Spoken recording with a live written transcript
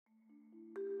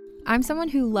I'm someone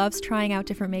who loves trying out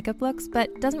different makeup looks,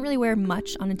 but doesn't really wear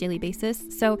much on a daily basis,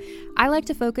 so I like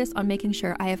to focus on making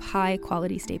sure I have high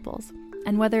quality staples.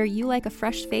 And whether you like a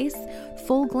fresh face,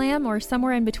 full glam, or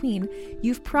somewhere in between,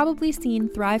 you've probably seen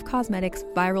Thrive Causemetics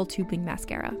Viral Tubing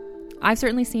Mascara. I've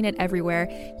certainly seen it everywhere.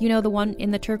 You know, the one in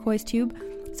the turquoise tube?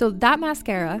 So that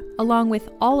mascara, along with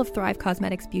all of Thrive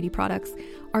Causemetics beauty products,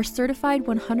 are certified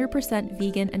 100%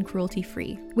 vegan and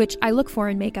cruelty-free, which I look for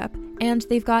in makeup, and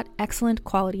they've got excellent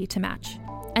quality to match.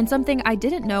 And something I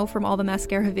didn't know from all the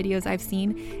mascara videos I've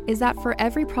seen is that for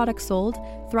every product sold,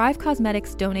 Thrive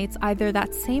Causemetics donates either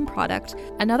that same product,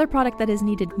 another product that is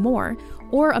needed more,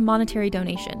 or a monetary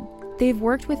donation. They've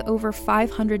worked with over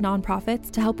 500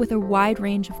 nonprofits to help with a wide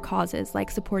range of causes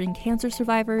like supporting cancer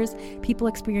survivors, people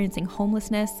experiencing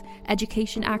homelessness,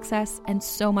 education access, and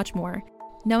so much more.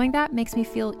 Knowing that makes me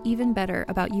feel even better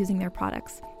about using their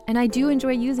products. And I do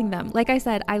enjoy using them. Like I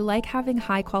said, I like having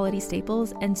high quality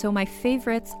staples, and so my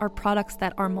favorites are products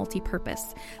that are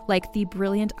multi-purpose, like the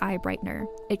Brilliant Eye Brightener.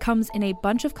 It comes in a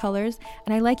bunch of colors,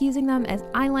 and I like using them as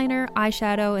eyeliner,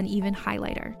 eyeshadow, and even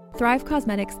highlighter. Thrive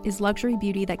Causemetics is luxury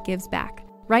beauty that gives back.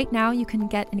 Right now, you can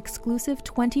get an exclusive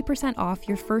 20% off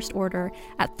your first order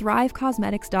at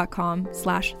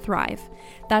thrivecausemetics.com/thrive.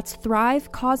 That's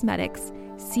Thrive Causemetics,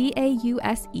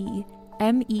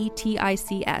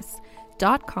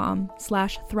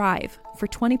 CAUSEMETICS.com/thrive for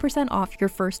 20% off your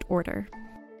first order.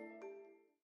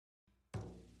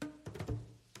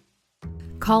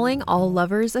 Calling all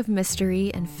lovers of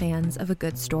mystery and fans of a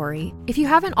good story. If you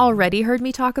haven't already heard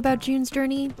me talk about June's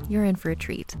Journey, you're in for a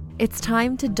treat. It's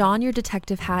time to don your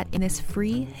detective hat in this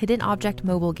free hidden object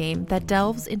mobile game that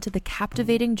delves into the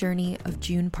captivating journey of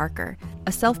June Parker,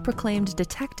 a self-proclaimed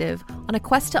detective on a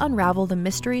quest to unravel the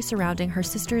mystery surrounding her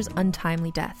sister's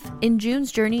untimely death. In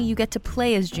June's Journey, you get to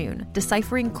play as June,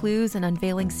 deciphering clues and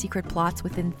unveiling secret plots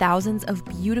within thousands of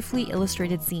beautifully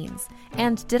illustrated scenes.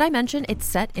 And did I mention it's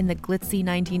set in the glitzy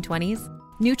 1920s?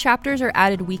 New chapters are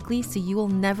added weekly, so you will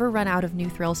never run out of new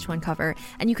thrills to uncover,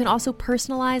 and you can also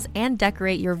personalize and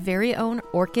decorate your very own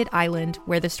Orchid Island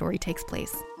where the story takes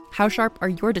place. How sharp are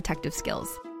your detective skills?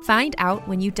 Find out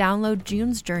when you download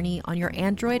June's Journey on your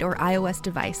Android or iOS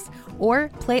device, or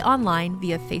play online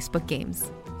via Facebook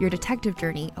Games. Your detective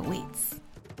journey awaits.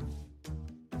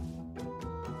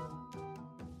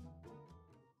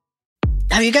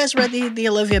 Have you guys read the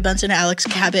Olivia Benson Alex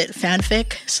Cabot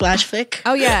fanfic/fic?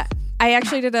 Oh yeah, I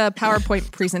actually did a PowerPoint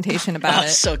presentation about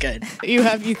it. So good. You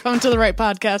come to the right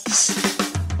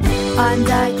podcast. I'm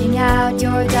dyking out,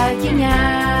 you're dyking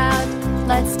out.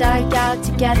 Let's dike out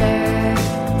together.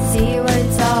 See what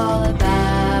it's all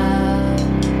about.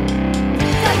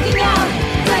 Dyking out,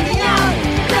 dyking out,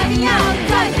 dyking out,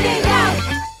 dyking out.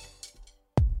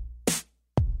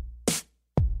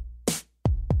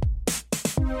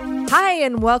 Hi,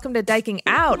 and welcome to Diking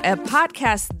Out, a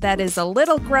podcast that is a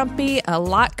little grumpy, a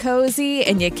lot cozy,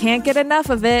 and you can't get enough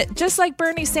of it, just like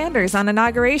Bernie Sanders on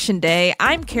Inauguration Day.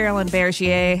 I'm Carolyn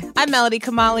Bergier. I'm Melody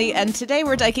Kamali, and today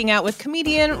we're diking out with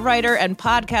comedian, writer, and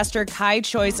podcaster Kai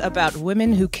Choice about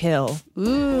women who kill.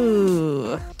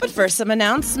 Ooh. But first, some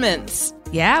announcemements.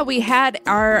 Yeah, we had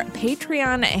our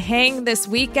Patreon hang this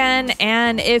weekend,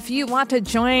 and if you want to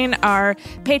join our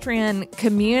Patreon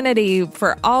community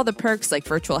for all the perks like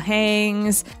virtual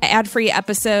hangs, ad-free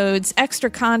episodes, extra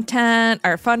content,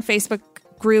 our fun Facebook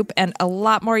group, and a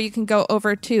lot more, you can go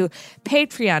over to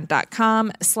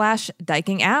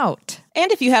patreon.com/dikingout. And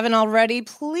if you haven't already,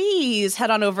 please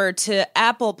head on over to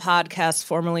Apple Podcasts,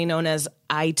 formerly known as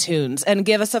iTunes, and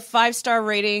give us a 5-star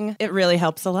rating. It really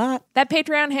helps a lot. That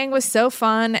Patreon hang was so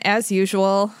fun, as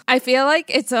usual. I feel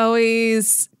like it's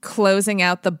always closing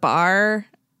out the bar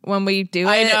when we do it.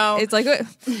 I know. It's like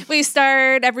we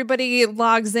start, everybody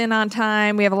logs in on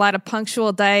time, we have a lot of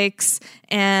punctual dikes,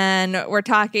 and we're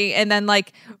talking, and then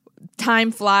like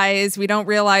time flies, we don't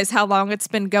realize how long it's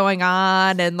been going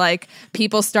on, and like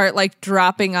people start like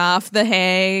dropping off the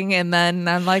hang, and then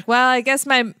I'm like, well, I guess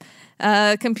my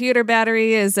computer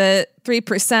battery is at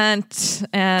 3%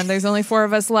 and there's only 4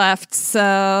 of us left,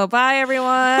 so bye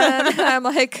everyone. I'm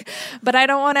like, but I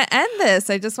don't want to end this,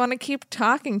 I just want to keep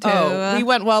talking to we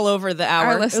went well over the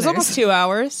hour. It was almost 2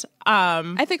 hours.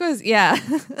 I think it was, yeah.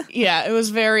 Yeah, it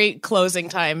was very closing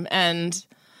time, and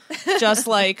just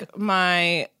like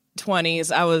my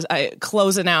 20s, I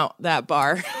closing out that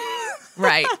bar.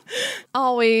 Right.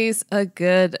 Always a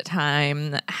good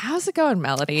time. How's it going,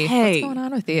 Melody? Hey. What's going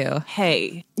on with you?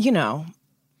 Hey,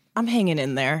 I'm hanging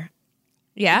in there.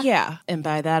 Yeah? Yeah. And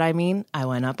by that, I mean, I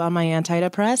went up on my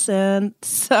antidepressants.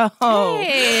 So,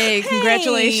 Hey,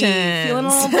 congratulations. Feeling a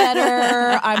little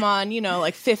better. I'm on,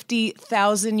 like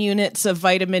 50,000 units of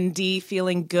vitamin D.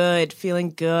 Feeling good.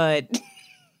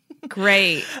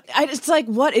 Great. It's like,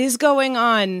 what is going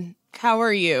on? How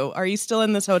are you? Are you still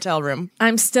in this hotel room?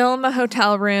 I'm still in the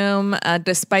hotel room,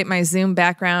 despite my Zoom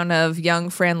background of young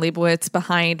Fran Lebowitz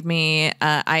behind me.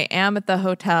 I am at the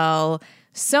hotel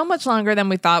so much longer than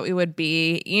we thought we would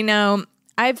be.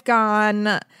 I've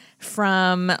gone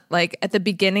from like at the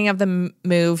beginning of the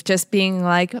move just being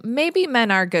like, maybe men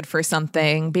are good for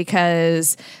something,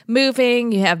 because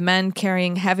moving, you have men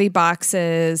carrying heavy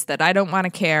boxes that I don't want to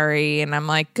carry. And I'm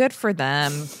like, good for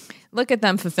them. Look at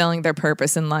them fulfilling their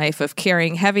purpose in life of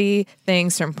carrying heavy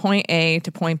things from point A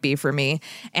to point B for me.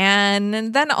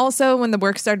 And then also when the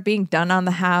work started being done on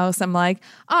the house, I'm like,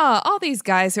 oh, all these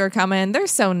guys who are coming, they're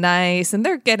so nice and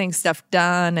they're getting stuff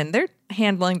done and they're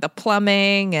handling the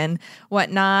plumbing and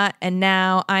whatnot. And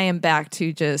now I am back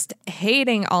to just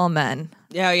hating all men.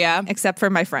 Yeah. Except for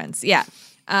my friends. Yeah.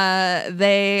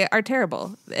 They are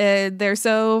terrible. They're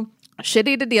so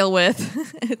shitty to deal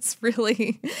with. It's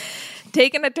really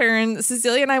taking a turn.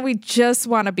 Cecilia and I, we just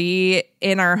want to be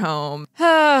in our home.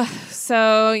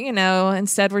 So,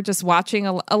 instead we're just watching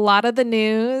a lot of the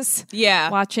news. Yeah.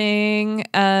 Watching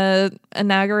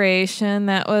inauguration.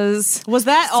 That was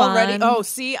that fun. Already? Oh,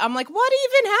 see, I'm like, what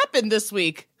even happened this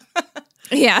week?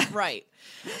 Yeah. Right.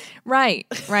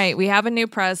 We have a new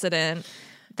president.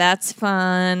 That's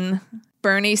fun.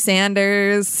 Bernie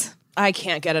Sanders. I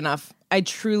can't get enough. I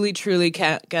truly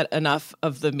can't get enough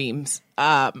of the memes.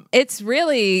 It's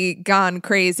really gone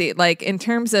crazy. Like in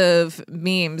terms of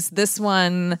memes, this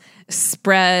one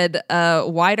spread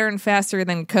wider and faster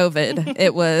than COVID.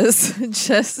 It was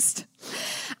just,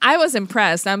 I was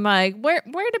impressed. I'm like, where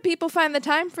do people find the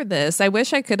time for this? I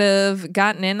wish I could have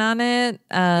gotten in on it.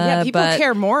 People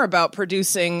care more about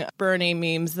producing Bernie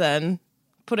memes than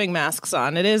putting masks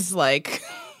on. It is like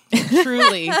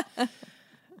truly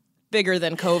bigger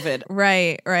than COVID.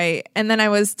 Right. And then I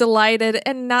was delighted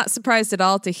and not surprised at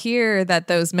all to hear that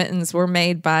those mittens were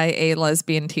made by a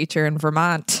lesbian teacher in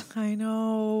Vermont. I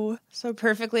know. So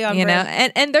perfectly on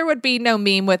brand. And there would be no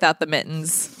meme without the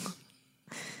mittens.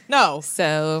 No.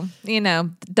 So,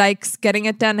 Dykes getting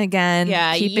it done again.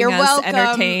 Yeah, keeping you're us welcome.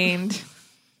 entertained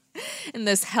in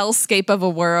this hellscape of a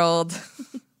world.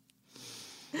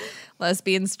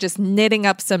 Lesbians just knitting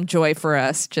up some joy for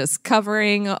us, just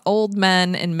covering old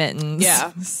men in mittens.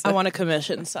 Yeah, I want to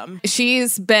commission some.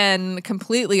 She's been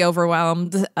completely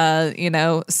overwhelmed,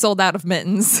 sold out of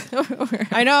mittens.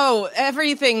 I know,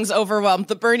 everything's overwhelmed.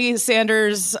 The Bernie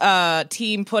Sanders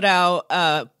team put out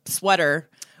a sweater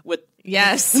with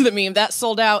the meme. That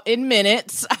sold out in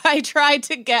minutes. I tried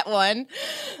to get one.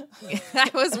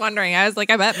 I was wondering. I was like,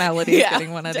 I bet Melody's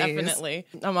getting one of these. Definitely.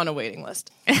 I'm on a waiting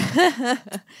list.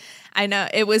 I know.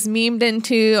 It was memed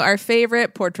into our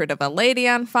favorite Portrait of a Lady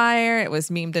on Fire. It was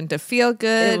memed into Feel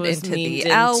Good, into the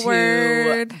L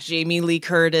Word. Jamie Lee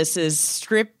Curtis's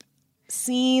strip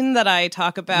scene that I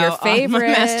talk about Your favorite.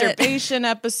 on my masturbation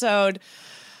episode.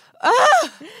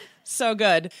 So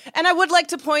good. And I would like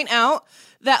to point out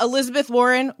that Elizabeth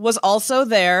Warren was also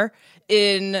there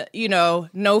in,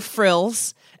 no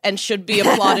frills, and should be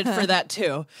applauded for that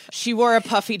too. She wore a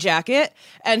puffy jacket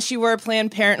and she wore a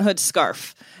Planned Parenthood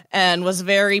scarf and was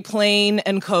very plain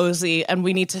and cozy, and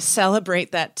we need to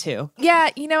celebrate that too. Yeah,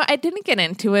 I didn't get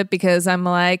into it because I'm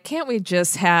like, can't we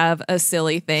just have a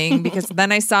silly thing? Because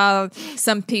then I saw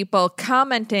some people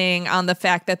commenting on the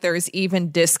fact that there's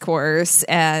even discourse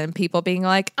and people being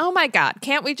like, oh my God,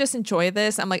 can't we just enjoy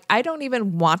this? I'm like, I don't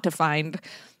even want to find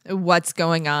what's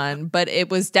going on, but it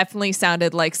was definitely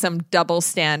sounded like some double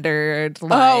standard.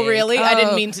 Oh, really? I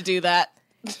didn't mean to do that.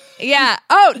 Yeah.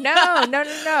 Oh,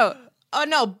 no. Oh,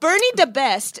 no. Bernie the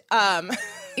best.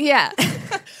 Yeah.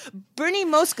 Bernie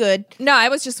most good. No, I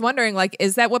was just wondering, like,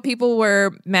 is that what people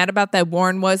were mad about that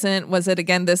Warren wasn't? Was it,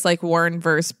 again, this, like, Warren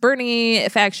versus Bernie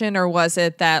faction? Or was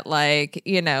it that, like,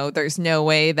 there's no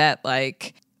way that,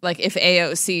 like if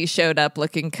AOC showed up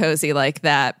looking cozy like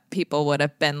that, people would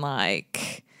have been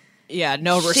like... Yeah,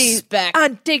 no respect.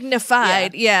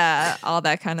 Undignified. Yeah, all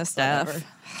that kind of stuff. Whatever.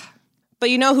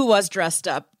 But you know who was dressed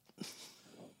up?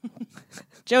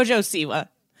 JoJo Siwa.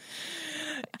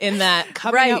 In that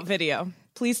coming out video.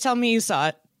 Please tell me you saw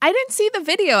it. I didn't see the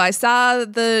video. I saw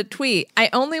the tweet. I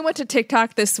only went to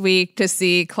TikTok this week to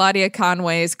see Claudia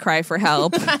Conway's cry for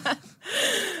help.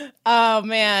 Oh,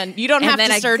 man. You don't have to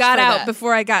search for that. And then I got out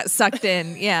before I got sucked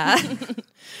in. Yeah.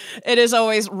 It is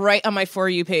always right on my For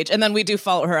You page. And then we do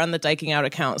follow her on the Dyking Out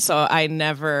account, so I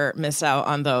never miss out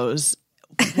on those.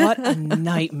 What a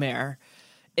nightmare.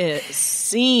 it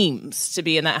seems to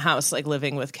be in that house, like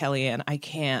living with Kellyanne. I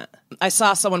can't. I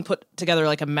saw someone put together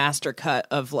like a master cut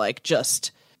of like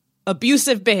just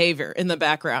abusive behavior in the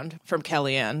background from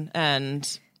Kellyanne,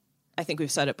 and I think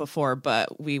we've said it before,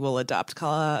 but we will adopt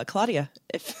Claudia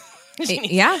if she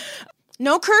needs. Yeah.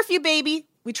 No curfew, baby.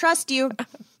 We trust you.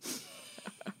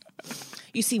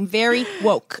 You seem very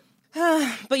woke.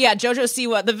 But yeah, JoJo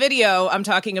Siwa, the video I'm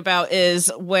talking about is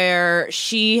where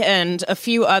she and a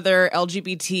few other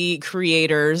LGBT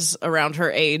creators around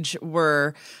her age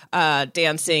were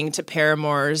dancing to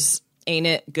Paramore's Ain't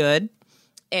It Good?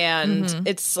 And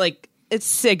it's like, it's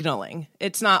signaling.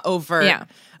 It's not overt. Yeah.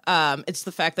 It's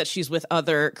the fact that she's with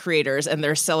other creators and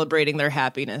they're celebrating their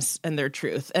happiness and their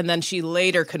truth. And then she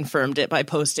later confirmed it by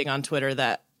posting on Twitter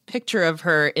that picture of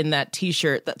her in that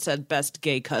T-shirt that said "Best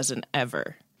Gay Cousin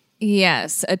Ever."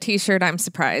 Yes, a T-shirt I'm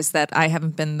surprised that I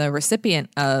haven't been the recipient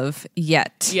of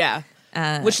yet. Yeah.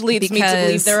 Which leads me to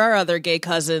believe there are other gay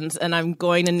cousins, and I'm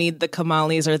going to need the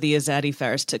Kamalis or the Azadi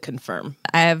Fairs to confirm.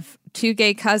 I have 2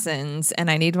 gay cousins,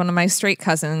 and I need one of my straight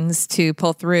cousins to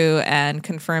pull through and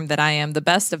confirm that I am the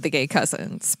best of the gay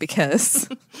cousins, because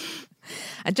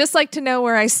I'd just like to know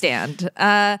where I stand.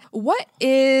 What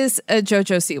is a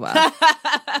JoJo Siwa?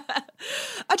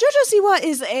 A JoJo Siwa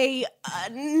is a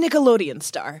Nickelodeon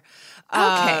star.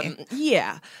 Okay.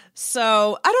 Yeah.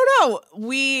 So I don't know.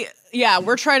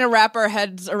 We're trying to wrap our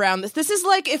heads around this. This is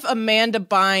like if Amanda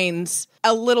Bynes,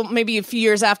 maybe a few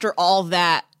years after all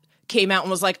that came out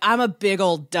and was like, I'm a big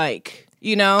old dyke.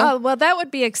 You know? Oh, well, that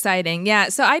would be exciting. Yeah.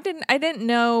 So I didn't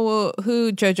know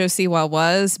who JoJo Siwa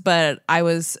was, but I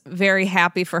was very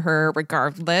happy for her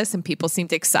regardless, and people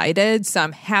seemed excited. So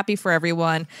I'm happy for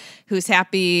everyone who's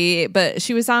happy. But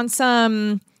she was on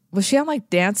was she on like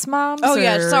Dance Moms? Oh,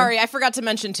 yeah. Sorry. I forgot to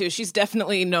mention too. She's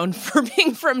definitely known for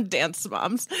being from Dance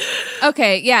Moms.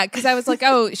 Okay. Yeah. Because I was like,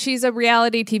 oh, she's a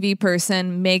reality TV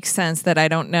person. Makes sense that I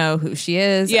don't know who she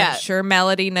is. Yeah. I'm sure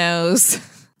Melody knows.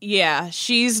 Yeah,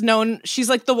 she's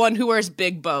like the one who wears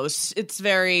big bows. It's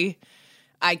very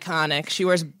iconic. She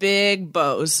wears big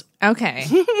bows. Okay.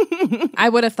 I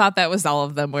would have thought that was all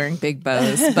of them wearing big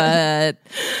bows, but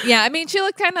yeah, I mean, she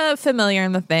looked kind of familiar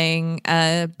in the thing,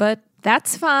 but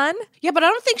that's fun. Yeah, but I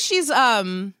don't think she's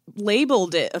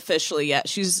labeled it officially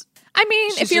yet. I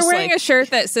mean, if you're wearing a shirt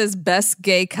that says "Best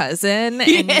Gay Cousin"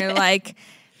 and you're like,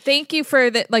 thank you for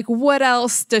that. Like, what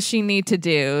else does she need to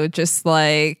do? Just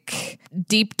like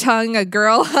deep tongue a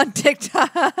girl on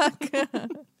TikTok?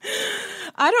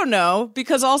 I don't know,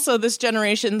 because also this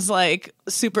generation's like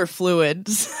super fluid.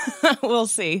 We'll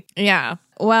see. Yeah.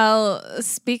 Well,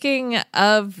 speaking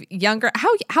of younger,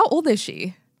 how old is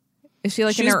she? Is she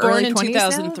like in her early 20s? She was born in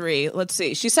 2003. Now? Let's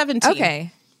see. She's 17.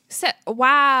 Okay.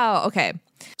 Wow. Okay.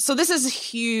 So this is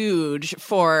huge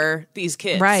for these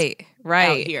kids. Right.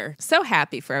 Out here. So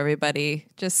happy for everybody.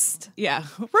 Yeah,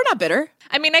 we're not bitter.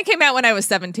 I mean, I came out when I was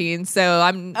 17, so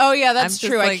I'm... Oh, yeah, that's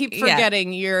true. Like, I keep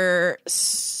forgetting you're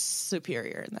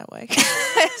superior in that way.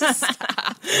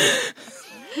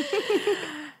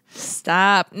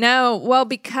 Stop. No, well,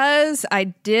 because I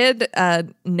did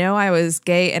know I was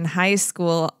gay in high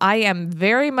school, I am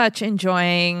very much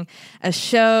enjoying a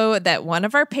show that one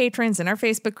of our patrons in our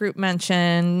Facebook group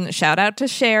mentioned. Shout out to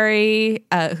Sherry,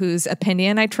 whose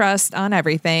opinion I trust on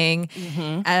everything,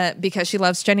 because she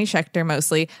loves Jenny Schechter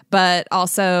mostly, but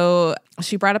also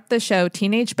she brought up the show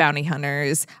Teenage Bounty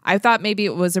Hunters. I thought maybe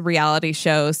it was a reality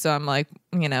show, so I'm like,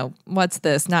 what's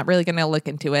this? Not really going to look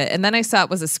into it. And then I saw it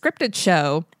was a scripted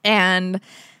show and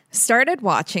started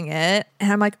watching it.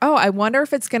 And I'm like, oh, I wonder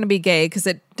if it's going to be gay, because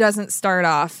it doesn't start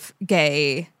off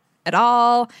gay at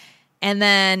all. And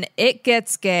then it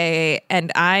gets gay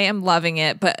and I am loving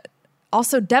it, but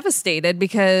also devastated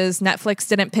because Netflix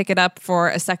didn't pick it up for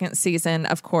a second season,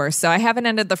 of course. So I haven't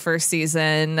ended the first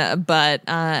season, but...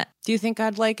 Do you think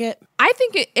I'd like it? I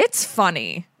think it's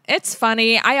funny. It's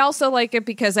funny. I also like it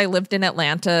because I lived in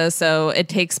Atlanta, so it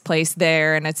takes place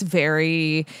there, and it's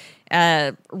very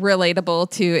relatable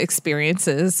to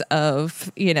experiences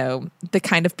of, the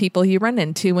kind of people you run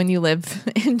into when you live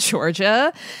in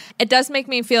Georgia. It does make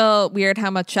me feel weird how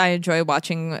much I enjoy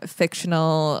watching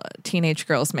fictional teenage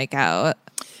girls make out.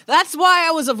 That's why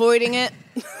I was avoiding it.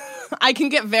 I can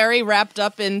get very wrapped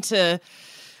up into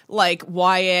like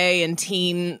YA and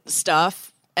teen stuff.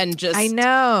 And just, I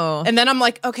know. And then I'm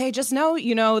like, okay, just know,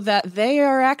 that they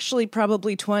are actually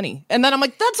probably 20. And then I'm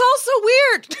like, that's also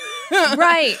weird.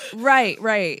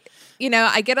 Right.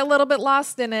 I get a little bit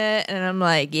lost in it and I'm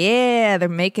like, yeah, they're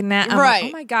making that. I'm right.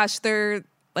 like, oh my gosh, they're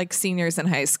like seniors in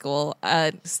high school.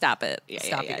 Stop it.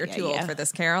 Stop it. You're too old for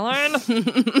this, Caroline.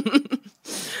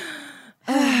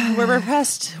 We're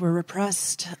repressed. We're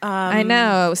repressed. I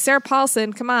know. Sarah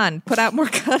Paulson, come on, put out more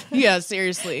content. Yeah,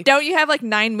 seriously. Don't you have like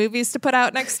 9 movies to put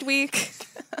out next week?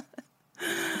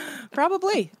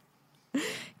 Probably.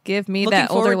 Give me Looking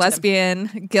that older forward to them.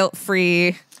 lesbian,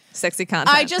 guilt-free, sexy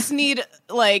content. I just need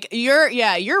like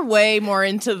you're way more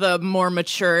into the more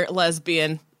mature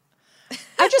lesbian.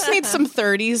 I just need some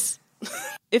 30s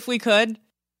if we could.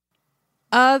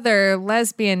 Other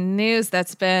lesbian news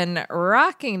that's been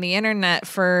rocking the internet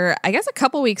for, I guess, a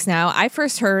couple weeks now. I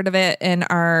first heard of it in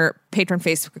our patron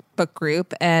Facebook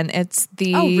group, and it's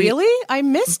the Oh, really? I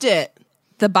missed it.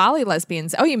 the Bali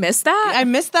lesbians. Oh, you missed that? I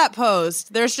missed that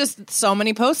post. There's just so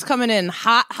many posts coming in.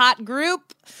 Hot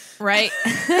group. Right.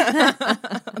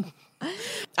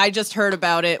 I just heard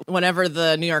about it whenever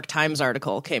the New York Times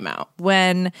article came out.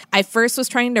 When I first was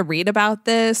trying to read about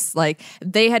this, like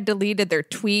they had deleted their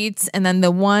tweets, and then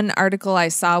the one article I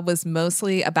saw was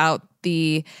mostly about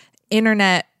the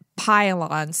internet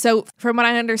pylon. So from what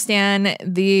I understand,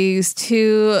 these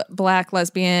 2 Black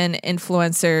lesbian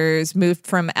influencers moved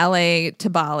from LA to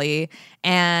Bali,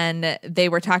 and they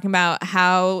were talking about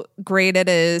how great it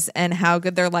is and how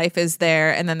good their life is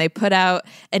there. And then they put out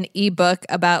an ebook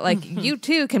about like, you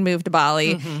too can move to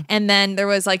Bali. And then there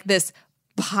was like this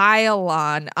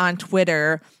pylon on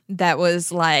Twitter that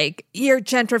was like, you're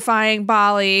gentrifying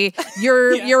Bali,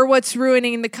 you're what's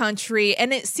ruining the country.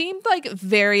 And it seemed like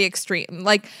very extreme.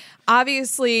 Like,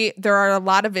 obviously there are a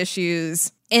lot of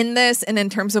issues in this and in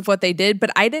terms of what they did, but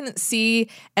I didn't see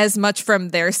as much from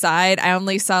their side. I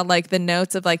only saw like the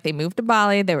notes of like they moved to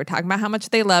Bali, they were talking about how much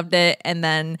they loved it, and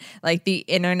then like the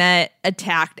internet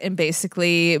attacked and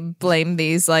basically blamed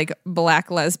these like Black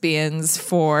lesbians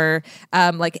for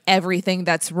like everything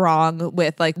that's wrong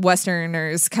with like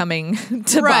Westerners coming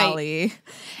to Bali.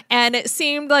 And it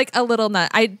seemed like a little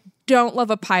nut. I don't love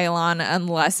a pylon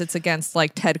unless it's against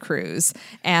like Ted Cruz,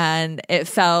 and it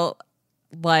felt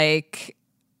like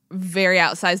very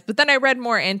outsized. But then I read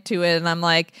more into it and I'm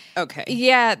like, Okay.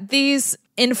 yeah, these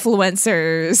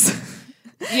influencers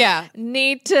Yeah.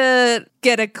 need to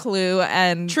get a clue.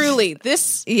 And Truly,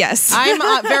 this yes, I'm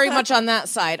very much on that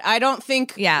side. I don't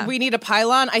think Yeah. we need a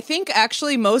pylon. I think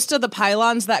actually most of the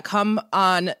pylons that come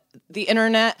on the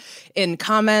internet in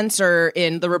comments or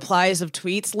in the replies of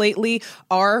tweets lately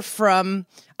are from,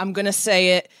 I'm going to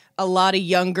say it, a lot of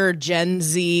younger Gen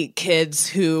Z kids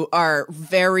who are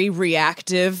very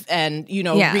reactive and,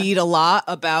 Yeah. read a lot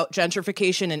about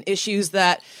gentrification and issues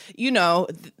that,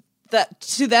 that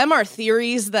to them are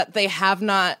theories that they have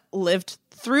not lived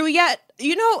through yet.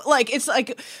 It's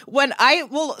like when I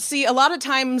will see a lot of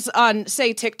times on,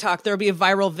 say, TikTok, there'll be a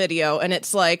viral video and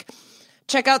it's like,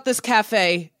 check out this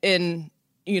cafe in,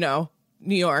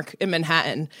 New York, in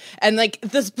Manhattan. And like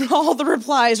this, all the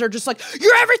replies are just like,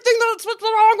 you're everything that's what's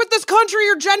wrong with this country,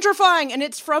 you're gentrifying. And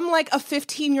it's from like a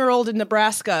 15-year-old in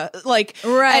Nebraska. Like,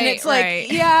 Right, and it's like,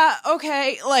 right. yeah,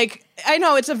 okay. Like, I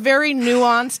know it's a very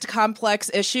nuanced,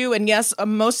 complex issue. And yes,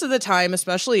 most of the time,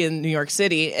 especially in New York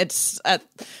City, it's at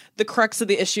the crux of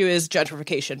the issue is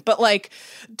gentrification. But like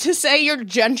to say you're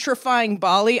gentrifying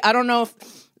Bali, I don't know if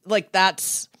like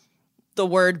that's the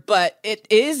word, but it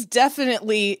is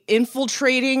definitely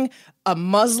infiltrating a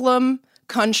Muslim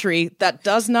country that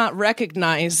does not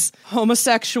recognize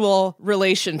homosexual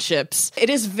relationships. It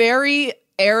is very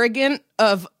arrogant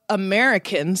of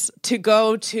Americans to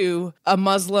go to a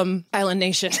Muslim island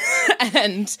nation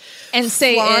and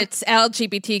say flaunt- it's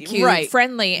LGBTQ Right.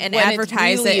 friendly and When it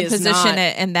advertise really it and is position not.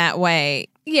 it in that way.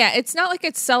 Yeah, it's not like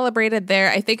it's celebrated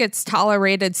there. I think it's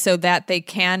tolerated so that they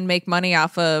can make money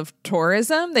off of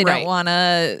tourism. They Right. don't want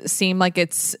to seem like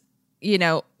it's,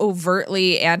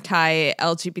 overtly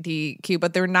anti-LGBTQ,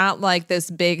 but they're not like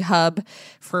this big hub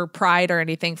for pride or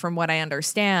anything from what I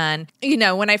understand.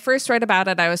 When I first read about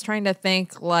it, I was trying to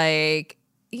think like,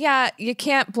 yeah, you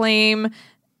can't blame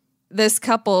this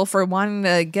couple for wanting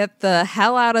to get the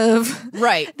hell out of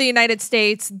Right. the United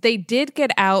States. They did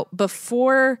get out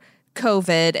before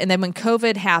COVID, and then when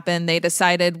COVID happened, they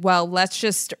decided, well, let's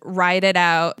just ride it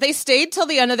out. They stayed till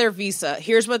the end of their visa.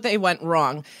 Here's what they went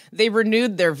wrong. They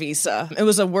renewed their visa. It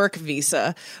was a work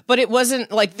visa, but it wasn't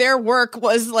like their work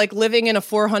was like living in a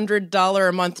 $400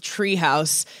 a month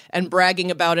treehouse and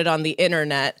bragging about it on the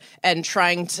internet and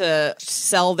trying to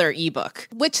sell their ebook.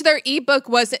 Which their ebook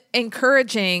was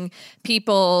encouraging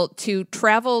people to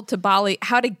travel to Bali,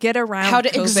 how to get around How to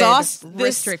COVID exhaust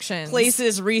restrictions. this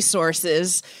place's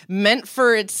resources meant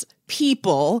for its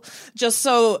people, just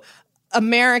so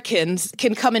Americans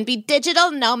can come and be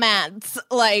digital nomads.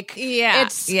 Like,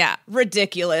 it's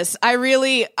ridiculous. I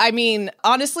mean,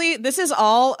 honestly, this is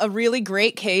all a really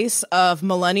great case of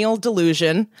millennial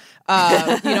delusion.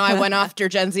 I went after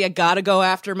Gen Z. I gotta go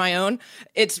after my own.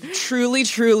 It's truly,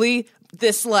 truly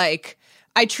this, like,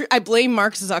 I blame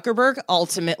Mark Zuckerberg,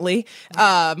 ultimately.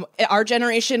 Our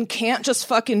generation can't just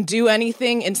fucking do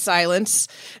anything in silence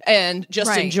and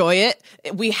just enjoy it.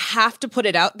 We have to put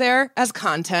it out there as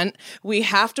content. We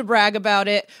have to brag about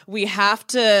it. We have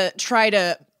to try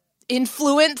to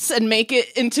influence and make it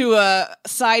into a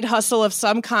side hustle of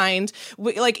some kind.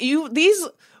 These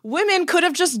women could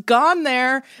have just gone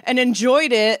there and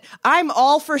enjoyed it. I'm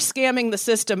all for scamming the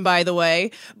system, by the way.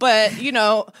 But,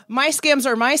 my scams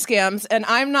are my scams, and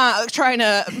I'm not trying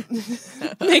to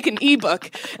make an ebook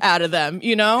out of them,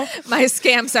 My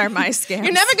scams are my scams.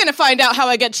 You're never going to find out how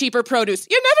I get cheaper produce.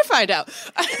 You'll never find out.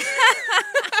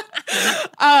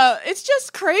 It's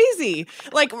just crazy.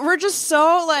 Like, we're just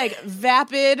so,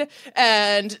 vapid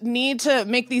and need to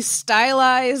make these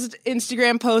stylized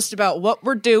Instagram posts about what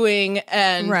we're doing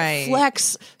and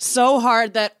flex so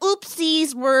hard that,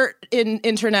 oopsies, we're in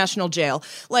international jail.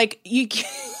 Like, you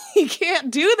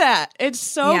can't do that. It's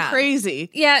so crazy.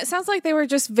 Yeah, it sounds like they were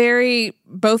just very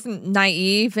both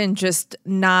naive and just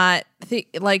not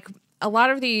a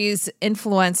lot of these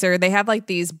they have like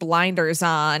these blinders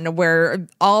on where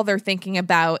all they're thinking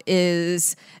about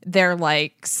is their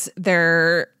likes,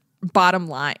 their bottom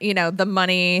line, the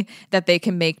money that they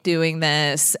can make doing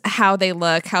this, how they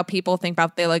look, how people think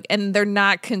about they look, and they're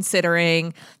not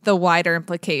considering the wider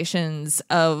implications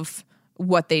of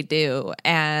what they do.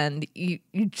 And you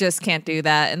just can't do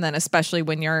that. And then especially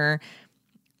when you're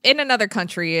in another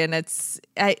country, and it's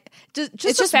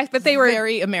the fact that they were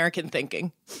very American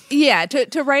thinking. Yeah,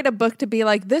 to write a book to be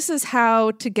like, this is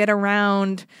how to get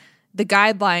around the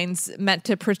guidelines meant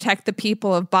to protect the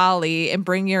people of Bali and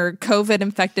bring your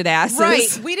COVID-infected asses.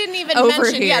 Right, we didn't even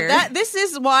mention. Here. Yeah, this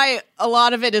is why a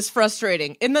lot of it is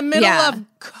frustrating. In the middle of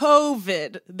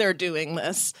COVID, they're doing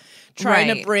this,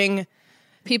 trying to bring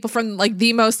people from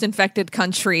the most infected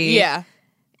country.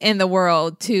 In the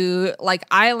world to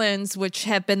islands, which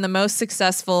have been the most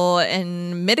successful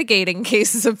in mitigating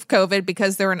cases of COVID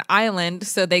because they're an island,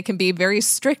 so they can be very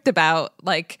strict about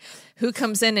who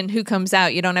comes in and who comes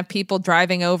out. You don't have people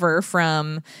driving over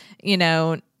from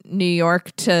New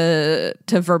York to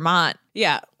Vermont.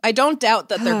 Yeah, I don't doubt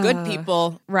that they're good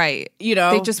people. Right.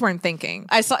 They just weren't thinking.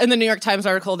 I saw in the New York Times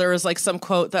article there was some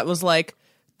quote that was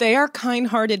they are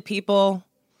kind-hearted people.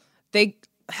 They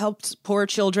helped poor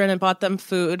children and bought them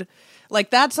food.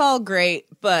 That's all great,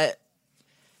 but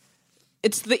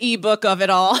it's the ebook of it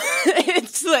all.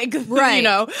 It's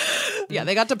yeah,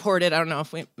 they got deported. I don't know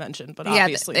if we mentioned, but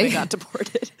obviously they got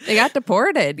deported. They got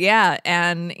deported, yeah.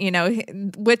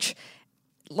 And, which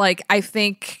I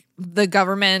think the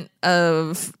government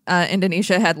of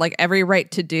Indonesia had every right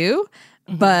to do,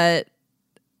 but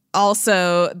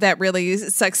also that really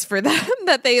sucks for them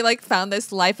that they found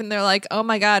this life and they're like, oh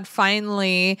my God,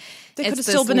 finally they could have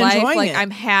still been life. enjoying it.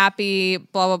 I'm happy,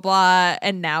 blah, blah, blah.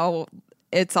 And now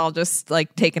it's all just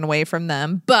taken away from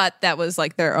them. But that was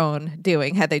their own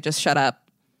doing had they just shut up.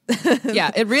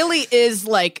 Yeah, it really is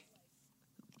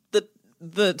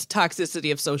the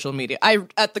toxicity of social media. I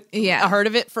heard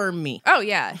of it for me. Oh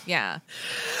yeah, yeah.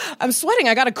 I'm sweating.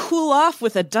 I got to cool off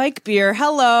with a Dyke beer.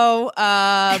 Hello.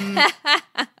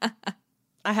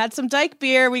 I had some Dyke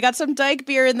beer. We got some Dyke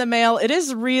beer in the mail. It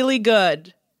is really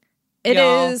good. It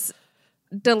is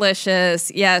delicious.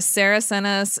 Yes, Sarah sent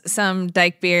us some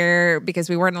Dyke beer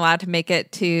because we weren't allowed to make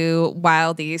it to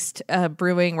Wild East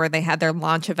Brewing where they had their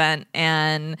launch event,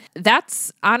 and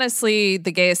that's honestly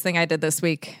the gayest thing I did this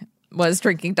week. Was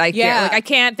drinking Dyke beer. I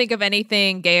can't think of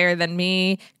anything gayer than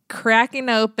me cracking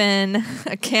open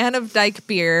a can of Dyke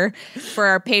beer for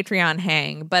our Patreon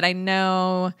hang. But I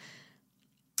know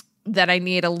that I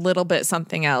need a little bit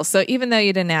something else. So even though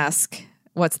you didn't ask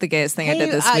what's the gayest thing I did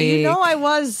this week.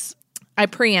 I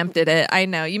preempted it. I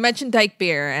know. You mentioned Dyke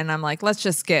beer, and I'm like, let's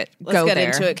get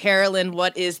into it. Carolyn,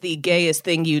 what is the gayest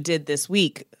thing you did this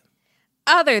week?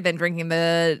 Other than drinking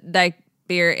the Dyke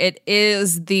beer, it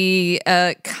is the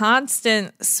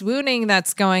constant swooning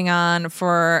that's going on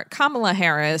for Kamala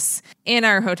Harris in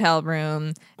our hotel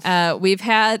room. We've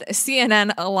had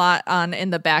CNN a lot on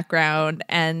in the background,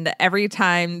 and every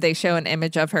time they show an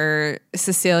image of her,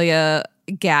 Cecilia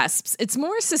gasps. It's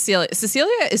more Cecilia.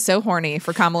 Cecilia is so horny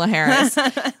for Kamala Harris.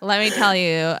 Let me tell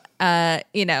you,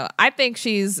 I think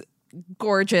she's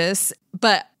gorgeous,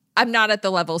 but I'm not at the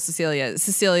level of Cecilia.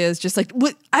 Cecilia is just like,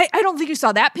 what? I don't think you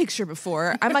saw that picture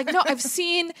before. I'm like, no, I've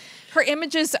seen her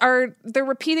images they're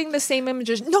repeating the same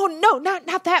images. No,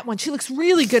 not that one. She looks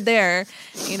really good there,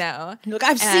 you know. Look,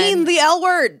 I've seen the L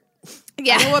word.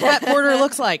 Yeah. I know what that border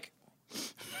looks like.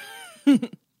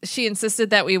 She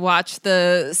insisted that we watch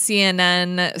the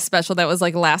CNN special that was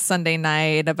like last Sunday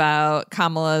night about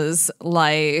Kamala's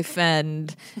life.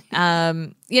 And,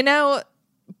 you know,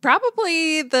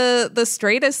 probably the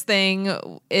straightest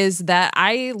thing is that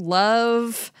I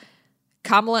love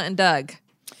Kamala and Doug.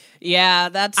 Yeah,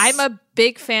 I'm a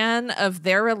big fan of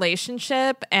their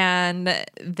relationship, and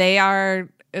they're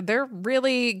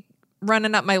really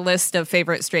running up my list of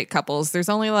favorite straight couples. There's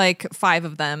only like 5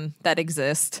 of them that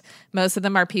exist. Most of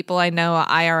them are people I know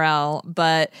IRL,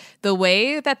 but the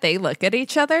way that they look at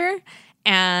each other,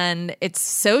 and it's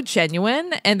so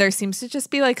genuine, and there seems to just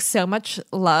be like so much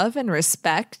love and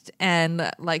respect,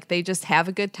 and like they just have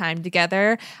a good time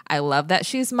together. I love that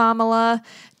she's Mamala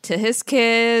to his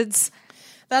kids.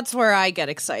 That's where I get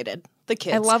excited. The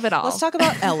kids. I love it all. Let's talk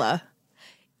about Ella.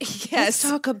 Yes. Let's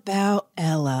talk about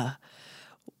Ella.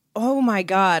 Oh my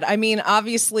God. I mean,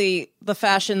 obviously the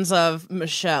fashions of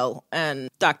Michelle and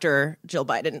Dr. Jill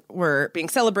Biden were being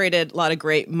celebrated. A lot of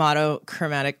great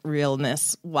monochromatic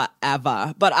realness,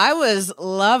 whatever. But I was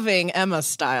loving Emma's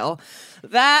style.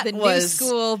 That was new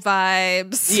school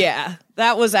vibes. Yeah.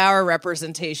 That was our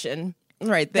representation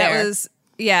right there. That was,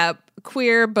 yeah,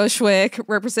 queer Bushwick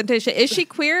representation. Is she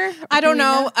queer? I don't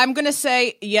know. I'm going to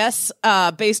say yes,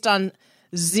 based on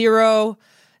zero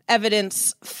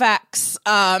evidence, facts.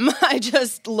 I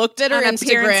just looked at her On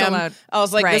appearance Instagram. alone. I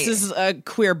was like, Right. this is a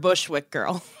queer Bushwick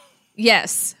girl.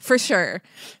 Yes, for sure.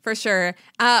 For sure.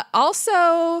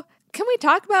 Also, can we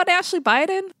talk about Ashley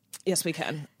Biden? Yes, we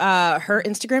can. Her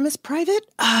Instagram is private,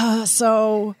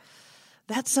 so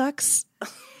that sucks.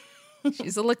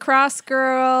 She's a lacrosse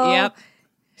girl. Yep.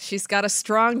 She's got a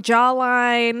strong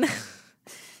jawline.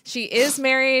 She is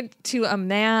married to a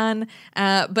man,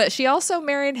 but she also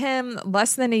married him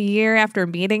less than a year after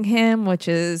meeting him, which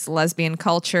is lesbian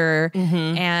culture.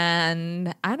 Mm-hmm.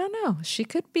 And I don't know. She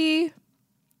could be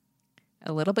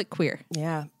a little bit queer.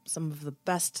 Yeah, some of the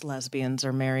best lesbians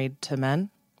are married to men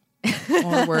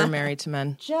or were married to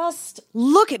men. Just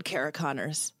look at Kara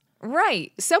Connors.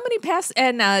 Right. So many past,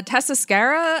 and Tessa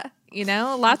Scara, you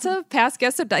know, lots of past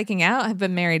guests of Diking Out have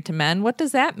been married to men. What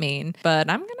does that mean? But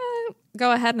I'm going to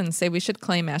go ahead and say we should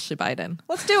claim Ashley Biden.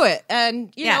 Let's do it.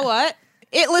 And you know what?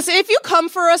 Listen, if you come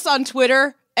for us on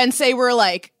Twitter and say we're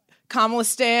like Kamala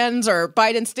stans or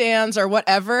Biden stans or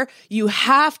whatever, you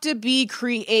have to be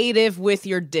creative with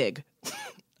your dig.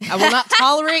 I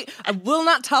will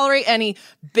not tolerate any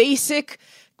basic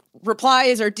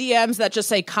replies or DMs that just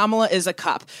say Kamala is a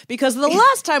cop. Because the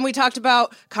last time we talked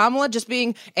about Kamala just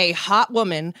being a hot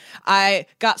woman, I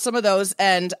got some of those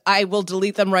and I will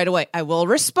delete them right away. I will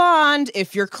respond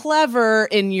if you're clever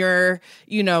in your,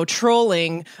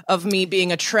 trolling of me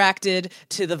being attracted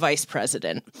to the vice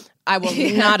president. I will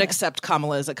not accept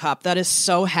Kamala as a cop. That is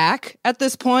so hack at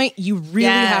this point. You really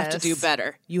have to do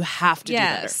better. You have to do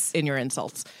better in your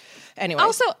insults. Anyway.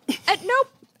 Also, at no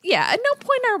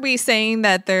point are we saying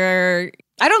that they're...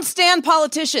 I don't stand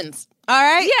politicians, all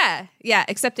right? Yeah,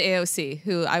 except AOC,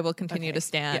 who I will continue to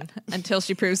stand until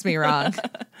she proves me wrong.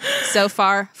 So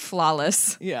far,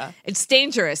 flawless. Yeah. It's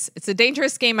dangerous. It's a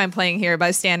dangerous game I'm playing here by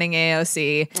standing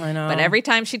AOC. I know. But every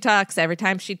time she talks, every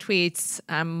time she tweets,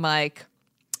 I'm like,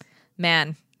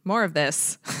 man, more of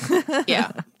this.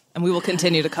 Yeah. And we will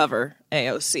continue to cover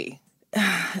AOC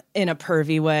in a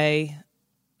pervy way,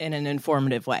 in an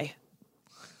informative way.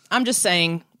 I'm just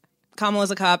saying, Kamala's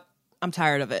a cop. I'm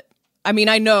tired of it. I mean,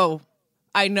 I know,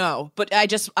 but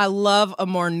I love a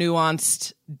more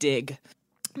nuanced dig.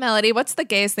 Melody, what's the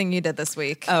gayest thing you did this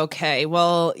week? Okay,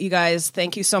 well, you guys,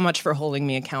 thank you so much for holding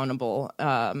me accountable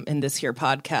in this here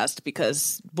podcast,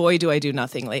 because boy, do I do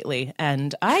nothing lately.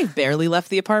 And I barely left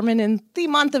the apartment in the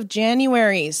month of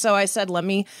January. So I said, let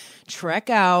me trek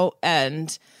out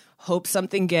and hope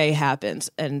something gay happens.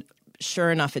 And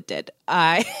sure enough, it did.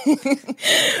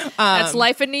 That's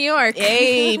life in New York.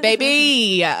 Hey,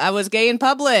 baby. I was gay in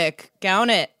public. Gown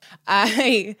it.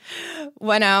 I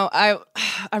went out. I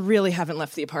really haven't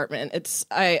left the apartment.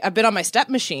 I've been on my step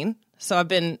machine, so I've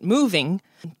been moving.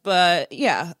 But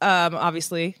yeah,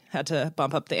 obviously had to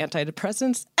bump up the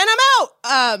antidepressants, and I'm out.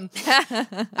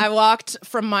 I walked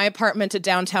from my apartment to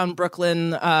downtown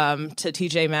Brooklyn to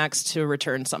TJ Maxx to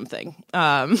return something.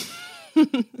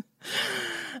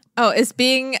 Oh, is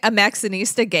being a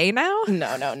Maxinista gay now?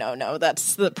 No.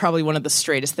 That's probably one of the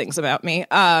straightest things about me.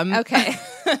 Okay.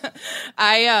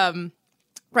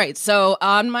 Right. So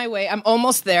on my way, I'm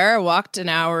almost there. I walked an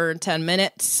hour and 10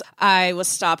 minutes. I was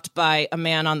stopped by a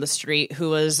man on the street who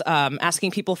was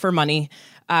asking people for money.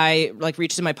 I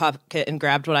reached in my pocket and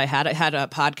grabbed what I had. I had a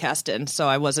podcast in, so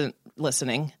I wasn't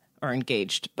listening or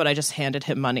engaged, but I just handed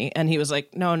him money, and he was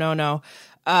like, no.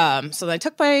 So then I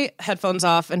took my headphones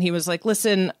off, and he was like,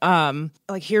 listen,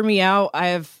 hear me out. I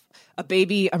have a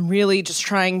baby. I'm really just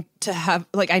trying to have,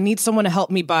 I need someone to help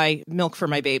me buy milk for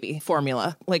my baby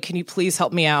formula. Can you please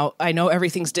help me out? I know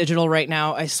everything's digital right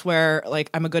now. I swear,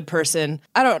 I'm a good person.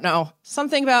 I don't know.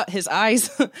 Something about his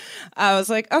eyes. I was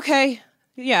like, okay.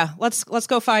 Yeah, let's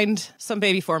go find some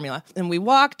baby formula. And we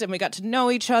walked and we got to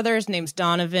know each other. His name's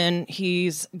Donovan.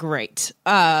 He's great.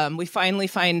 We finally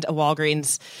find a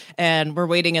Walgreens and we're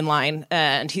waiting in line.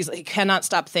 And he cannot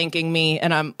stop thanking me.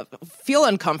 And I feel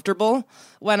uncomfortable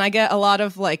when I get a lot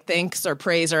of thanks or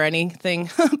praise or anything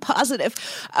positive.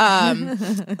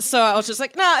 So I was just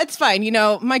like, nah, it's fine.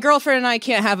 My girlfriend and I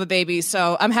can't have a baby,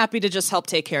 so I'm happy to just help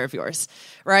take care of yours.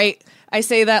 Right? I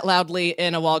say that loudly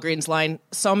in a Walgreens line.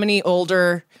 So many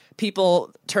older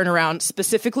people turn around,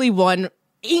 specifically one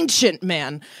ancient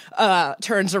man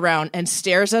turns around and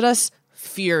stares at us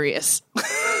furious.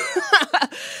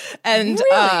 And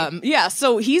really?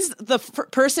 So he's the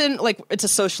person, it's a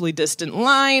socially distant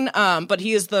line, but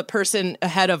he is the person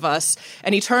ahead of us,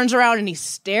 and he turns around and he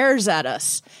stares at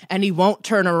us, and he won't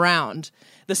turn around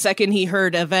the second he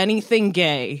heard of anything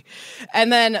gay.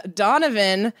 And then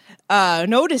Donovan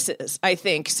notices, I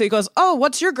think. So he goes, oh,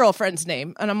 what's your girlfriend's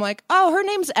name? And I'm like, oh, her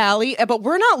name's Allie. But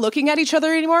we're not looking at each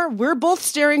other anymore. We're both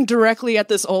staring directly at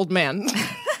this old man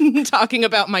talking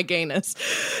about my gayness.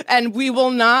 And we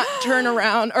will not turn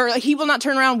around, or he will not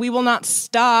turn around. We will not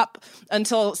stop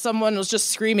until someone was just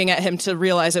screaming at him to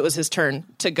realize it was his turn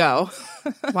to go.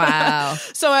 Wow.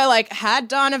 So I had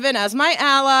Donovan as my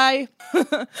ally.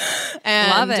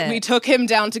 And Love it. we took him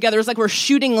down together. It was we're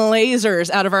shooting lasers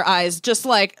out of our eyes. Just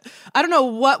I don't know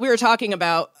what we were talking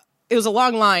about. It was a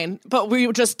long line, but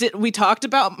we talked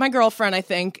about my girlfriend, I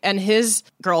think, and his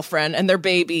girlfriend and their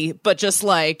baby, but just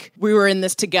we were in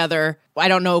this together. I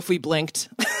don't know if we blinked.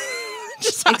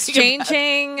 Just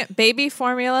exchanging baby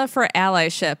formula for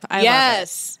allyship. I love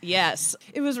it. Yes.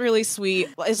 It was really sweet.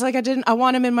 It's I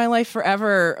want him in my life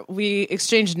forever. We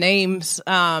exchanged names,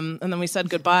 and then we said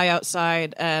goodbye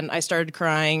outside, and I started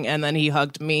crying, and then he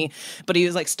hugged me, but he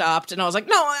was stopped, and I was like,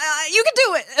 no, you can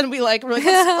do it. And we're like,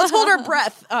 let's hold our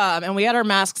breath. And we had our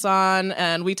masks on,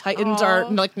 and we tightened our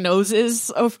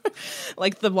noses over,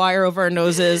 the wire over our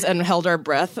noses, and held our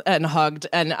breath and hugged,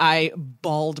 and I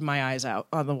bawled my eyes out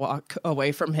on the walk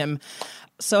away from him.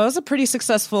 So it was a pretty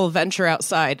successful venture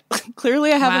outside.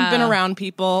 Clearly I haven't been around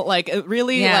people.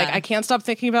 I can't stop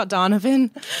thinking about Donovan.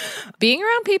 Being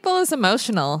around people is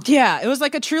emotional. Yeah, it was a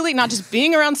truly not just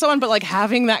being around someone, but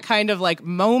having that kind of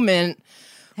moment.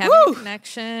 Having a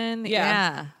connection.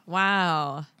 Yeah.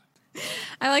 Wow.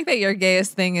 I like that your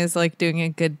gayest thing is doing a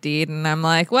good deed, and I'm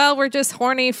like, well, we're just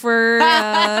horny for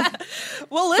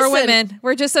for women.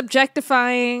 We're just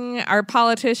objectifying our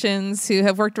politicians who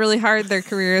have worked really hard their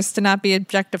careers to not be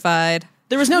objectified.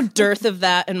 There was no dearth of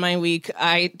that in my week.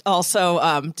 I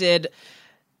also did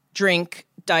drink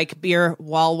Dyke beer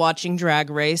while watching Drag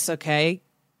Race. Gotta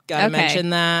mention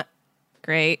that.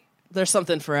 Great. There's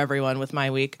something for everyone with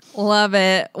my week. Love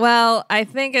it. Well, I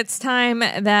think it's time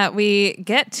that we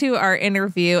get to our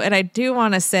interview. And I do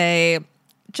want to say,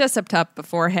 just up top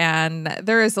beforehand,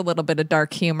 there is a little bit of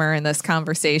dark humor in this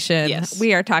conversation. Yes.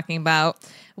 We are talking about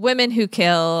women who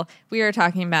kill. We are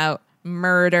talking about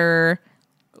murder.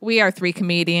 We are three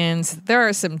comedians. There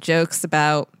are some jokes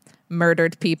about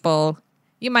murdered people.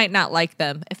 You might not like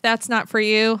them. If that's not for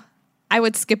you, I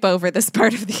would skip over this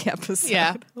part of the episode.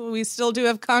 Yeah, we still do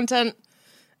have content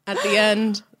at the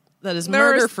end that is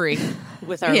murder-free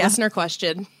with our listener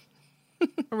question.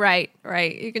 Right.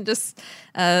 You can just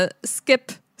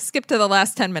skip to the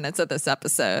last 10 minutes of this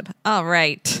episode. All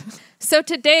right. So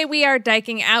today we are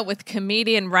diking out with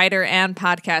comedian, writer, and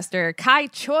podcaster Kai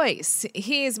Choice.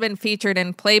 He's been featured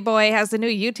in Playboy, has a new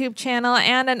YouTube channel,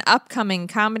 and an upcoming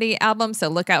comedy album, so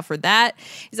look out for that.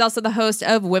 He's also the host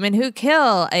of Women Who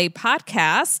Kill, a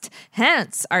podcast,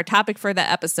 hence our topic for the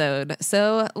episode.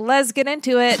 So let's get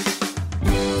into it.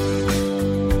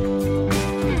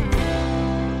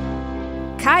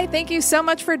 Kai, thank you so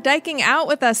much for diking out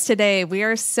with us today. We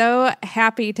are so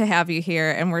happy to have you here,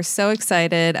 and we're so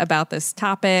excited about this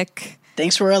topic.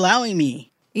 Thanks for allowing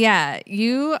me. Yeah,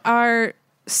 you are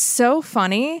so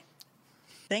funny.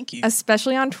 Thank you.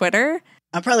 Especially on Twitter.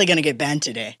 I'm probably going to get banned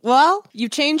today. Well, you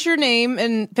changed your name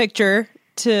and picture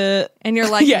to... And your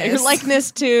likeness. Yeah, your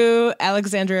likeness to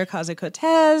Alexandria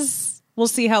Ocasio-Cortez. We'll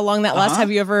see how long that lasts.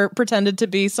 Have you ever pretended to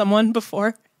be someone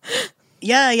before?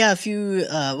 Yeah. A few.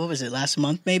 What was it? Last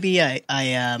month, maybe.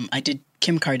 I did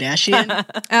Kim Kardashian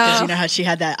because you know how she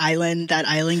had that island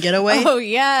getaway. Oh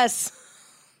yes.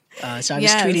 So I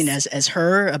was tweeting as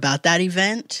her about that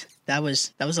event. That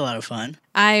was a lot of fun.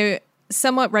 I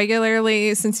somewhat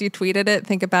regularly, since you tweeted it,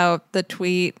 think about the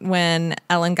tweet when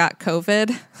Ellen got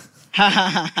COVID.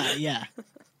 Yeah.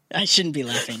 I shouldn't be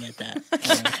laughing at that.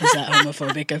 Is that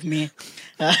homophobic of me?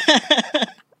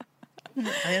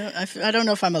 I don't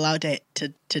know if I'm allowed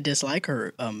to dislike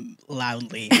her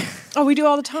loudly. Oh, we do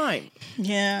all the time.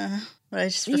 Yeah. But I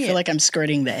just feel like I'm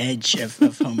skirting the edge of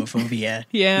homophobia.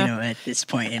 Yeah. You know, at this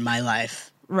point in my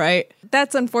life. Right.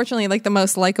 That's unfortunately like the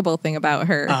most likable thing about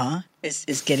her. Is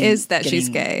that she's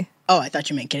gay. Oh, I thought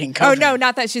you meant getting COVID. Oh, no,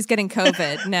 not that she's getting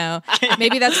COVID. No.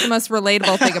 Maybe that's the most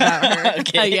relatable thing about her.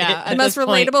 Okay. Yeah. The most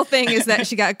relatable thing is that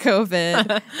she got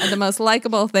COVID. And the most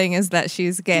likable thing is that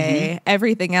she's gay.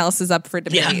 Everything else is up for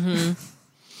debate.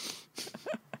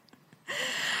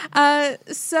 Yeah.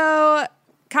 So,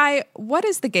 Kai, what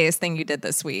is the gayest thing you did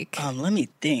this week? Let me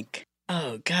think.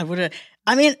 Oh, God.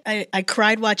 I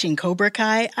cried watching Cobra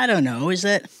Kai. I don't know. Is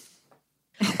that...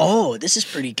 Oh, this is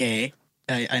pretty gay.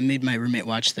 I made my roommate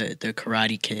watch the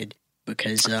Karate Kid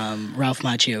because Ralph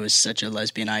Macchio is such a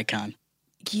lesbian icon.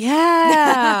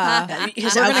 Yeah.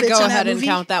 His We're going to outfits go in ahead that and movie?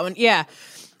 count that one. Yeah.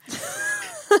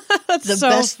 That's The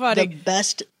so funny. The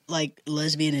best, like,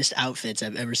 lesbianist outfits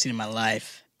I've ever seen in my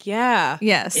life. Yeah.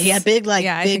 Yes. He had big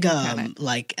I think you count it.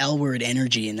 like L-word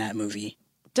energy in that movie.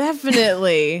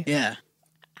 Definitely. Yeah.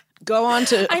 Go on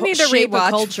to I need to shape a rewatch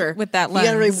culture. with that You lens.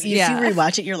 gotta if you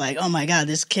rewatch it, you're like, oh my God,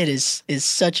 this kid is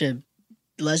such a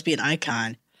lesbian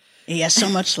icon. He has so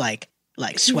much like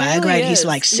swag, really right? He's is.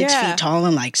 like 6 Yeah. feet tall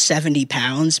and like 70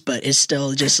 pounds, but is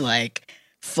still just like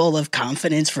full of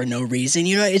confidence for no reason.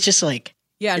 You know, it's just like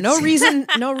Yeah, no reason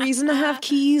to have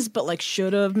keys, but like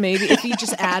should have maybe if he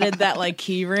just added that like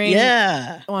key ring.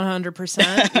 yeah.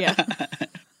 100%. Yeah.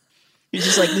 He's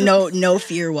just like no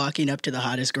fear walking up to the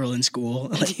hottest girl in school.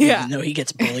 Like, Yeah. even though he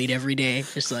gets bullied every day.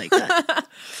 Just like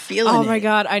feeling Oh my it.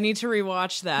 God, I need to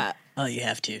rewatch that. Oh, you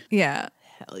have to. Yeah.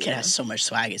 Hell Kid yeah. has so much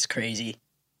swag, it's crazy.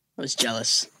 I was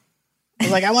jealous. I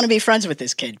was like, I want to be friends with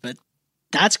this kid, but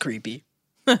that's creepy.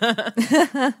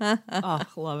 Oh,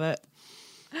 love it.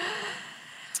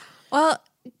 Well,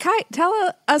 Kai,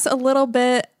 tell us a little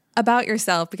bit about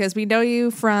yourself because we know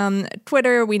you from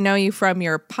Twitter. We know you from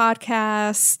your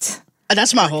podcast.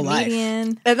 That's my whole life.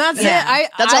 Comedian. And that's Yeah.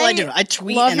 it. That's all I do. I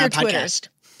tweet love and I your Twitter. podcast.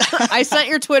 I sent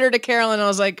your Twitter to Carolyn and I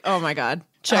was like, oh my God,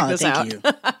 check this thank out. you.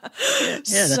 Yeah,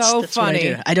 So that's what I funny.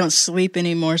 do. I don't sleep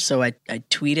anymore, so I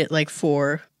tweet at like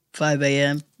 5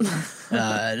 a.m.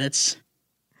 That's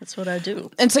what I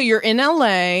do. And so you're in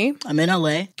LA. I'm in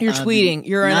LA. You're tweeting.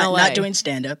 You're in LA. Not doing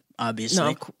stand-up, obviously.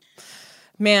 No.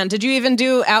 Man, did you even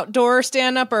do outdoor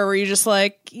stand up or were you just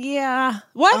like, yeah?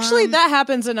 Well, actually, that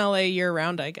happens in LA year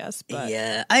round, I guess. But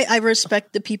Yeah, I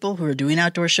respect the people who are doing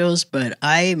outdoor shows, but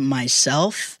I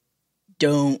myself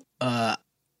don't.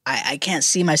 I can't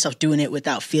see myself doing it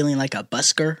without feeling like a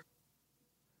busker.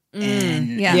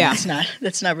 And Yeah.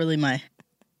 that's not really my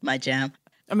jam.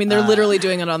 I mean, they're literally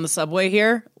doing it on the subway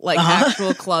here. Like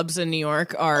actual clubs in New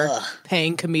York are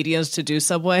paying comedians to do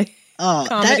subway Oh,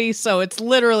 comedy. So it's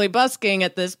literally busking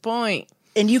at this point.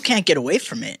 and you can't get away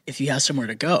from it if you have somewhere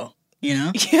to go. You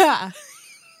know, Yeah.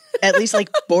 at least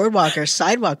like boardwalk or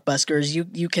sidewalk buskers,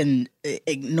 you can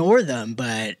ignore them,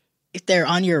 but if they're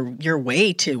on your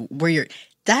way to where you're,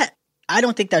 that I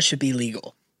don't think that should be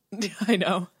legal. I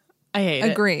know. I hate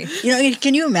it. Agree. You know,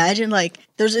 can you imagine like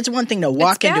it's one thing to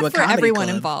walk bad into a for comedy everyone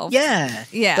club. involved. Yeah.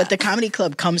 Yeah. But the comedy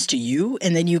club comes to you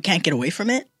and then you can't get away from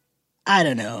it? I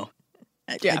don't know.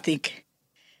 I think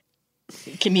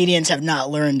comedians have not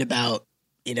learned about,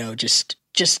 you know, just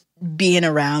being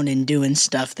around and doing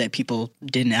stuff that people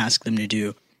didn't ask them to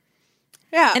do.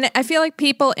 Yeah. And I feel like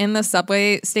people in the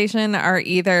subway station are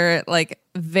either like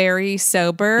very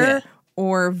sober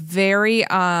or very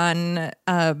on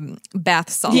bath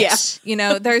salts. Yes. You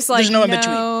know, there's like There's no in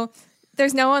between.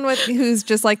 There's no one who's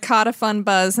just like caught a fun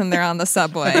buzz and they're on the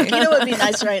subway. You know what would be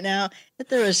nice right now? If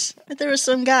there was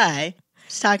some guy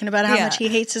who's talking about how Yeah. much he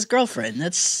hates his girlfriend.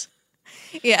 That's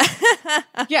Yeah.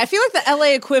 Yeah, I feel like the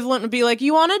LA equivalent would be like,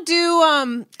 you want to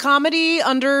do comedy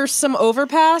under some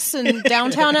overpass in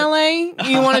downtown LA?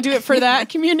 You want to do it for that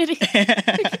community?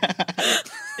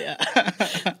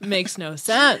 Makes no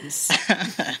sense.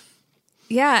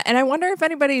 Yeah, and I wonder if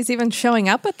anybody's even showing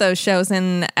up at those shows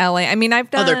in LA. I mean,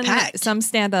 I've they're done packed. some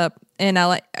stand up in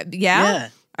LA. Yeah? Yeah.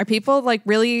 Are people like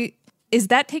really is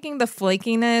that taking the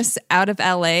flakiness out of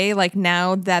LA? Like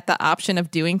now that the option of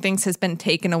doing things has been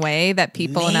taken away, that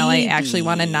people in LA actually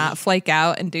want to not flake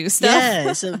out and do stuff?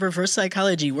 Yeah, so reverse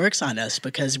psychology works on us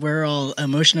because we're all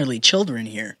emotionally children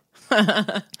here.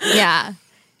 Yeah.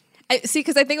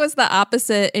 Because I think it was the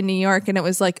opposite in New York, and it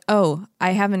was like, oh,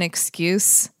 I have an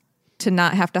excuse to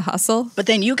not have to hustle. But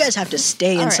then you guys have to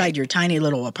stay inside your tiny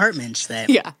little apartments that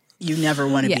you never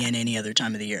want to be in any other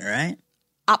time of the year, right?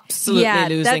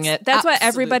 Absolutely losing it. That's what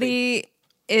everybody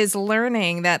is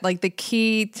learning, that like the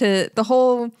key to the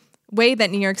whole way that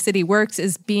New York City works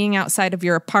is being outside of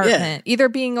your apartment, either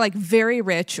being like very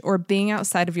rich or being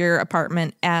outside of your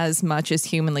apartment as much as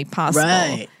humanly possible.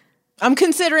 Right. I'm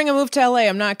considering a move to LA.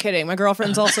 I'm not kidding. My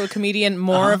girlfriend's also a comedian.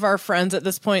 More of our friends at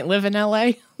this point live in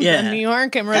LA than New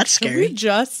York. And we're That's scary.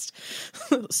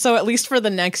 So at least for the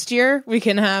next year, we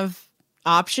can have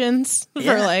options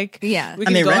for like, we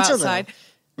can go outside.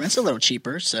 Rent's a little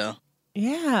cheaper, so.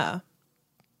 Yeah.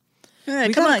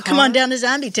 Right, come on down to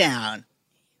Zombie Town.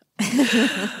 To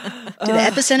the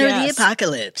epicenter of the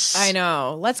apocalypse. I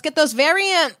know. Let's get those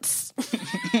variants.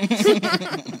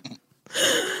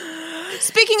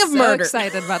 Speaking of murder.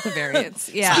 Excited about the variants.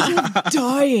 Yeah.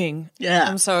 Dying. Yeah.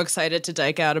 I'm so excited to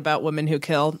dyke out about women who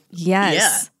kill. Yes.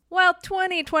 Yeah. Well,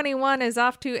 2021 is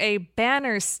off to a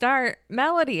banner start.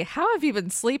 Melody, how have you been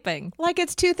sleeping? Like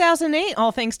it's 2008,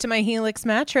 all thanks to my Helix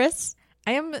mattress.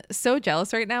 I am so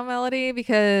jealous right now, Melody,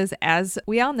 because as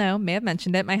we all know, may have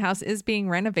mentioned it, my house is being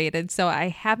renovated, so I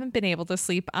haven't been able to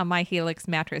sleep on my Helix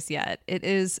mattress yet. It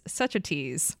is such a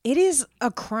tease. It is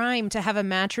a crime to have a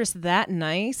mattress that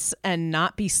nice and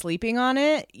not be sleeping on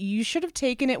it. You should have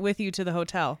taken it with you to the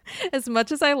hotel. As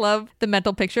much as I love the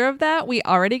mental picture of that, we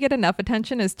already get enough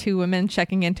attention as two women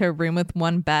checking into a room with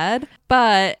one bed.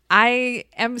 But I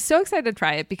am so excited to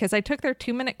try it because I took their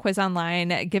 2-minute quiz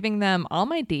online, giving them all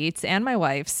my deets and my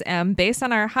wife's. And based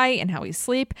on our height and how we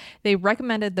sleep, they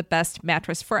recommended the best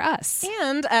mattress for us.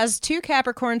 And as two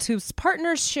Capricorns whose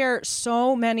partners share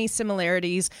so many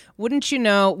similarities, wouldn't you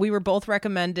know, we were both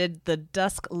recommended the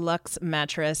Dusk Luxe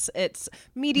mattress. It's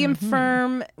medium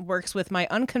firm, works with my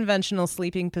unconventional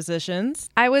sleeping positions.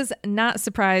 I was not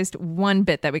surprised one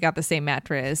bit that we got the same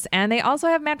mattress. And they also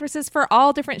have mattresses for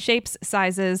all different shapes,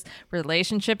 sizes,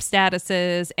 relationship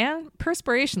statuses, and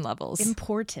perspiration levels.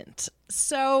 Important.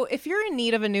 So if you're in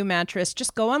need of a new mattress,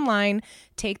 just go online,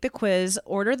 take the quiz,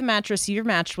 order the mattress you're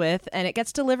matched with, and it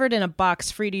gets delivered in a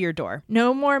box free to your door.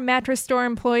 No more mattress store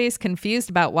employees confused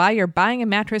about why you're buying a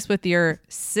mattress with your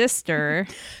sister.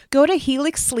 Go to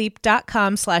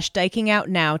helixsleep.com/dikingout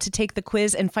now to take the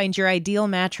quiz and find your ideal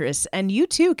mattress. And you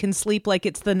too can sleep like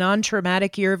it's the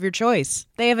non-traumatic year of your choice.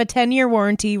 They have a 10-year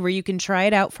warranty where you can try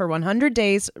it out for 100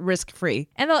 days risk-free.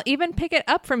 And they'll even pick it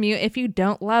up from you if you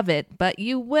don't love it, but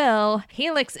you will.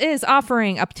 Helix is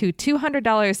offering up to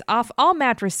 $200 off all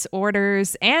mattress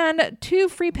orders and 2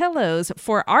 free pillows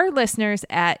for our listeners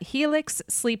at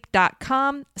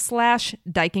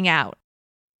helixsleep.com/dikingout.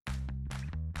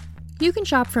 You can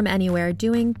shop from anywhere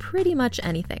doing pretty much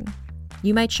anything.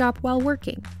 You might shop while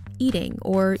working, eating,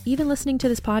 or even listening to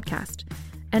this podcast.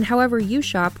 And however you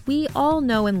shop, we all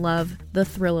know and love the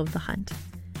thrill of the hunt.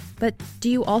 But do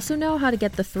you also know how to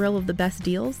get the thrill of the best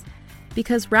deals?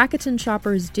 Because Rakuten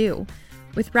shoppers do.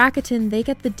 With Rakuten, they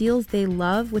get the deals they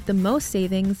love with the most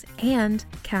savings and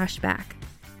cash back.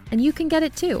 And you can get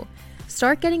it too.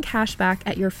 Start getting cash back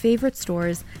at your favorite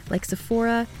stores like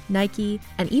Sephora, Nike,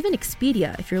 and even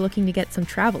Expedia if you're looking to get some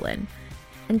travel in.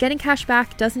 And getting cash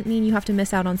back doesn't mean you have to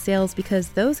miss out on sales because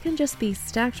those can just be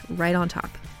stacked right on top.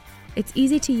 It's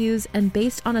easy to use and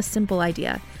based on a simple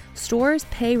idea. Stores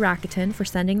pay Rakuten for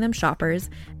sending them shoppers,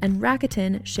 and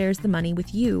Rakuten shares the money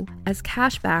with you as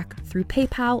cash back through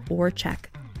PayPal or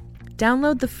check.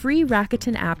 Download the free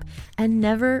Rakuten app and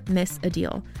never miss a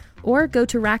deal. Or go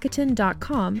to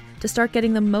Rakuten.com to start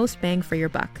getting the most bang for your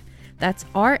buck. That's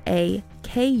RAKUTEN.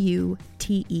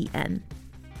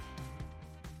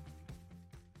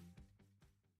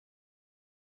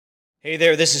 Hey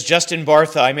there, this is Justin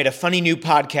Bartha. I made a funny new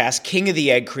podcast, King of the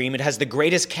Egg Cream. It has the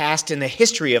greatest cast in the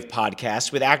history of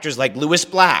podcasts with actors like Louis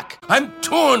Black, I'm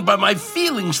torn by my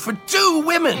feelings for 2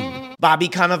 women. Bobby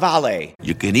Cannavale,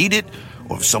 You can eat it,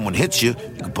 or if someone hits you,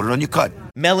 you can put it on your cut.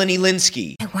 Melanie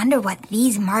Linsky, I wonder what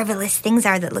these marvelous things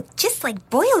are that look just like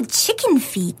boiled chicken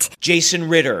feet. Jason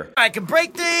Ritter, I can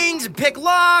break things and pick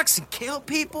locks and kill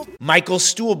people. Michael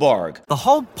Stuhlbarg, The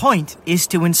whole point is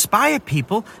to inspire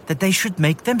people that they should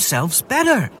make themselves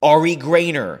better. Ari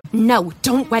Grainer, No,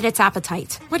 don't whet its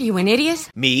appetite. What are you, an idiot?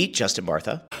 me, Justin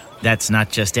Bartha, That's not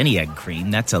just any egg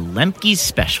cream, that's a Lemke's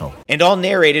special. and all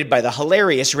narrated by the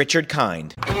hilarious Richard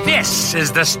Kind. This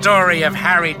is the story of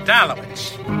Harry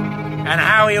Dalowitz. and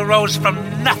how he rose from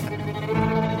nothing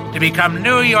to become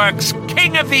New York's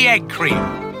King of the Egg Cream.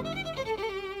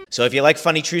 So if you like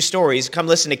funny true stories, come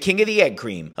listen to King of the Egg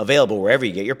Cream, available wherever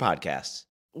you get your podcasts.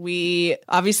 We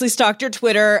obviously stalked your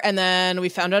Twitter, and then we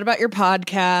found out about your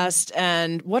podcast,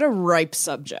 and what a ripe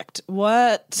subject.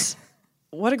 What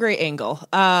a great angle.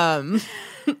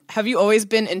 Have you always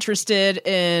been interested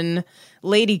in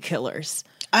lady killers?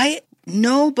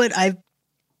 No, but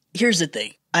here's the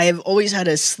thing. I have always had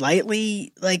a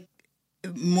slightly,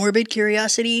 morbid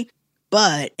curiosity,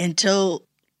 but until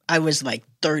I was,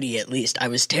 30 at least, I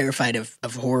was terrified of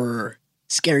horror,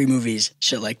 scary movies,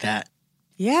 shit like that.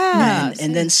 Yeah.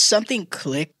 And then something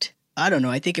clicked. I don't know.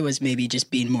 I think it was maybe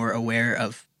just being more aware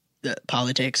of the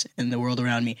politics and the world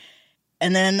around me.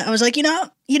 And then I was like, you know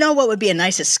what would be a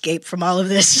nice escape from all of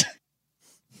this?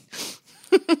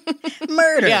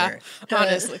 Murder. Yeah,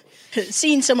 honestly.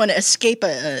 Seeing someone escape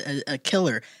a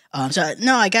killer.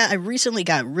 I recently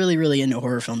got really, really into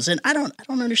horror films, and I don't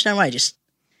understand why.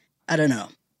 I don't know.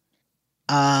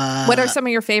 What are some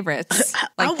of your favorites?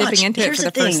 Dipping into it for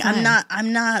the first time.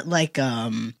 I'm not like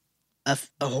a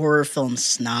horror film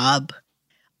snob.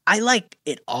 I like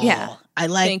it all. Yeah. I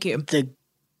like Thank you.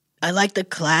 I like the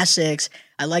classics.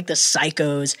 I like the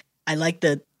psychos. I like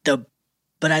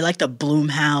but I like the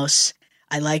Blumhouse.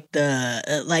 I like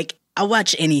I'll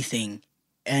watch anything,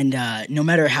 and no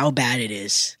matter how bad it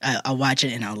is, I'll watch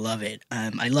it and I'll love it.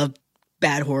 I love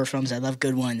bad horror films. I love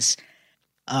good ones.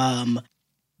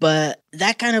 But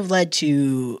that kind of led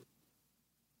to,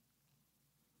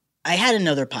 I had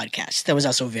another podcast that was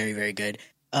also very, very good.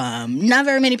 Not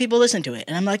very many people listen to it.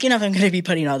 And I'm like, if I'm going to be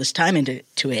putting all this time into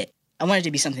it, I want it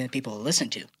to be something that people listen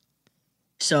to.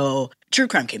 So true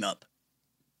crime came up.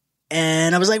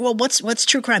 And I was like, well, what's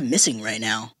true crime missing right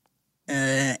now?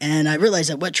 And I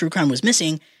realized that what true crime was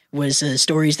missing was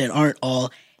stories that aren't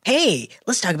all, hey,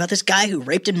 let's talk about this guy who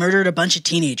raped and murdered a bunch of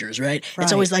teenagers, right?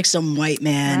 It's always like some white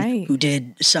man who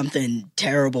did something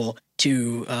terrible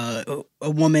to a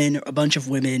woman, a bunch of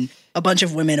women, a bunch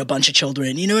of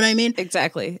children. You know what I mean?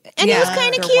 Exactly. And he was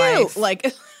kind of cute.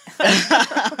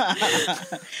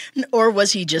 Or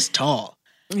was he just tall?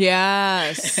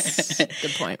 Yes.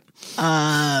 Good point.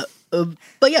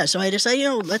 But yeah, so I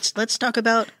decided, let's talk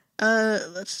about,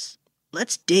 let's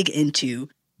dig into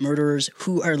murderers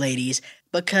who are ladies,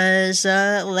 because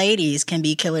ladies can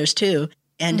be killers too,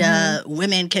 and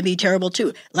women can be terrible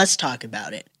too. Let's talk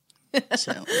about it.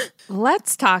 So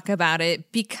let's talk about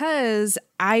it, because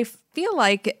I feel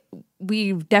like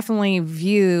we definitely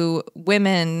view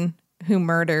women who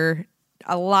murder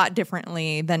a lot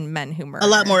differently than men who murder. A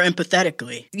lot more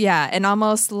empathetically. Yeah, and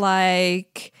almost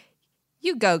like,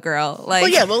 you go, girl.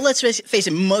 Well, let's face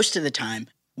it. Most of the time,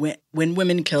 when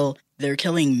women kill, they're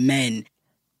killing men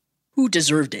who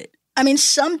deserved it. I mean,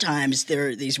 sometimes there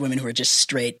are these women who are just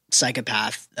straight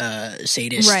psychopath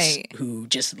sadists who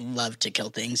just love to kill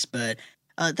things, but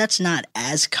that's not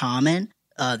as common,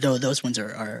 though those ones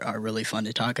are really fun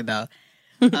to talk about.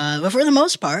 But for the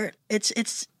most part,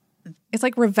 it's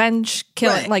like revenge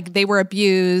killing, like they were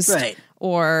abused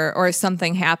or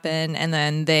something happened, and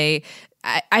then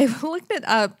I looked it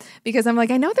up because I'm like,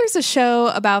 I know there's a show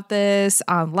about this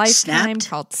on Lifetime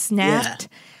called Snapped.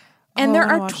 Yeah. And there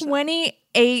are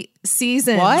 28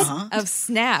 seasons of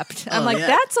Snapped. I'm like,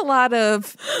 that's a lot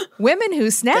of women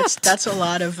who snapped. That's a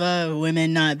lot of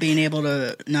women not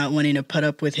wanting to put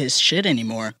up with his shit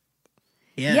anymore.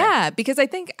 Yeah. Yeah, because I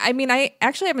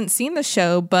actually haven't seen the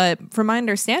show, but from my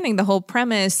understanding, the whole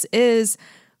premise is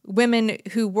women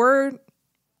who were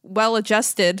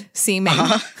well-adjusted seeming,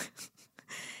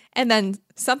 and then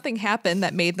something happened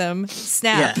that made them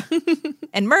snap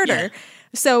and murder. Yeah.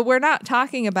 So we're not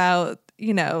talking about,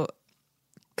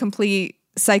 complete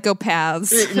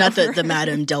psychopaths. Not the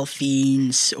Madame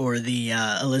Delphines or the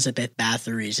Elizabeth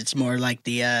Bathory's. It's more like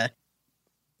the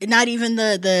not even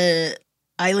the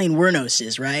Eileen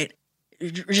Wuornoses, right?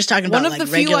 We're just talking about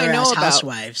regular ass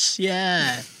housewives.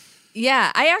 Yeah.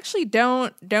 Yeah, I actually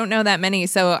don't know that many,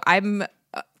 so I'm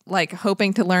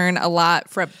hoping to learn a lot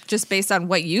from just based on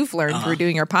what you've learned through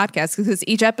doing your podcast, because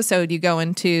each episode you go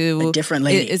into a different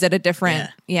lady. Is it a different?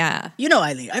 Yeah.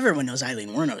 Eileen. Everyone knows Eileen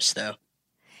Wuornos, though.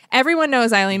 Everyone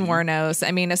knows Eileen Wuornos.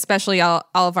 I mean, especially all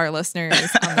of our listeners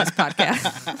on this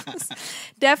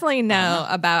podcast definitely know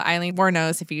about Eileen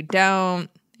Wuornos. If you don't,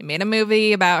 they made a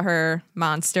movie about her,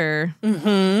 Monster, with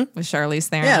Charlize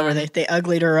Theron. Yeah, where they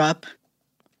uglied her up.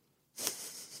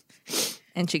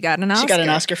 And she got an Oscar. She got an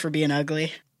Oscar for being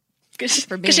ugly.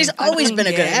 Because she's always been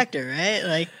a good actor, right?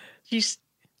 Like,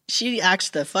 she acts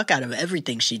the fuck out of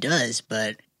everything she does,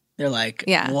 but they're like,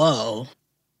 whoa.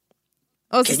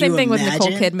 Oh, it's the same thing with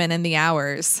Nicole Kidman in The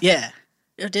Hours. Yeah.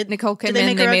 Nicole Kidman,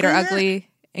 they they made her in that? ugly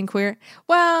and queer.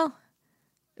 Well,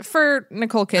 for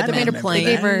Nicole Kidman, don't remember they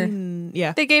gave her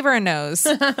Yeah. they gave her a nose.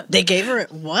 They gave her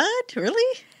what?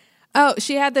 Really? Oh,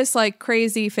 she had this like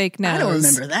crazy fake nose. I don't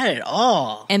remember that at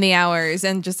all. And the hours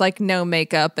and just like no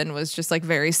makeup and was just like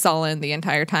very sullen the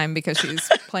entire time because she was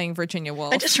playing Virginia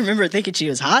Woolf. I just remember thinking she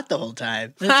was hot the whole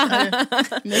time.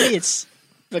 Maybe it's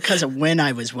because of when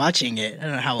I was watching it. I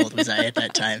don't know how old was I at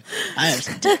that time.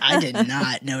 I did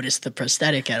not notice the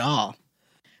prosthetic at all.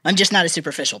 I'm just not a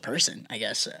superficial person, I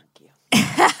guess.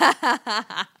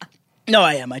 No,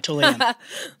 I am. I totally am.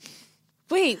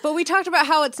 Wait, but we talked about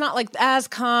how it's not like as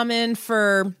common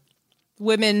for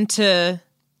women to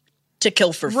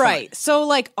kill for fun. Right. So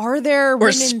like are there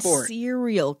women sport.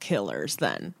 serial killers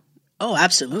then? Oh,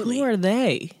 absolutely. Who are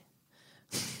they?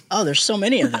 Oh, there's so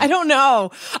many of them. I don't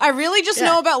know. I really just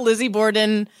know about Lizzie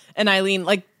Borden and Eileen,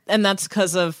 like, and that's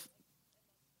because of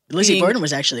Lizzie Borden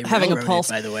was actually having railroaded, a pulse.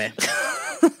 by the way.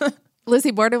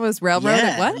 Lizzie Borden was railroaded.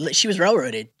 Yeah, What? She was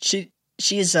railroaded.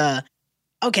 She's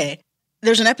okay.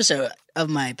 There's an episode of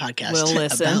my podcast We'll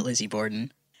listen. about Lizzie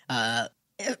Borden.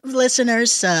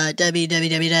 Listeners,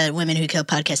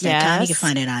 www.womenwhokillpodcast.com. Yes. You can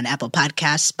find it on Apple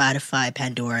Podcasts, Spotify,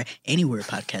 Pandora, anywhere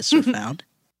podcasts are found.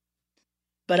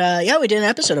 But yeah, we did an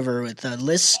episode of her with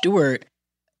Liz Stewart,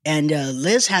 and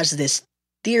Liz has this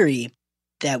theory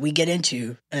that we get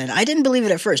into, and I didn't believe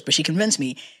it at first, but she convinced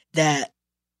me that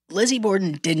Lizzie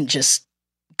Borden didn't just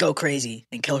go crazy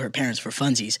and kill her parents for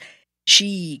funsies.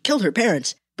 She killed her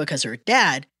parents because her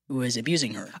dad was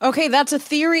abusing her. Okay, that's a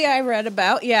theory I read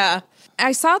about. Yeah.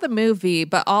 I saw the movie,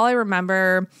 but all I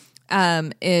remember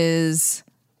is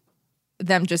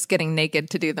them just getting naked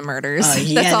to do the murders.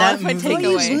 That's all my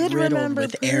takeaway. Is riddled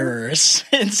with errors.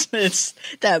 It's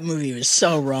that movie was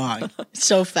so wrong,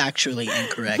 so factually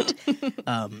incorrect.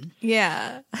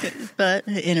 Yeah, but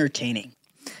entertaining.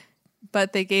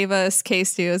 But they gave us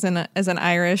Casey as an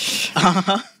Irish,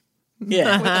 yeah, with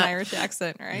an Irish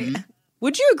accent, right? Mm-hmm.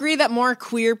 Would you agree that more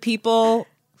queer people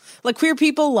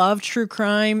love true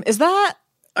crime? Is that?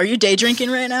 Are you day drinking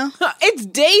right now? It's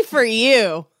day for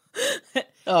you.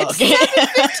 Oh, it's okay.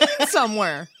 7:15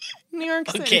 somewhere. New York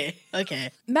City.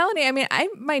 Okay. Melanie, I mean, I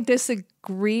might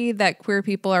disagree that queer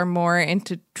people are more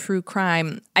into true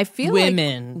crime. I feel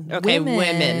women. like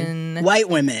women. White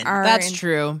women. That's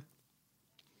true.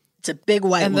 It's a big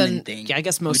white woman thing. Yeah, I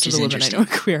guess most which of the is women I know are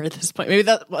queer at this point. Maybe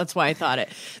that's why I thought it.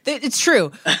 It's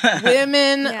true.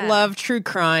 Women love true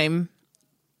crime.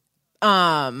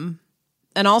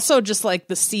 And also just like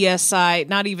the CSI,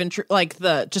 not even true, like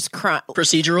the just crime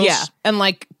procedurals. Yeah, and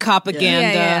like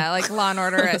propaganda. Yeah, like Law and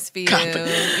Order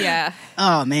SVU. Yeah.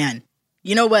 Oh man.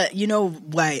 You know what? You know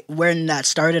why? When that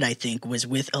started, I think, was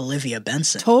with Olivia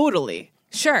Benson. Totally.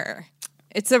 Sure.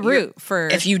 It's a route for.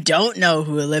 If you don't know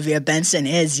who Olivia Benson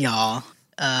is, y'all,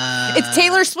 it's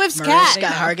Taylor Swift's Mariska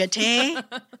cat. Hargitay.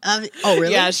 Oh,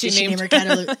 really? Yeah, she Did named name her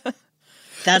cat.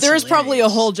 That's There is probably a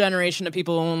hilarious. whole generation of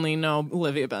people who only know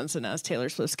Olivia Benson as Taylor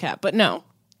Swift's cat, but no.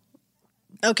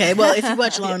 Okay, well, if you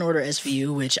watch Law and Order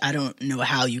SVU, which I don't know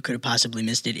how you could have possibly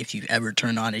missed it if you've ever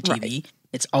turned on a TV, Right.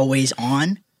 It's always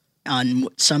on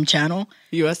some channel.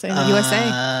 USA.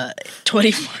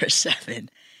 24/7.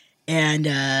 And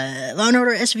Law and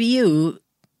Order SVU,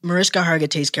 Mariska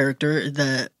Hargitay's character,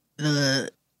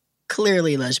 the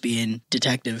clearly lesbian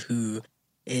detective who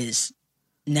is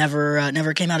never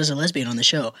came out as a lesbian on the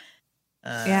show.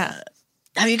 Yeah.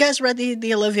 Have you guys read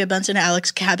the Olivia Benson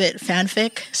Alex Cabot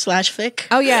fanfic/fic?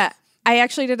 Oh yeah, I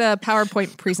actually did a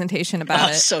PowerPoint presentation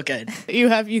about it. So good.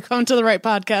 You come to the right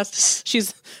podcast.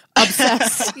 She's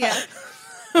obsessed. Yeah.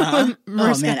 Oh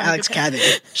Mariska man, Alex Hargitay.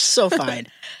 Cabot, so fine.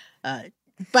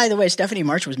 By the way, Stephanie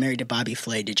March was married to Bobby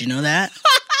Flay. Did you know that?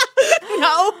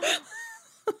 No.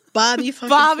 Bobby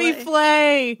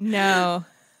Flay. No,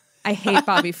 I hate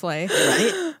Bobby Flay.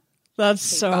 Right? That's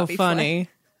so Bobby funny.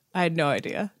 I had no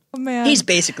idea. Oh man, He's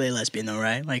basically a lesbian though,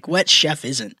 right? Like what chef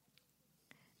isn't?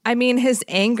 I mean, his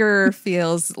anger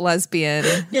feels lesbian,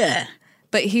 Yeah.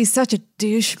 but he's such a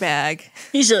douchebag.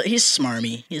 He's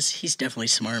smarmy. He's definitely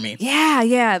smarmy.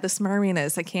 Yeah, the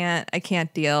smarminess. I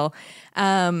can't deal.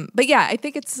 But yeah, I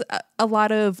think it's a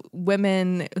lot of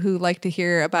women who like to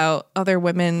hear about other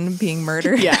women being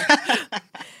murdered. Yeah.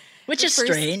 Which is for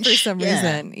strange. some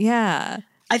reason. Yeah.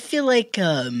 I feel like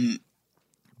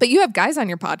But you have guys on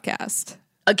your podcast.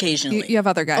 occasionally. You have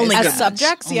other guys. Only As good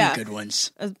subjects? ones. Yeah. Only good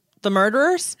ones. The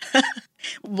murderers?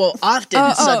 Well, often Oh,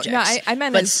 as subjects. no, I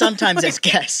meant but as- sometimes as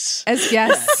guests. As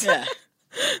guests. Yeah.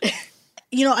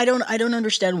 You know, I don't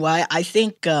understand why. I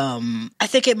think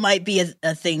it might be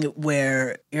a thing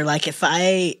where you're like, if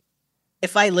I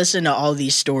listen to all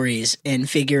these stories and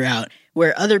figure out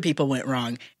where other people went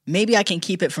wrong, maybe I can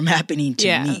keep it from happening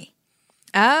to me.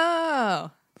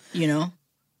 Oh. You know?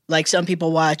 Like some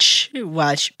people watch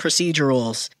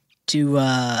procedurals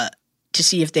to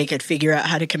see if they could figure out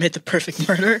how to commit the perfect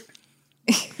murder.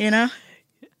 You know?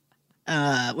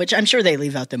 Which I'm sure they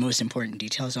leave out the most important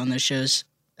details on those shows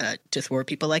to thwart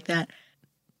people like that.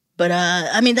 But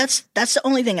I mean, that's the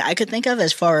only thing I could think of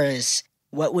as far as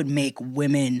what would make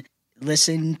women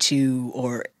listen to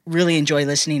or really enjoy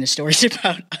listening to stories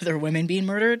about other women being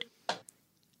murdered.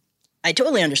 I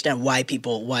totally understand why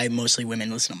mostly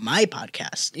women listen to my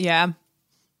podcast. Yeah.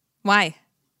 Why?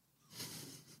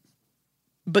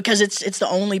 Because it's the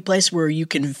only place where you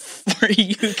can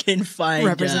find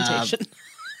representation.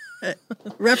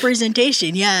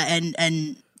 Representation, yeah,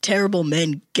 and terrible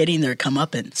men getting their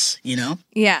comeuppance, you know?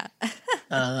 Yeah.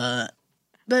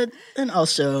 But and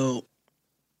also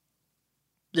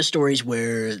the stories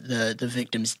where the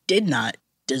victims did not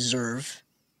deserve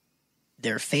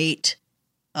their fate.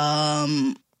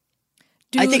 I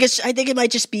think it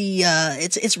might just be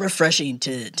it's refreshing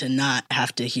to not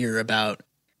have to hear about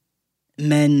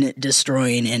men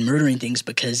destroying and murdering things,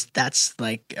 because that's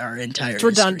like our entire it's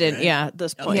redundant, history, right? yeah, at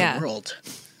this point. The world.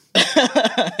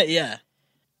 Yeah.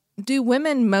 Do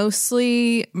women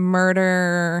mostly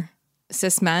murder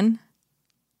cis men?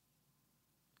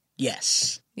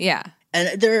 Yes. Yeah.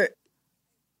 And there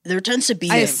tends to be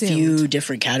a few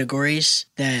different categories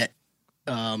that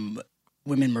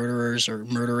women murderers or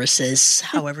murderesses,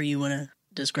 however you want to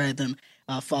describe them,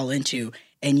 fall into.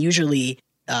 And usually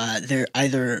they're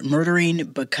either murdering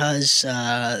because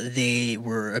they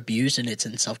were abused and it's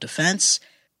in self-defense,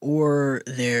 or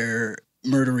they're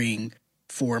murdering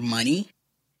for money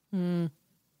or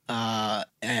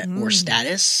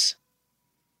status,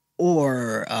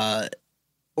 or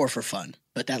for fun.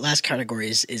 But that last category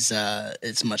is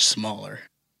it's much smaller.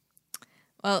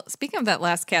 Well, speaking of that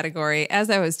last category, as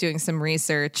I was doing some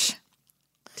research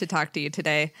to talk to you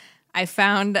today, I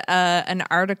found an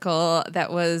article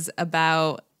that was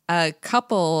about a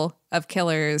couple of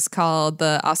killers called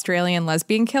the Australian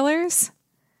lesbian killers.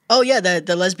 Oh yeah,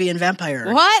 the lesbian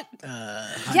vampire. What?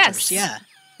 Hunters. Yes. Yeah.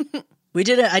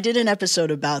 I did an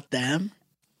episode about them.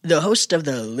 The host of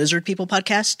the Lizard People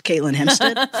podcast, Caitlin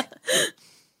Hempstead,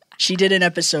 she did an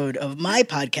episode of my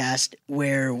podcast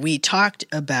where we talked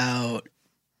about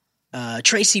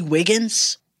Tracy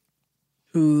Wiggins,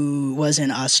 who was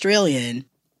an Australian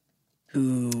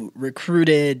who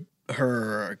recruited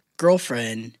her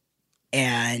girlfriend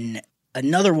and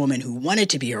another woman who wanted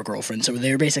to be her girlfriend. So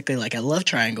they were basically like a love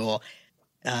triangle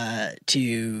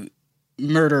to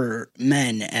murder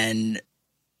men and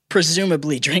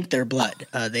presumably drink their blood.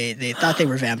 They thought they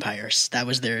were vampires. That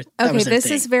was their This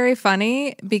thing. is very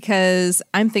funny because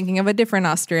I'm thinking of a different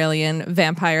Australian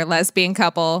vampire lesbian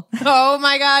couple. Oh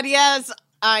my God, yes.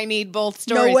 I need both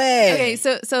stories. No way. Okay,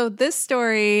 so this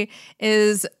story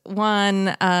is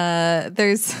one.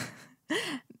 There's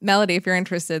Melody, if you're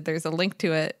interested, there's a link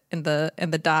to it in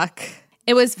the doc.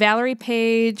 It was Valerie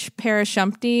Page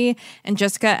Parashumpty and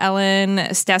Jessica Ellen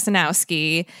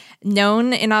Stasinowski,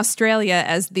 known in Australia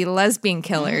as the Lesbian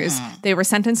Killers. They were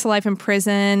sentenced to life in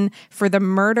prison for the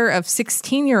murder of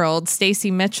 16-year-old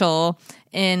Stacey Mitchell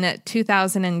in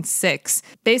 2006.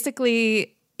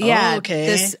 Basically,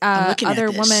 this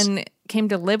other woman came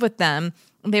to live with them.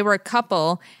 They were a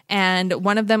couple, and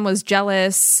one of them was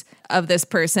jealous of this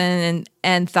person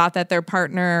and thought that their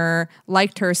partner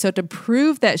liked her. So to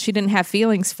prove that she didn't have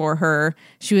feelings for her,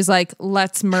 she was like,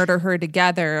 let's murder her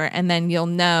together and then you'll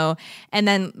know. And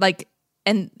then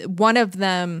and one of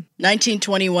them... 19,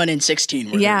 21, and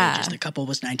 16 were yeah. the ages. The couple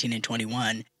was 19 and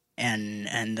 21.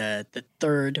 And the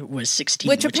third was 16.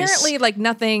 Which apparently,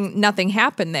 nothing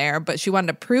happened there, but she wanted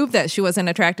to prove that she wasn't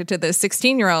attracted to the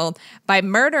 16-year-old by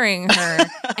murdering her.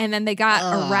 And then they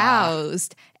got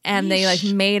aroused and they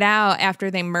made out after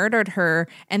they murdered her,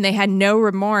 and they had no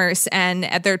remorse. And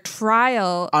at their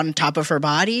trial... On top of her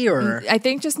body, or...? I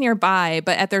think just nearby,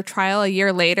 but at their trial a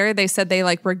year later, they said they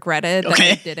regretted that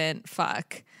they didn't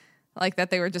fuck. Like that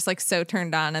they were just so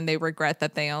turned on, and they regret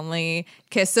that they only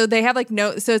kissed. So they have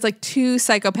so it's two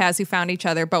psychopaths who found each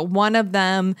other, but one of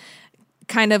them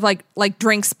kind of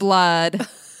drinks blood.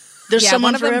 There's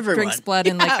someone one of for them everyone. Drinks blood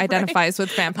and identifies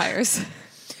with vampires.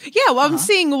 Yeah, well, I'm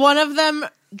seeing one of them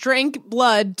drank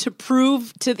blood to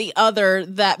prove to the other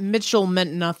that Mitchell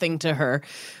meant nothing to her,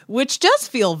 which does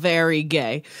feel very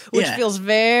gay, which feels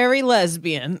very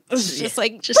lesbian. It's just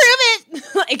prove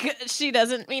it! She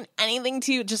doesn't mean anything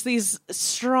to you. Just these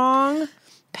strong,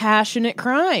 passionate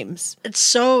crimes. It's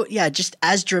so, just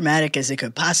as dramatic as it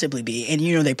could possibly be. And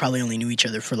they probably only knew each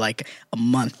other for a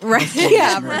month before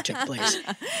this murder took place.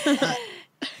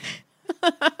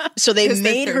 So they 'Cause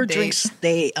their made third her date. drinks.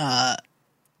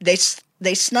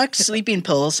 They snuck sleeping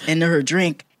pills into her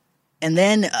drink, and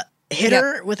then hit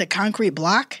her with a concrete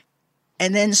block,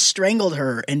 and then strangled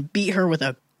her and beat her with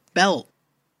a belt.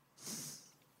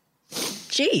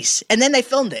 Jeez! And then they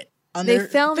filmed it. What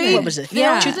was it?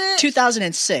 Yeah.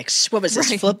 2006. What was this?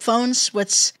 Right. Flip phones?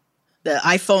 What's the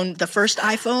iPhone? The first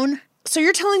iPhone? So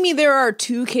you're telling me there are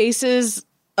 2 cases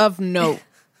of note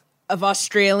of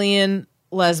Australian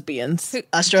lesbians,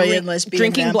 Australian lesbian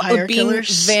drinking vampire being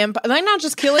killers? like not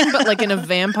just killing, but like in a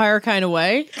vampire kind of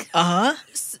way.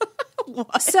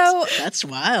 So That's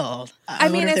wild. I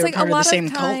mean, wonder if it's they were like a part the lot same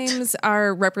of cult. times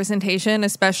our representation,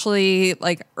 especially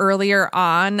like earlier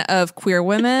on of queer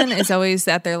women, is always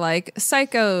that they're like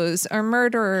psychos or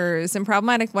murderers and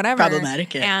problematic, whatever.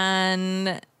 Problematic, yeah.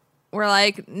 And we're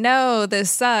like, no, this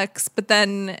sucks. But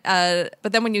then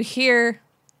when you hear,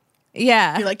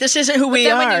 yeah, You're like, this isn't who we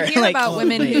then are. when you hear Like, about oh,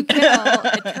 women who wait. kill,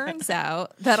 it turns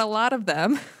out that a lot of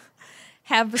them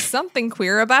have something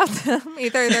queer about them.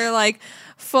 Either they're like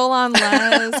full on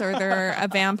les or they're a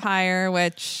vampire,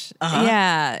 which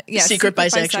yeah, Secret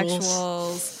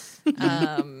bisexuals.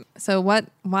 So what?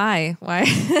 Why?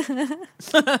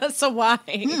 So why?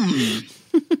 We've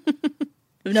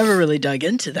never really dug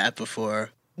into that before.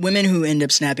 Women who end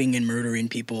up snapping and murdering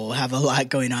people have a lot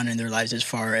going on in their lives as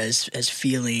far as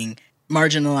feeling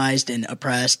marginalized and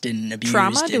oppressed and abused.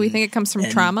 Trauma? Do we and- think it comes from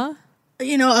and, trauma?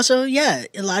 You know, also, yeah,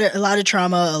 a lot of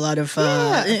trauma, a lot of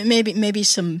maybe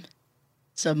some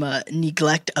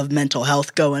neglect of mental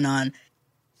health going on,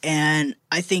 and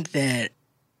I think that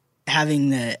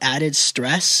having the added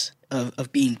stress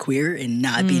of being queer and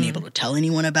not being able to tell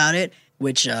anyone about it,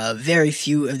 which very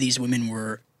few of these women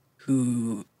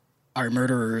who are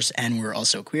murderers and were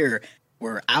also queer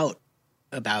were out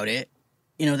about it.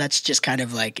 You know, that's just kind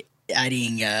of like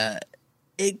adding.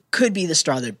 It could be the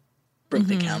straw that broke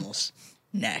the camel's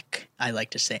neck. I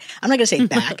like to say. I'm not going to say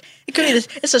back. It could be.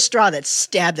 It's a straw that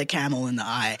stabbed the camel in the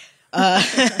eye.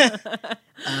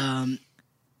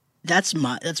 That's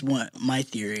my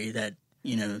theory that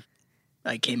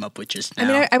I came up with just now. I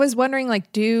mean, I was wondering,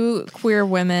 like, do queer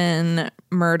women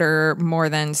murder more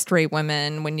than straight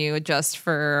women when you adjust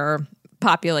for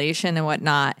population and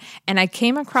whatnot? And I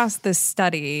came across this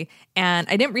study, and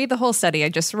I didn't read the whole study. I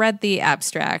just read the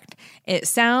abstract. It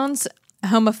sounds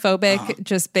homophobic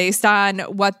just based on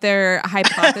what their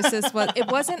hypothesis was. It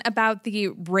wasn't about the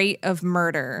rate of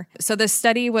murder. So the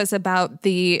study was about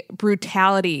the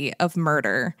brutality of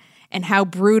murder and how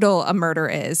brutal a murder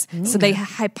is. So they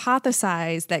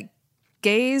hypothesized that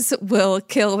gays will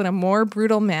kill in a more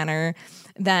brutal manner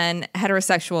than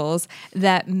heterosexuals,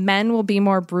 that men will be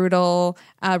more brutal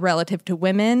relative to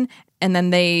women, and then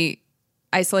they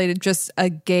isolated just a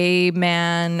gay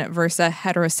man versus a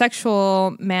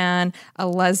heterosexual man, a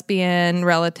lesbian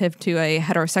relative to a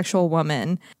heterosexual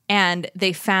woman. And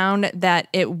they found that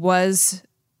it was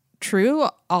true,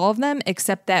 all of them,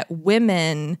 except that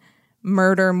women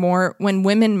murder more. When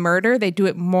women murder, they do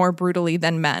it more brutally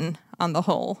than men on the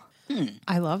whole.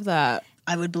 I love that.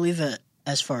 I would believe it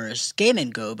as far as gay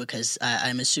men go, because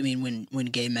I'm assuming when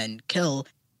gay men kill,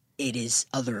 it is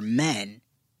other men.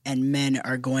 And men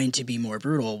are going to be more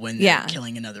brutal when they're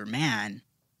killing another man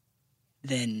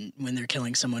than when they're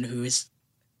killing someone who is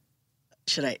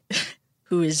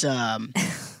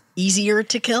easier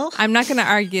to kill. I'm not going to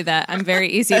argue that. I'm very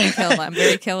easy to kill. I'm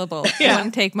very killable. It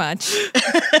wouldn't take much.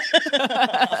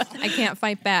 I can't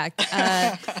fight back.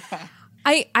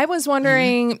 I was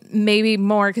wondering maybe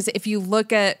more, because if you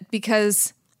look at,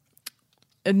 because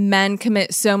men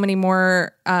commit so many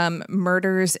more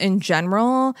murders in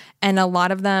general, and a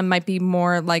lot of them might be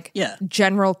more like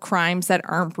general crimes that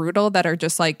aren't brutal, that are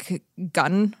just like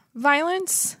gun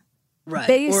violence,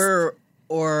 right?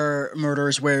 Or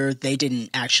murders where they didn't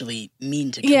actually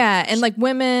mean to kill. Yeah, and like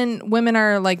women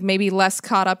are like maybe less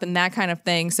caught up in that kind of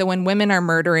thing. So when women are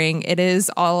murdering, it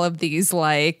is all of these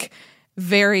like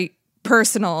very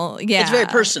personal. Yeah, it's very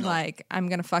personal. Like, I'm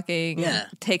gonna fucking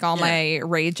take all my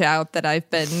rage out that I've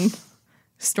been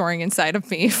storing inside of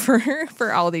me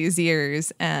for all these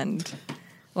years, and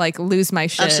like lose my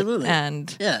shit. Absolutely.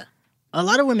 And a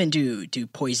lot of women do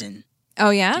poison. Oh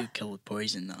yeah, do kill with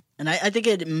poison though, and I think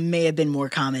it may have been more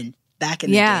common back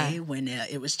in the day when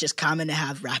it was just common to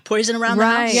have rat poison around the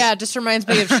house. Yeah, it just reminds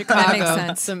me of Chicago. Makes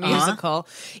sense. The musical.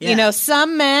 You know,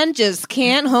 some men just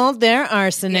can't hold their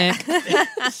arsenic.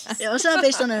 Was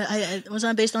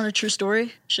that based on a true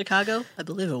story? Chicago, I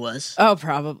believe it was. Oh,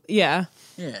 probably. Yeah.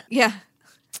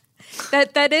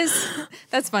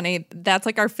 That's funny. That's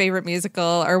like our favorite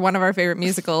musical, or one of our favorite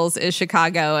musicals is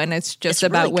Chicago, and it's just It's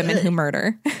about really women good. who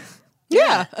murder.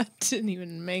 Yeah. I didn't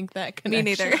even make that connection.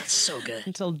 Me neither. That's so good.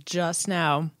 Until just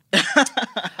now.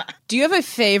 Do you have a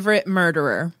favorite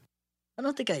murderer? I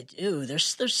don't think I do.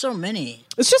 There's so many.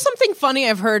 It's just something funny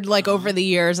I've heard like over the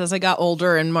years as I got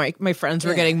older and my friends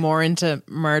were getting more into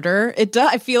murder.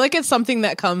 I feel like it's something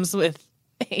that comes with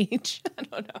age. I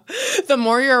don't know. The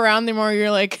more you're around, the more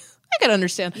you're like, I can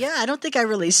understand. Yeah, I don't think I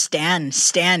really stan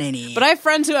any. But I have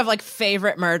friends who have like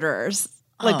favorite murderers.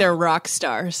 Like they're rock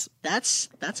stars. That's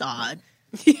odd.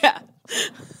 Yeah.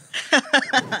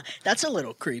 That's a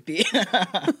little creepy.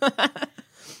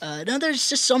 No, there's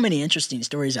just so many interesting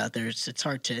stories out there. It's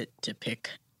hard to pick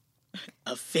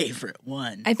a favorite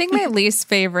one. I think my least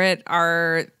favorite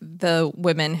are the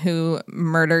women who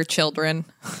murder children.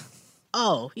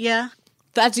 Oh, yeah.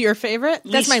 That's your favorite?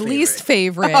 That's my least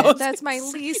favorite. Oh, That's my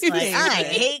least Like, favorite. I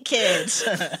hate kids.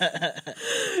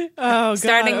 Oh,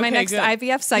 Starting God. my Okay, next good.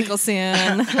 IVF cycle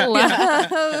soon.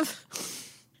 Love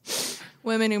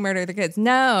women who murder the kids.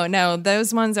 No,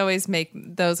 those ones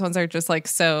are just like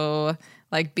so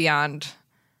like beyond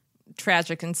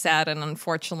tragic and sad, and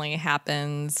unfortunately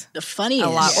happens The funny a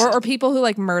is, lot. Or people who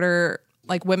like murder,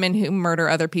 like women who murder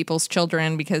other people's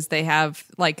children because they have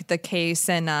like the case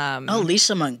and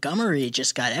Lisa Montgomery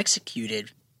just got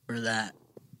executed for that.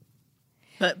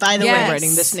 But by the Yes. way,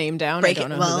 Writing this name down. I don't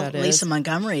know who that is. Lisa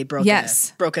Montgomery broke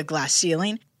a glass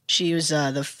ceiling. She was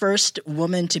the first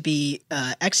woman to be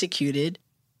executed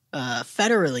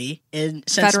federally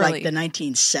since like the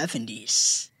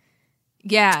 1970s.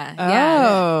 yeah.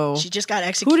 Oh. She just got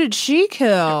executed. Who did she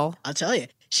kill? I'll tell you.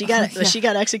 She got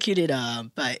executed.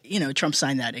 But Trump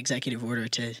signed that executive order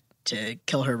to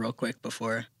kill her real quick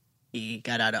before he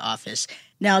got out of office.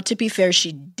 Now, to be fair,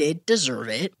 she did deserve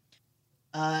it.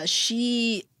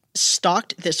 She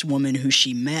stalked this woman who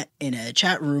she met in a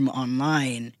chat room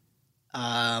online,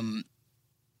 and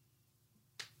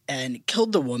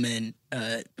killed the woman.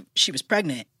 She was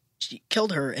pregnant. She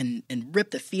killed her and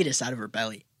ripped the fetus out of her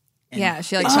belly. And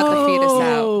she like took the fetus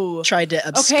out. tried to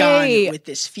abscond with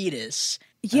this fetus.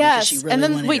 Yes. She really and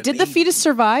then, wanted wait, a did the baby. fetus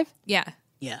survive? Yeah.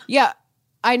 Yeah. Yeah.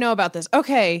 I know about this.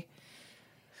 Okay.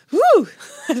 Woo!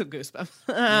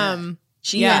 Goosebumps.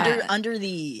 She Yeah. under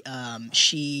the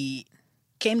she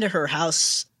came to her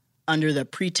house under the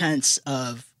pretense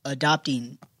of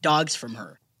adopting dogs from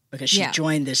her because she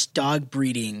joined this dog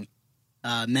breeding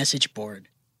message board.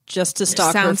 Just to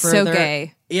stalk her Sounds further. so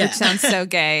gay. Yeah. It sounds so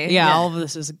gay. Yeah, all of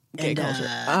this is gay And,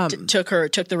 culture.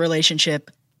 took the relationship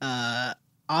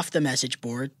off the message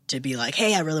board to be like,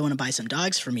 hey, I really want to buy some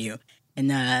dogs from you,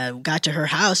 and got to her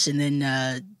house and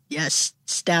then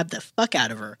stabbed the fuck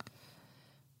out of her.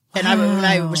 And when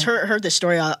I heard the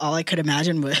story, all I could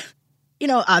imagine was,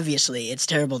 obviously it's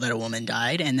terrible that a woman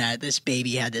died and that this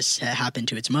baby had this happen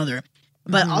to its mother,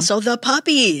 but also the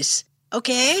puppies.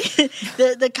 Okay,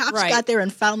 the cops got there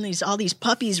and found all these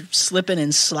puppies slipping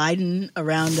and sliding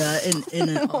around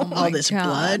in all this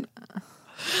blood.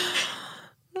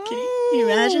 Can you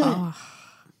imagine?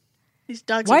 These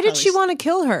dogs. Why did she want to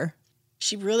kill her?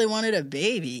 She really wanted a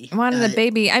baby. Wanted a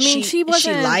baby. I mean, she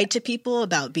wasn't. She lied to people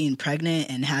about being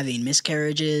pregnant and having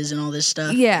miscarriages and all this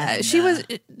stuff. Yeah, and, she was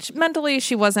mentally.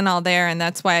 She wasn't all there, and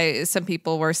that's why some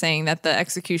people were saying that the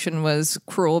execution was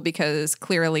cruel because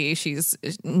clearly she's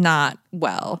not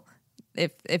well.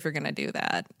 If you're gonna do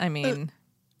that, I mean.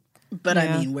 But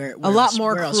I mean, where a lot else,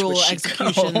 more where else cruel would she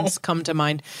executions go? come to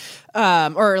mind,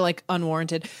 or like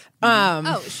unwarranted.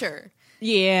 Oh, sure.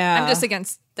 Yeah, I'm just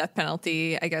against death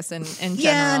penalty, I guess, in general.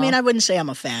 Yeah, I mean, I wouldn't say I'm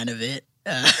a fan of it.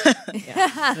 But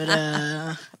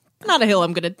not a hill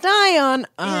I'm going to die on.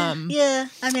 Yeah,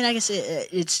 I mean, I guess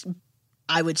it's.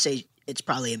 I would say it's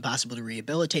probably impossible to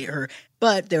rehabilitate her,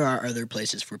 but there are other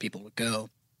places for people to go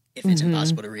if it's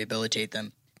impossible to rehabilitate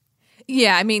them.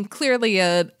 Yeah, I mean, clearly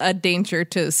a danger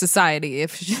to society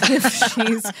if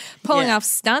she's pulling off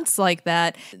stunts like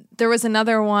that. There was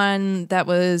another one that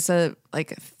was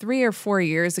like 3 or 4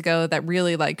 years ago that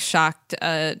really like shocked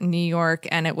New York,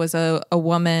 and it was a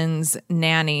woman's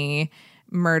nanny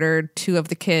murdered 2 of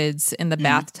the kids in the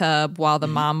bathtub while the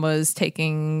mom was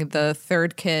taking the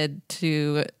third kid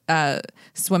to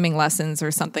swimming lessons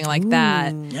or something like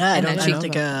that. Yeah, I don't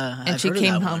think I've she heard of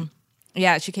came that home. one.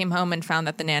 Yeah, she came home and found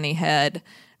that the nanny had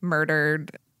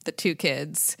murdered the 2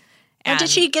 kids. And did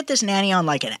she get this nanny on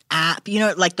like an app?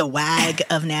 Like the WAG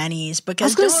of nannies? I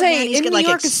Because was going to don't say, nannies in get, New like,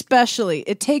 York especially,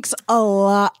 it takes a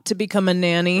lot to become a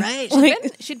nanny. Right.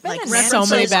 She'd been like a references, nanny.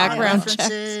 so many background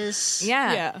references.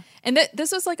 Yeah. And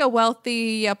this was like a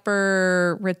wealthy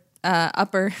upper I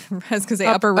was gonna say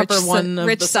upper rich one of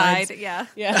rich the side. sides. Yeah.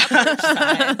 Yeah. Upper rich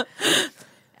side.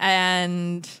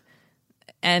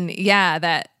 And yeah,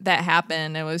 that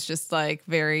happened. It was just like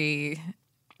very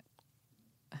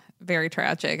very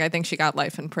tragic. I think she got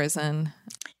life in prison.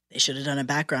 They should have done a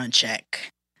background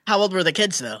check. How old were the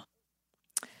kids, though?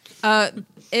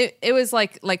 It was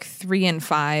like 3 and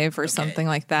 5 or something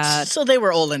like that. So they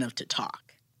were old enough to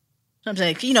talk. So I'm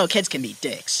saying, kids can be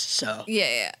dicks, so.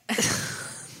 Yeah.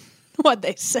 What'd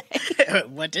they say?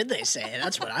 What did they say?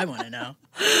 That's what I want to know.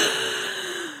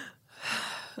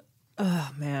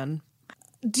 Oh, man.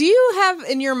 Do you have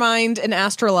in your mind an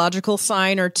astrological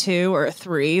sign or 2 or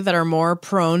 3 that are more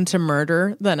prone to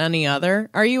murder than any other?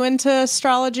 Are you into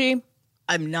astrology?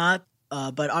 I'm not,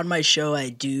 but on my show I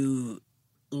do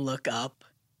look up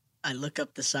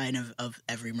the sign of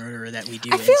every murderer that we do.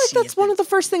 I feel like that's one of the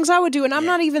first things I would do, and I'm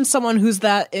not even someone who's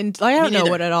that in. I don't know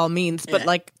what it all means, but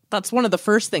like that's one of the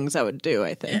first things I would do,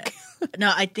 I think. Yeah.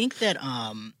 No, I think that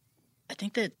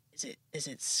is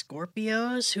it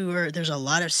Scorpios who are, there's a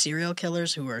lot of serial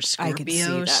killers who are Scorpios. I could see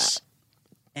that.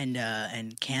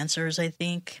 And Cancers, I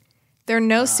think. There are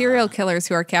no serial killers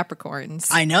who are Capricorns.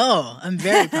 I know. I'm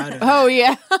very proud of that. Oh,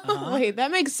 yeah. Wait,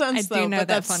 that makes sense, I do know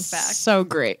that fun fact. So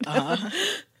great.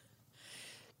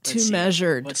 Too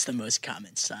measured. What's the most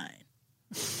common sign?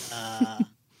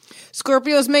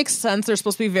 Scorpios makes sense. They're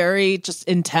supposed to be very just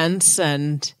intense,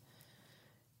 and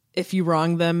if you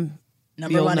wrong them,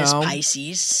 Number 1 is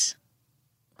Pisces.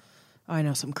 Oh, I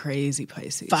know some crazy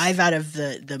Pisces. 5 out of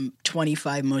the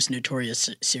 25 most notorious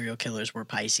serial killers were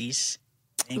Pisces,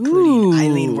 including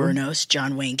Eileen Wuornos,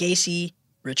 John Wayne Gacy,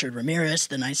 Richard Ramirez,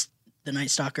 the Night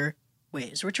Stalker.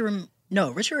 Wait, is Richard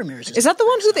Ramirez. Is that the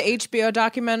one who the HBO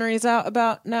documentary is out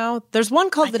about now? There's one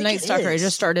called The Night Stalker. I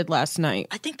just started last night.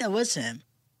 I think that was him.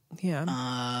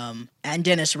 Yeah. And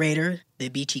Dennis Rader, the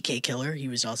BTK killer. He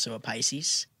was also a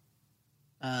Pisces.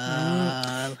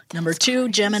 Number 2,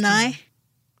 Gemini.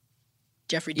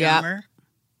 Jeffrey Dahmer.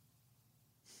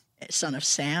 Son of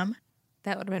Sam.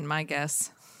 That would have been my guess.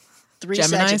 3, Geminis?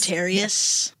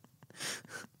 Sagittarius.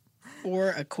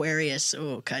 4, Aquarius.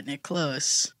 Oh, cutting it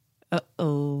close.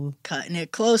 Uh-oh. Cutting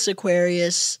it close,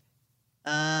 Aquarius.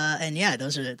 And yeah,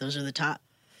 those are the top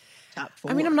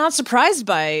 4. I mean, I'm not surprised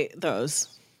by those.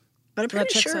 But I'm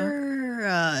pretty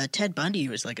sure Ted Bundy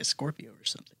was like a Scorpio or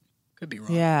something. Could be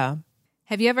wrong. Yeah.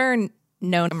 Have you ever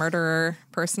known a murderer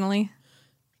personally?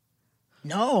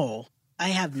 No, I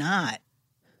have not.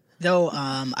 Though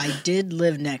I did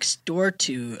live next door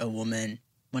to a woman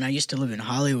when I used to live in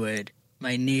Hollywood.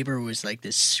 My neighbor was like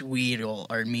this sweet old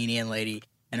Armenian lady,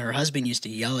 and her husband used to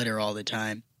yell at her all the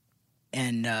time.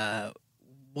 And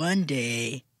one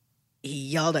day, he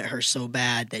yelled at her so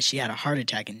bad that she had a heart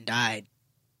attack and died.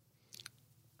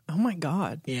 Oh, my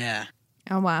God. Yeah.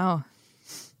 Oh, wow.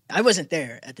 I wasn't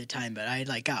there at the time, but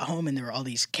I got home and there were all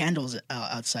these candles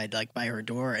outside by her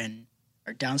door, and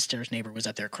our downstairs neighbor was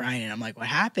up there crying, and I'm like, what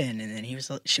happened? And then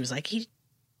she was like, he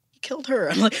killed her.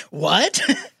 I'm like, what?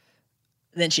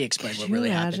 Then she explained what really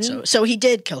happened. So he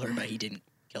did kill her, but he didn't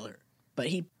kill her. But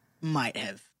he might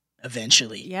have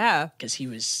eventually. Yeah. Because he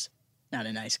was not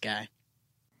a nice guy.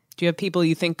 Do you have people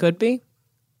you think could be?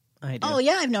 I do. Oh,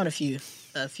 yeah, I've known a few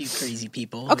crazy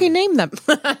people. Okay, name them.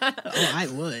 I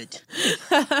would.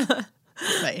 If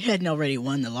I hadn't already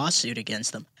won the lawsuit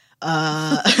against them.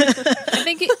 I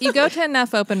think you go to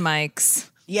enough open mics.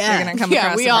 Yeah. You're gonna come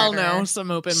across we a all murderer. know some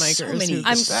open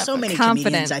micers. So many confident.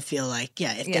 comedians, I feel like,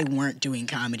 if they weren't doing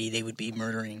comedy, they would be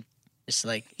murdering. Just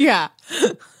like,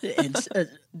 it's,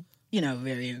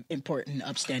 very important,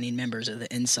 upstanding members of the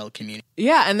incel community.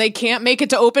 Yeah, and they can't make it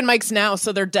to open mics now,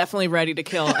 so they're definitely ready to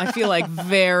kill. I feel like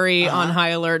very on high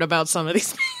alert about some of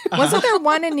these people. Wasn't there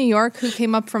one in New York who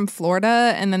came up from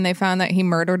Florida and then they found that he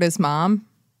murdered his mom?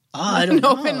 Oh, I don't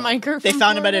know. Open micer. They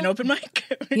found him at an open mic?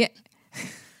 Yeah.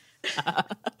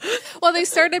 Well, they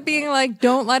started being like,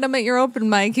 don't let him at your open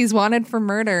mic. He's wanted for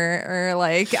murder. Or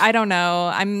like, I don't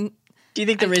know. Do you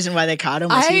think the reason why they caught him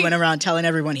was he went around telling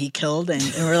everyone he killed, and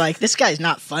we're like, this guy's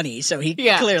not funny, so he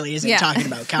clearly isn't talking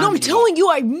about comedy. No, I'm telling you,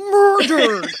 I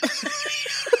murdered.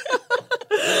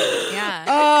 Yeah.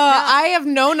 I have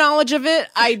no knowledge of it.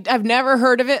 I've never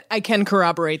heard of it. I can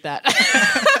corroborate that.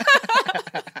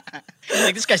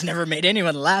 Like, this guy's never made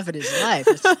anyone laugh in his life.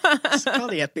 It's call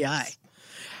the FBI.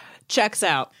 Checks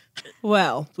out.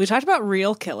 Well, we talked about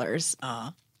real killers.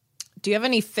 Do you have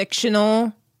any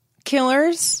fictional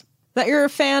killers that you're a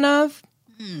fan of?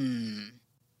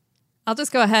 I'll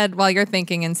just go ahead while you're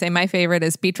thinking and say my favorite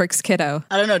is Beatrix Kiddo.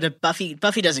 I don't know. Buffy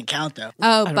doesn't count, though.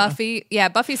 Oh, Buffy. Yeah,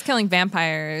 Buffy's killing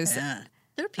vampires. Yeah.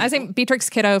 I think Beatrix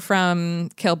Kiddo from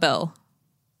Kill Bill.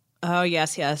 Oh,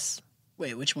 yes.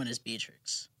 Wait, which one is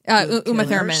Beatrix? Uma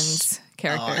Thurman's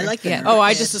character. Oh, I like that. Yeah. Oh,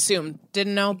 I just assumed.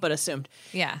 Didn't know, but assumed.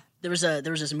 Yeah. There was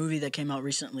this movie that came out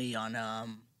recently on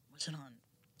what's it on?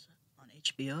 Is it on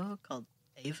HBO called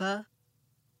Ava?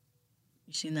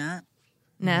 You seen that?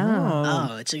 No.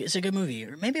 Oh, it's a good movie.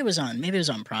 Or maybe it was on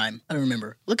Prime. I don't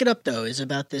remember. Look it up though. It's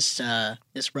about this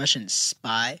Russian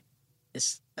spy,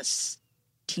 this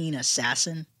teen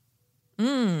assassin.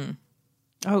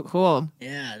 Oh, cool.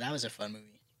 Yeah, that was a fun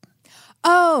movie.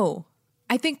 Oh,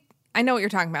 I think I know what you're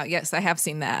talking about. Yes, I have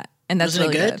seen that. And that's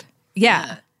Wasn't it really good? good.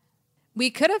 Yeah.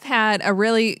 We could have had a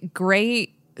really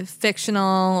great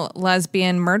fictional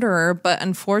lesbian murderer, but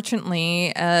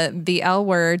unfortunately, the L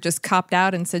word just copped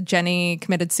out and said Jenny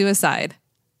committed suicide.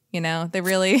 You know, they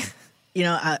really. You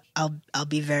know, I'll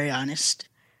be very honest.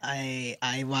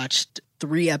 I watched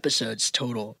 3 episodes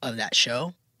total of that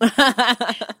show,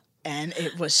 and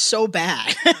it was so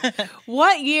bad.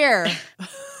 What year?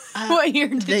 What year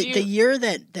did The year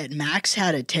that Max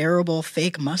had a terrible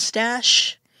fake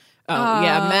mustache. Oh,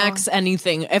 yeah, Max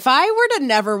anything. If I were to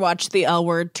never watch The L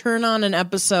Word, turn on an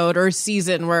episode or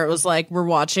season where it was like we're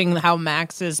watching how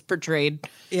Max is portrayed,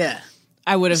 Yeah,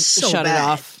 I would have So shut bad. it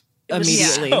off it was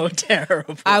immediately. so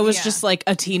terrible. I was just like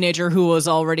a teenager who was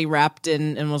already wrapped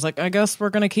in and was like, I guess we're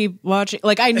going to keep watching.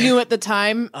 Like, I knew at the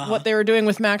time what they were doing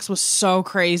with Max was so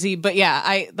crazy. But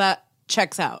yeah, that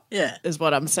checks out, is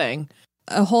what I'm saying.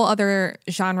 A whole other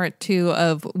genre too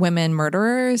of women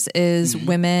murderers is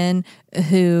women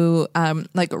who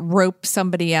like rope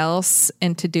somebody else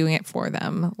into doing it for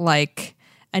them, like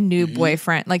a new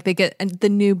boyfriend. Like they get the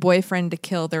new boyfriend to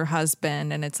kill their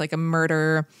husband, and it's like a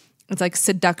murder. It's like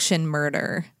seduction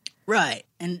murder, Right.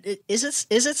 And is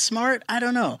it smart? I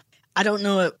don't know. I don't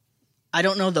know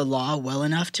the law well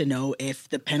enough to know if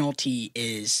the penalty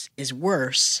is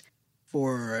worse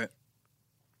for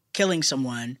killing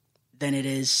someone than it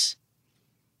is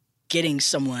getting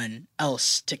someone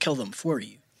else to kill them for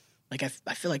you. Like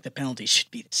I feel like the penalty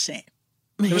should be the same.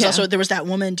 There was that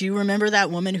woman. Do you remember that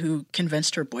woman who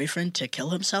convinced her boyfriend to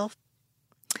kill himself?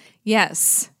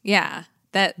 Yes. Yeah.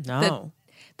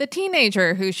 The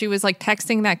teenager who she was like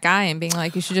texting that guy and being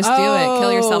like, you should just do it.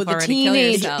 Kill yourself the already. Kill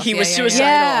yourself. He was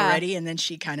suicidal already, and then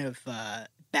she kind of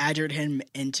badgered him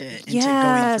into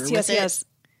going through with it.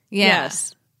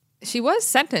 Yes. She was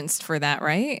sentenced for that,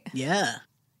 right? Yeah.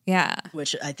 Yeah.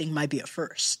 Which I think might be a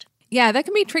first. Yeah, that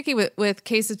can be tricky with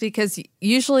cases because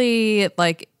usually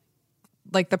like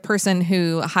the person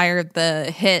who hired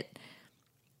the hit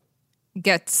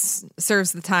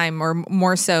serves the time or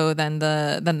more so than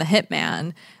the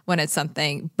hitman when it's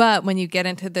something. But when you get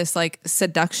into this like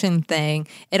seduction thing,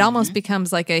 it almost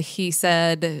becomes like a he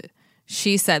said,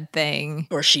 she said thing.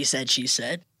 Or she said, she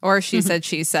said. Or she said,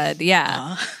 she said,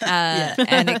 yeah.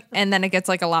 And then it gets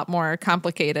like a lot more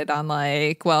complicated on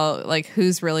like, well, like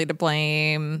who's really to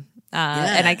blame?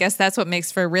 And I guess that's what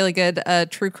makes for really good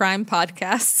true crime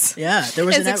podcasts. Yeah, there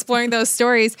was exploring those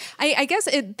stories. I guess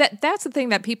that's the thing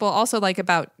that people also like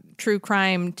about true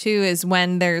crime too is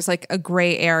when there's like a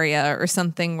gray area or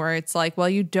something where it's like, well,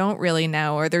 you don't really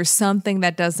know, or there's something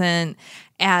that doesn't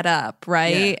add up,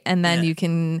 right? Yeah, and then you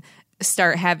can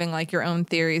start having like your own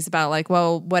theories about like,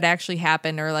 well, what actually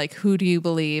happened, or like who do you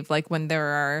believe, like when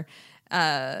there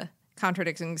are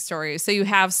contradicting stories. So you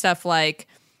have stuff like,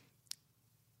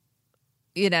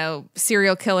 you know,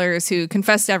 serial killers who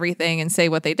confess to everything and say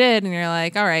what they did, and you're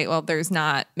like, all right, well, there's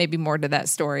not maybe more to that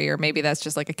story, or maybe that's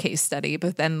just like a case study.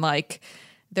 But then like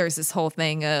there's this whole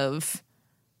thing of,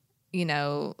 you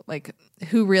know, like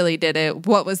who really did it?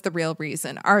 What was the real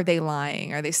reason? Are they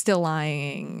lying? Are they still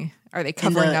lying? Are they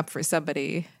covering up for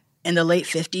somebody? In the late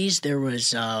 50s,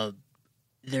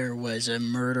 there was a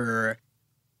murder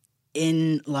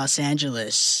in Los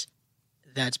Angeles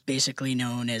that's basically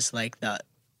known as like the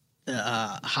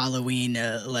Halloween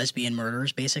lesbian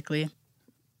murders, basically.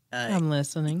 I'm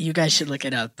listening. You guys should look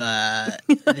it up.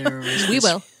 We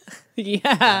will.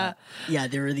 Yeah.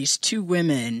 There were these 2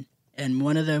 women, and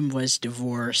one of them was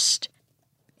divorced,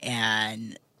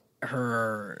 and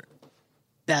her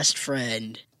best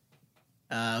friend,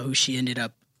 who she ended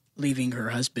up leaving her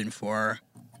husband for,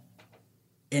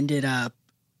 ended up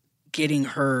getting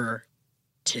her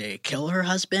to kill her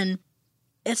husband.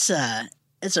 It's a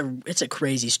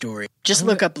crazy story. Just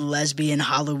look up lesbian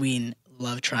Halloween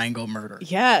love triangle murder.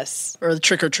 Yes. Or the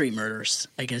trick or treat murders,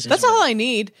 I guess. That's all I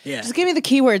need. Yeah. Just give me the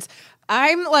keywords.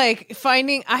 I'm like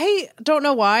I don't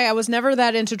know why. I was never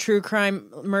that into true crime,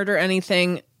 murder,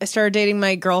 anything. I started dating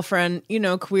my girlfriend. You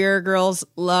know, queer girls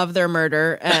love their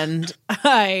murder. And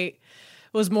I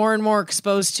was more and more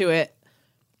exposed to it.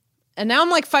 And now I'm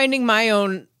like finding my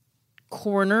own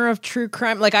corner of true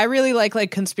crime. Like I really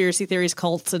like conspiracy theories,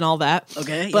 cults, and all that.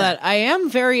 Okay. But I am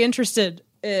very interested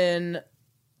in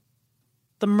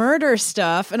the murder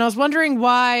stuff. And I was wondering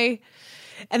why.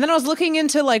 And then I was looking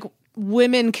into like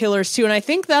women killers too, and I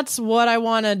think that's what I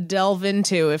want to delve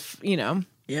into, if you know.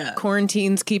 Yeah.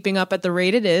 Quarantine's keeping up at the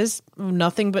rate it is.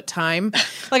 Nothing but time.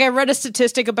 Like I read a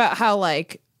statistic about how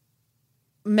like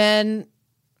men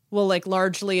will like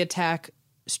largely attack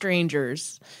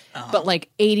strangers, but like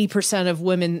 80% of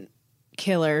women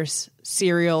killers,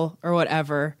 serial or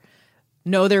whatever,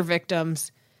 know their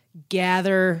victims,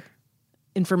 gather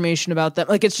information about them.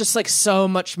 Like it's just like so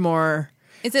much more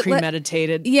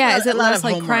premeditated. Is it a lot less of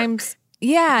like homework. crimes?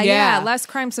 Yeah, less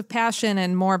crimes of passion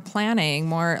and more planning,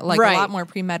 more like a lot more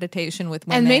premeditation with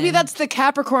women. And maybe that's the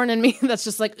Capricorn in me that's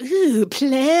just like, ooh,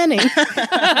 planning.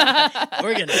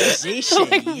 Organization.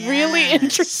 Like really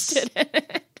interested in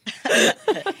it.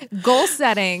 goal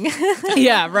setting.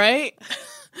 Yeah, right?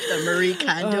 The Marie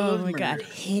Kondo. Oh my God.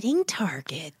 Hitting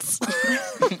targets. You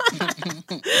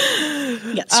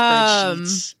got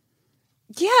spreadsheets.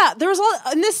 Yeah, there was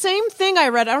in this same thing I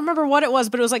read. I don't remember what it was,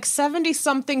 but it was like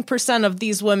 70-something% of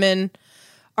these women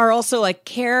are also like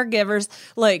caregivers.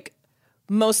 Like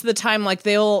most of the time, like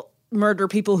they'll murder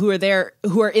people who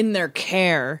are in their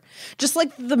care. Just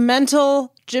like the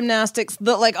mental gymnastics,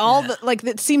 the like all the like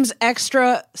that seems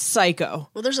extra psycho.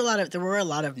 Well, there were a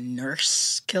lot of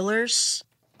nurse killers.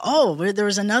 Oh, there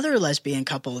was another lesbian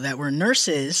couple that were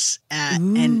nurses at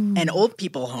an old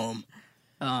people home.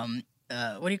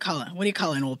 What do you call it? What do you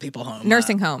call an old people home?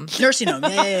 Nursing home. Nursing home.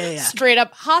 Yeah. Straight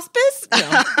up hospice?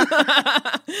 No.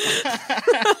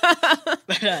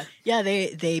 But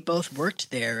they both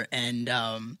worked there,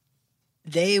 and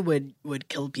they would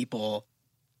kill people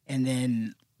and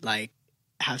then like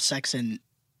have sex in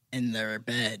their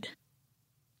bed.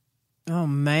 Oh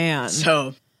man.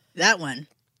 So that one,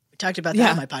 we talked about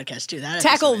that on my podcast too. That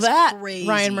tackle episode is that, crazy.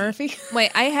 Ryan Murphy.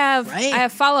 Wait, I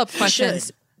have follow-up questions.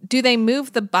 should. Do they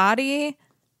move the body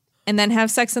and then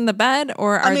have sex in the bed,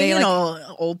 or are they like?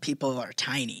 Old people are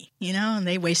tiny, and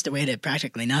they waste away to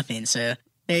practically nothing. So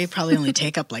they probably only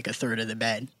take up like a third of the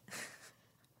bed.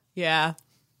 Yeah.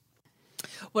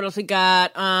 What else we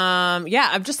got? I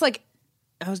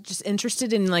was just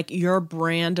interested in like your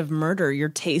brand of murder, your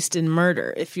taste in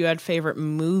murder. If you had favorite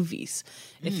movies,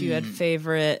 if you had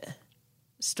favorite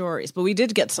stories, but we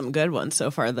did get some good ones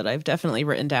so far that I've definitely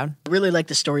written down. I really like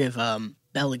the story of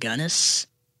Bela Lugonis,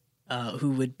 who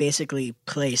would basically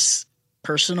place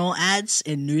personal ads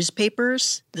in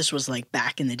newspapers. This was like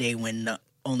back in the day when the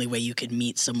only way you could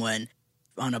meet someone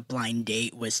on a blind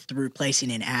date was through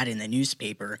placing an ad in the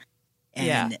newspaper.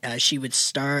 And she would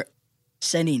start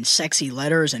sending sexy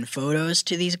letters and photos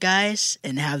to these guys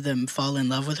and have them fall in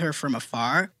love with her from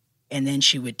afar. And then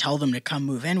she would tell them to come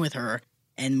move in with her.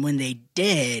 And when they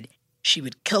did, she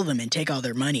would kill them and take all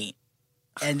their money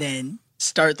and then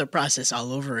start the process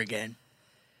all over again.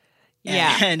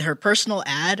 Yeah. And her personal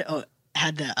ad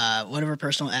had one of her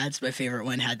personal ads, my favorite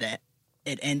one, had that.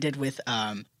 It ended with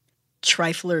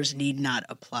triflers need not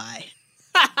apply.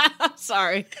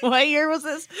 Sorry. What year was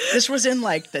this? This was in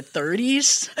like the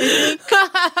 30s, I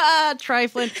think.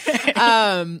 Trifling.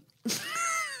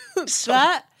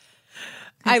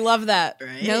 I love that.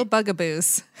 Right? No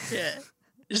bugaboos. Yeah.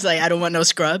 It's like, I don't want no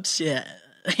scrubs. Yeah.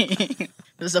 It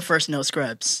was the first no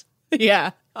scrubs.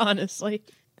 Yeah, honestly.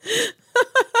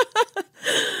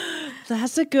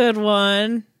 That's a good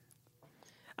one.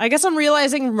 I guess I'm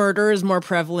realizing murder is more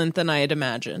prevalent than I had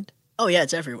imagined. Oh, yeah,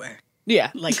 it's everywhere.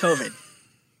 Yeah. Like COVID.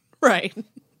 Right.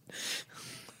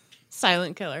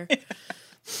 Silent killer.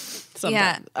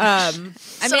 Sometimes. Yeah.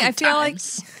 I mean, I feel like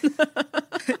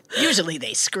usually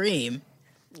they scream.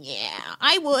 Yeah,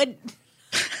 I would.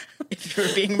 If you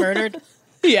were being murdered?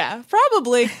 Yeah,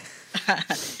 probably.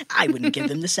 I wouldn't give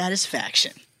them the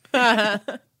satisfaction. I'd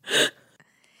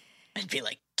be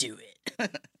like, do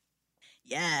it.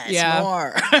 Yes,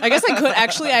 more. I guess I could.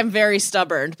 Actually, I'm very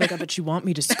stubborn. Like, I bet you want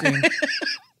me to scream.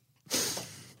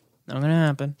 Not gonna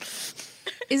happen.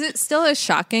 Is it still as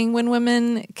shocking when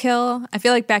women kill? I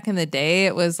feel like back in the day,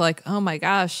 it was like, oh my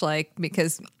gosh, like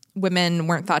because women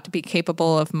weren't thought to be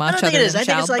capable of much other than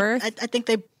childbirth. I think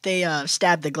they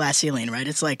stabbed the glass ceiling, right?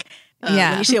 It's like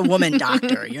when you see a woman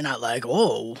doctor, you're not like,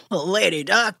 oh, a lady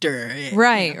doctor,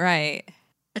 right? Right.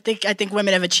 I think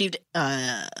women have achieved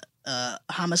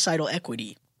homicidal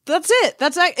equity. That's it.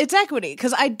 It's equity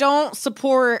because I don't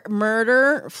support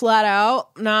murder flat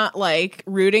out. Not like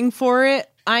rooting for it.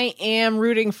 I am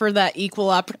rooting for that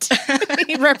equal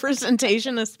opportunity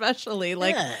representation, especially.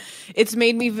 Like, it's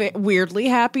made me weirdly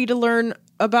happy to learn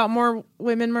about more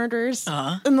women murders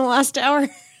in the last hour.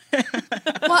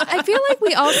 Well, I feel like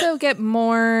we also get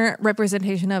more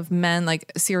representation of men,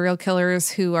 like serial killers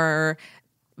who are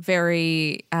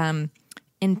very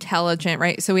intelligent,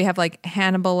 right? So we have like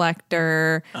Hannibal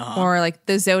Lecter or like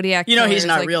the Zodiac You know killers, he's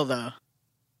not like, real, though.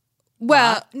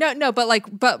 Well, no,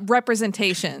 but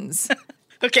representations.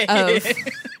 Okay. of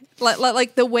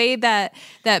like the way that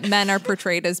men are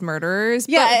portrayed as murderers.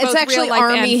 Yeah, it's both actually real life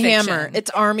and Army fiction. Hammer. It's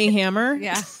Army Hammer.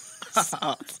 Yeah.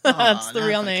 That's the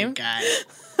real name. Guy.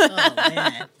 Oh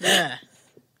man. Yeah.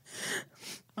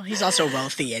 Well, he's also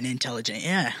wealthy and intelligent.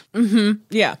 Yeah.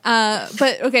 Yeah.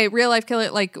 But okay, real life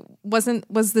killer, like was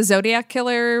the Zodiac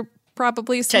killer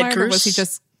probably smart, or was he Cruz?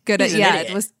 just good He's at an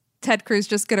idiot. was Ted Cruz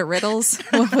just good at riddles?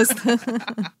 What was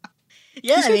the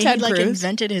Yeah, I mean, Ted he like Cruz.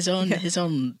 invented his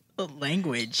own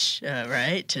language,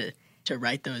 right? To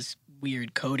write those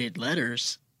weird coded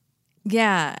letters.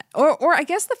 Yeah. Or I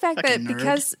guess the fact Fucking that nerd.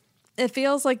 because it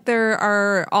feels like there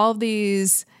are all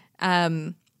these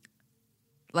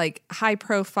like high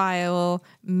profile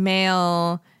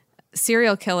male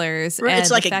serial killers. Right, and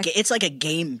it's like the fact- it's like a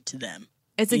game to them.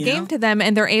 it's a you game know? to them,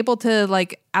 and they're able to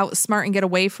like outsmart and get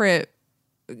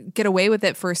away with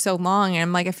it for so long. And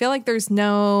I'm like, I feel like there's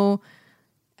no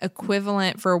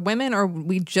equivalent for women, or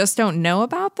we just don't know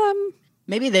about them.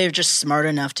 Maybe they're just smart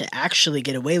enough to actually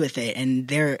get away with it, and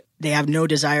they have no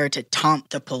desire to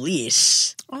taunt the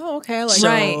police. Oh, okay. I like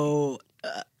So,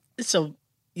 so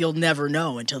you'll never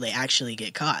know until they actually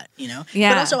get caught. You know.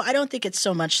 Yeah. But also, I don't think it's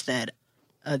so much that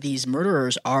these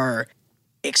murderers are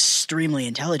extremely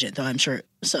intelligent, though I'm sure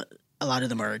a lot of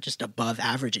them are just above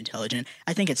average intelligent.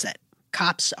 I think it's that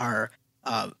cops are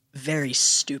very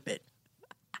stupid.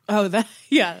 Oh, that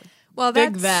yeah. Well,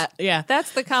 Big that's that, yeah.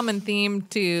 That's the common theme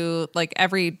to like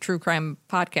every true crime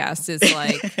podcast is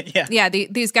like, Yeah.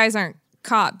 these guys aren't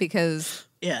caught because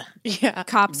Yeah. Yeah.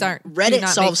 cops aren't. do Reddit not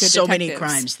solves make good so many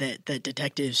detectives. crimes that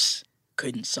detectives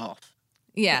couldn't solve.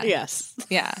 Yeah. Yes.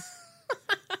 Yeah.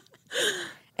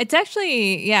 It's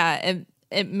actually,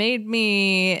 it made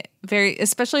me very,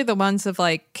 especially the ones of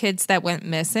like kids that went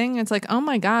missing. It's like, oh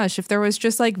my gosh, if there was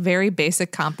just like very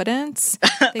basic competence,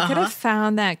 they could have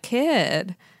found that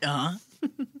kid. Uh-huh.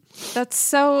 That's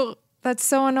so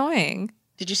annoying.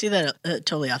 Did you see that?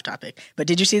 Totally off topic, but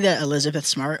did you see that Elizabeth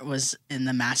Smart was in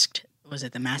the Masked? Was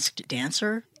it the Masked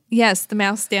Dancer? Yes, the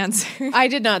mouse dancer. I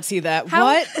did not see that. How-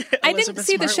 What? I didn't Elizabeth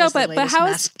see the Smart show, was but latest how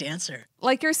is Masked Dancer?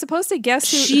 like you're supposed to guess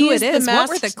She who is it the is? What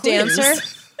were the masked clues? dancer?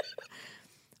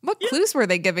 What clues were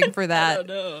they giving for that?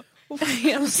 No.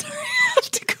 I'm sorry. I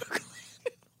have to Google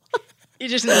it. You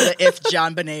just know that if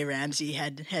John Benet Ramsey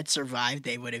had survived,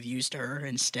 they would have used her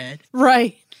instead.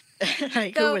 Right.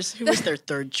 Like, who was their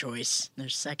third choice? Their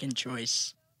second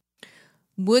choice?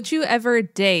 Would you ever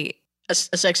date A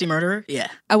sexy murderer? Yeah.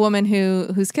 a woman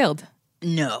who's killed?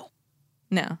 No.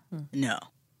 No. No.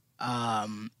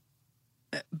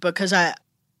 Because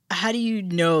how do you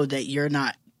know that you're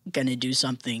not gonna do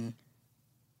something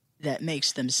that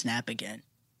makes them snap again?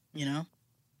 You know?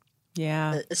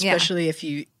 Yeah. Especially if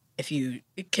you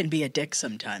can be a dick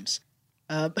sometimes.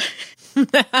 You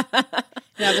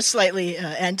have a slightly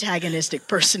antagonistic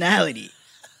personality.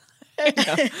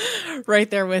 Right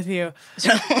there with you.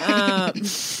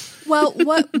 Well,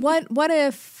 what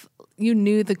if you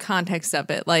knew the context of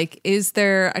it? Like, is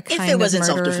there a kind If it was of in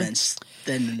murder? self-defense,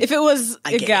 then If it was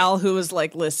I a get gal who was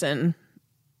like, listen,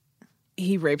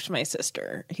 he raped my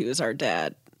sister. He was our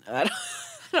dad. I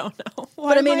don't know.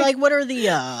 But I mean, like, what are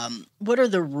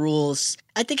the rules?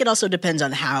 I think it also depends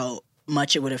on how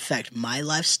much it would affect my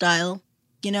lifestyle.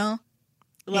 You know,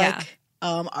 like,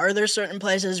 are there certain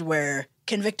places where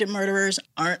convicted murderers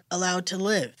aren't allowed to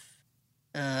live,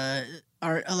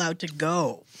 aren't allowed to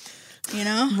go? You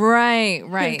know, Right.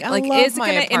 I Like, love is it my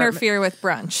going to apartment. interfere with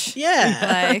brunch?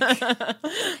 yeah. Like,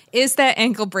 is that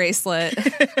ankle bracelet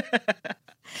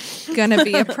going to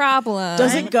be a problem?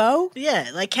 Does it go? Yeah,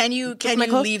 like can you my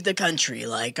clothes? leave the country?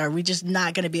 Like, are we just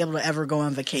not going to be able to ever go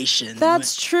on vacation?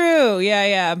 That's true.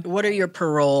 Yeah. What are your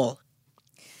parole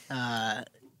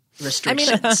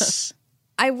restrictions?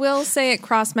 I will say it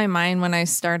crossed my mind when I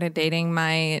started dating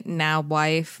my now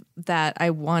wife that I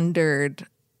wondered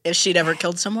If she'd ever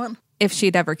killed someone? if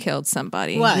she'd ever killed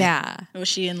somebody. Why? Yeah. Was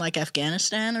she in like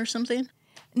Afghanistan or something?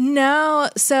 No.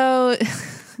 So,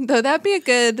 though that'd be a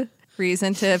good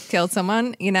reason to have killed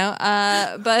someone, you know.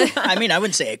 But I mean, I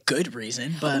wouldn't say a good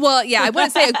reason, but well, yeah, I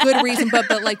wouldn't say a good reason,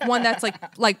 but like one that's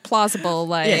like plausible.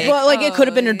 Like, Yeah. Well, like it could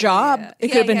have been her job. yeah. It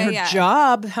could have been her Yeah.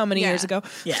 job how many Yeah. years ago?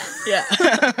 yeah.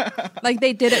 like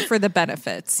they did it for the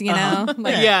benefits, you know.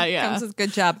 Like, Yeah. comes with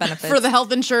good job benefits For the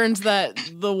health insurance that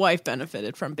the wife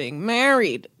benefited from being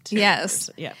married to.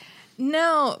 Yes. Yeah.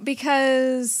 No,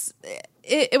 because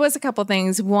it was a couple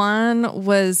things. One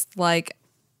was like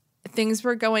things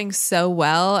were going so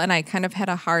well, and I kind of had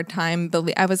a hard time.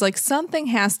 I was like, something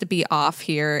has to be off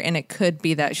here, and it could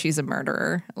be that she's a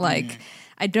murderer. Like,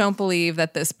 I don't believe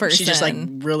that this person. She's just like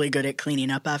really good at cleaning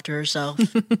up after herself.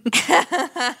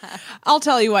 I'll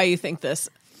tell you why you think this.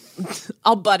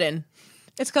 I'll butt in.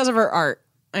 It's because of her art.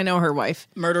 I know her wife.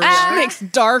 Murder She makes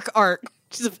dark art.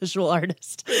 She's a visual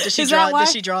artist. Does she Is draw? that why?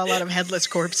 Does she draw a lot of headless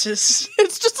corpses?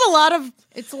 It's just a lot of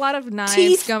It's a lot of knives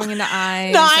Teeth. going into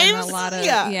eyes. knives. And a lot of,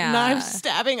 knives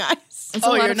stabbing eyes. It's a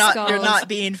lot you're of not. skulls. You're not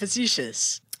being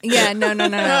facetious. Yeah, no.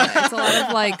 It's a lot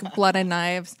of like blood and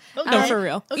knives. No, for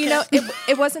real. You know,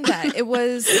 it wasn't that. It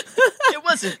was It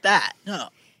wasn't that. No.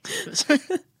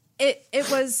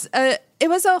 it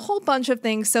was a whole bunch of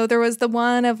things. So there was the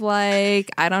one of like,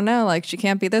 I don't know, like she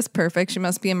can't be this perfect. She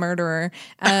must be a murderer.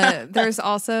 There's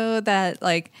also that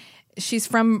like she's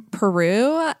from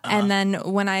Peru. And then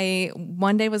when I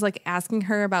one day was like asking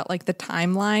her about like the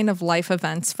timeline of life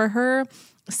events for her,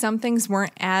 some things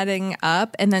weren't adding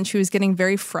up, and then she was getting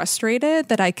very frustrated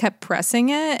that I kept pressing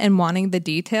it and wanting the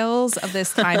details of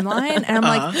this timeline. And I'm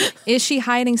like, is she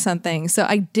hiding something? So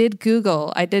I did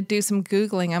Google. I did do some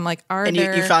Googling. I'm like, are And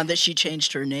there you found that she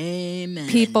changed her name. And...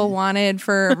 people wanted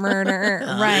for murder?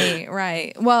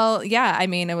 Right. Well, yeah. I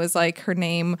mean, it was like her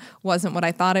name wasn't what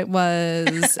I thought it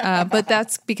was, but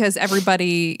that's because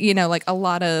everybody, you know, like a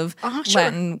lot of Sure.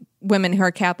 Latin women who are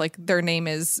Catholic, their name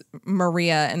is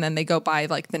Maria, and then they go by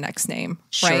like the next name,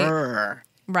 right? Sure.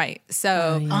 Right.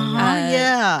 So,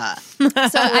 Yeah. so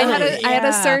I had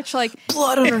to search like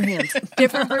Blood on her hands.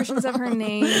 different versions of her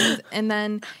names, and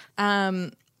then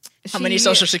How many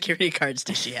social security cards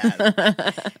does she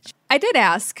have? I did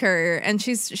ask her, and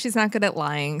she's not good at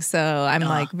lying, so I'm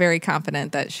like very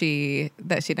confident that she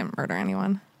didn't murder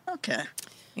anyone. Okay.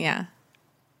 Yeah.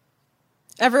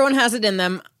 Everyone has it in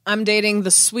them. I'm dating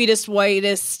the sweetest,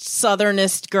 whitest,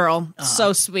 southernest girl.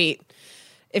 So sweet.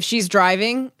 If she's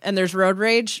driving and there's road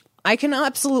rage, I can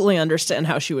absolutely understand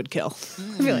how she would kill.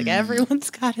 I feel like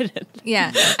everyone's got it in.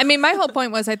 Yeah. I mean, my whole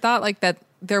point was I thought like that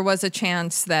there was a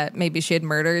chance that maybe she had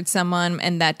murdered someone,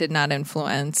 and that did not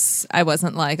influence. I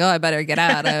wasn't like, oh, I better get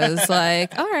out. I was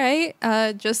like, all right,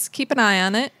 just keep an eye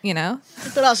on it, you know?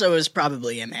 But also it was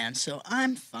probably a man, so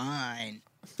I'm fine.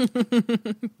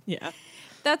 Yeah.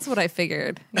 That's what I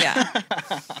figured. Yeah.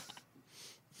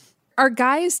 Are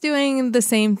guys doing the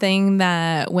same thing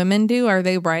that women do? Are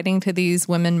they writing to these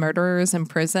women murderers in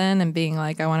prison and being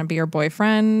like, I want to be your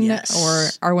boyfriend? Yes.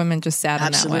 Or are women just sad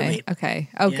in that way? Absolutely. Okay.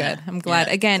 Oh, Yeah. good. I'm glad.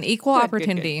 Yeah. Again, equal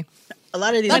opportunity. A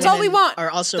lot of these That's women all we want.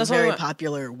 are also That's all we very want.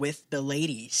 popular with the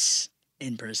ladies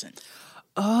in prison.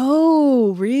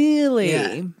 Oh, really?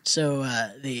 Yeah. So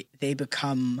they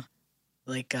become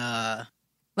like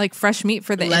Like fresh meat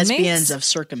for the lesbians inmates? of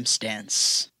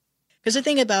circumstance. Because the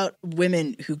thing about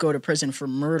women who go to prison for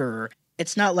murder,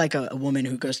 it's not like a woman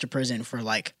who goes to prison for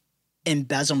like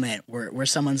embezzlement, where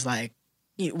someone's like,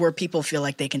 where people feel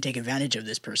like they can take advantage of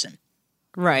this person.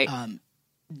 Right.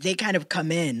 They kind of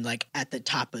come in like at the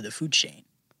top of the food chain.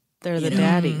 They're You the know?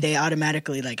 daddy. They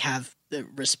automatically like have the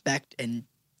respect, and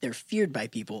they're feared by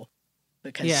people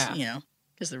because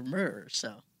because they're murderers.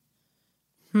 So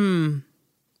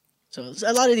So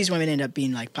a lot of these women end up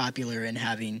being like popular and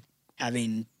having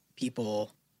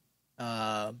people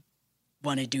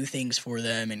want to do things for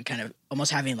them, and kind of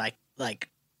almost having like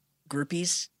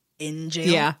groupies in jail.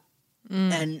 Yeah.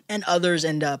 And others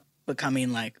end up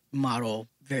becoming like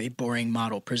very boring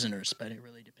model prisoners, but it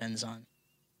really depends on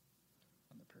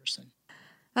the person.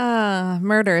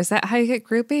 Murder. Is that how you get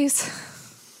groupies?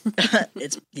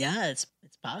 It's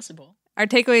possible. Our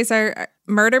takeaways are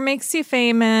murder makes you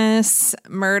famous.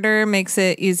 Murder makes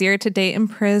it easier to date in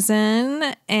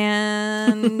prison.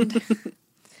 And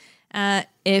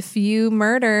if you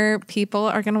murder, people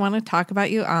are going to want to talk about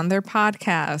you on their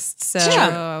podcast.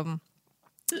 So,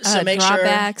 So make sure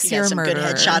drawbacks, you you're got a some good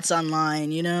murderer. headshots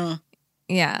online, you know?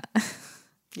 Yeah.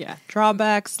 Yeah.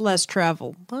 Drawbacks, less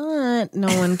travel. But no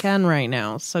one can right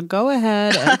now. So go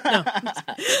ahead. Want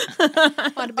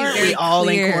to be Aren't very we all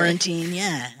clear. in quarantine?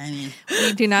 Yeah. I mean,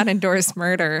 We do not endorse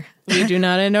murder. We do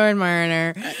not endorse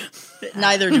murder.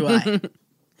 neither do I.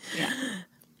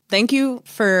 Thank you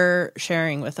for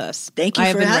sharing with us. Thank you I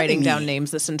have for been having writing me. down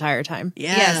names this entire time.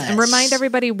 Yes. And remind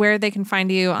everybody where they can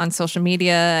find you on social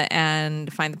media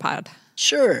and find the pod.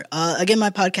 Sure. Again, my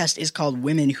podcast is called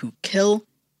Women Who Kill.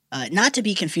 Not to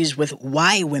be confused with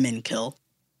Why Women Kill,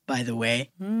 by the way.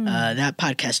 That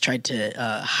podcast tried to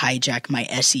hijack my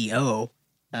SEO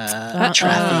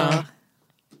traffic.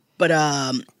 But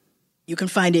you can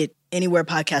find it anywhere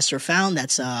podcasts are found.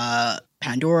 That's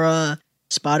Pandora,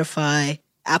 Spotify.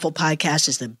 Apple Podcasts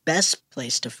is the best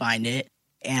place to find it.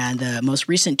 And the most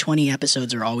recent 20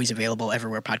 episodes are always available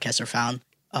everywhere podcasts are found.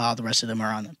 The rest of them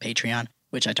are on the Patreon,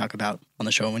 which I talk about on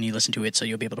the show when you listen to it, so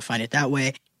you'll be able to find it that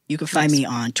way. You can find me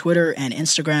on Twitter and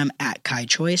Instagram at Kai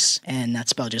Choice, and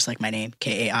that's spelled just like my name,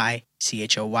 Kaichoyce.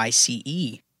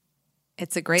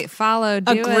 It's a great follow.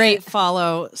 Great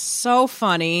follow. So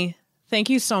funny. Thank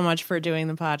you so much for doing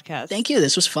the podcast. Thank you.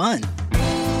 This was fun.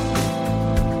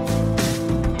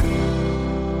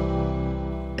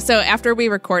 So after we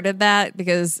recorded that,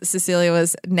 because Cecilia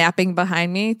was napping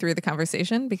behind me through the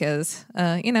conversation because,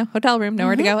 hotel room,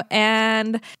 nowhere to go.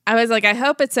 And I was like, I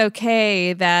hope it's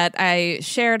okay that I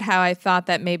shared how I thought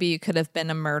that maybe you could have been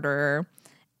a murderer.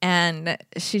 And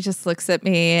she just looks at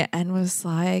me and was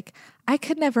like, I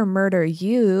could never murder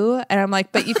you. And I'm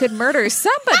like, but you could murder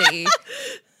somebody.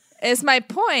 Is my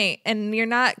point, and you're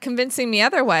not convincing me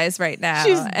otherwise right now.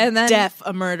 She's and then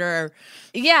a murderer.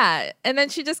 Yeah, and then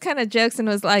she just kind of jokes and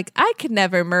was like, I could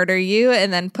never murder you,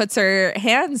 and then puts her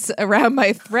hands around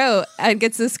my throat and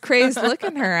gets this crazed look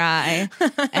in her eye.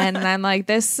 And I'm like,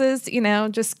 this is,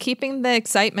 just keeping the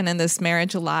excitement in this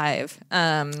marriage alive.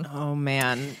 Oh,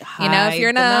 man. If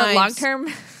you're in a long-term...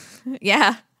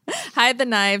 yeah. Hide the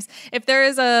knives. If there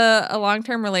is a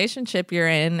long-term relationship you're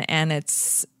in and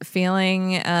it's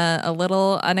feeling a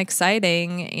little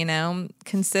unexciting,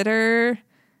 consider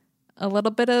a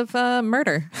little bit of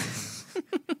murder.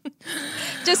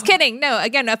 Just kidding. No,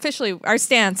 again, officially, our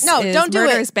stance is don't do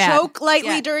murder it. is bad. Choke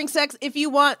lightly during sex if you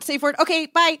want. Safe word. Okay,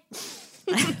 bye.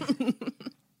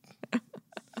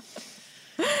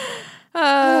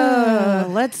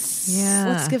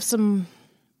 Let's give some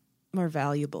more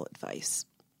valuable advice.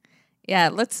 Yeah,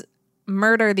 let's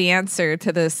murder the answer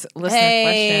to this listener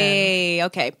question.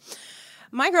 Okay.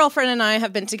 My girlfriend and I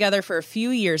have been together for a few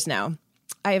years now.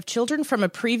 I have children from a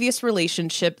previous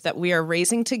relationship that we are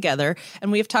raising together,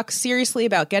 and we have talked seriously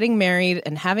about getting married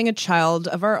and having a child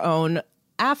of our own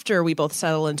after we both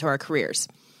settle into our careers.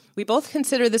 We both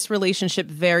consider this relationship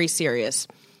very serious.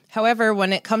 However,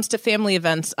 when it comes to family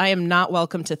events, I am not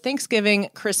welcome to Thanksgiving,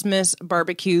 Christmas,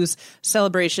 barbecues,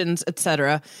 celebrations,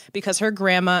 etc., because her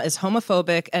grandma is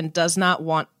homophobic and does not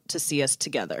want to see us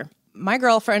together. My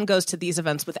girlfriend goes to these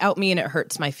events without me, and it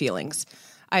hurts my feelings.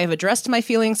 I have addressed my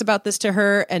feelings about this to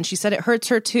her, and she said it hurts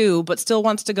her too, but still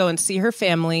wants to go and see her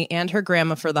family and her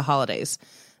grandma for the holidays.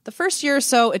 The first year or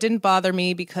so, it didn't bother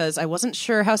me because I wasn't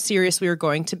sure how serious we were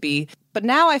going to be, but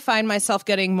now I find myself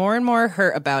getting more and more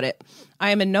hurt about it. I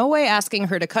am in no way asking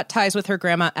her to cut ties with her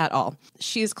grandma at all.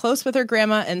 She is close with her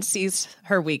grandma and sees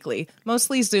her weekly,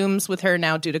 mostly Zooms with her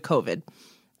now due to COVID.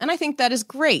 And I think that is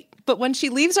great. But when she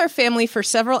leaves our family for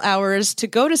several hours to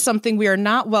go to something we are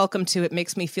not welcome to, it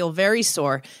makes me feel very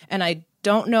sore. And I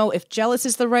don't know if jealous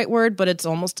is the right word, but it's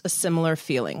almost a similar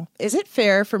feeling. Is it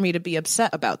fair for me to be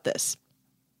upset about this?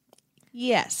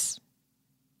 Yes.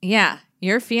 Yeah,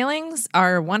 your feelings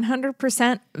are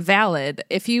 100% valid.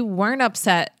 If you weren't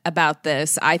upset about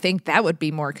this, I think that would be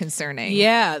more concerning.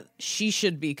 Yeah, she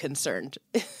should be concerned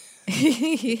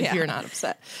if you're not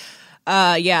upset.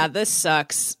 This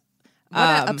sucks. What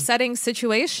an upsetting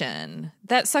situation.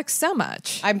 That sucks so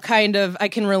much. I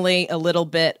can relate a little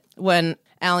bit. When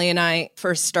Allie and I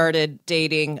first started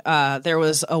dating, there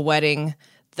was a wedding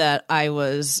that I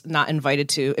was not invited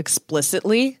to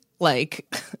explicitly.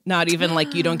 Like, not even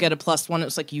like you don't get a +1. It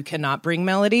was like, you cannot bring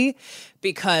Melody,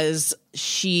 because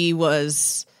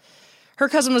her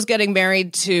cousin was getting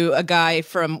married to a guy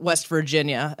from West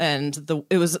Virginia, and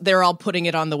they're all putting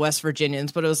it on the West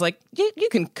Virginians, but it was like, you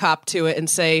can cop to it and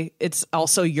say it's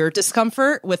also your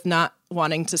discomfort with not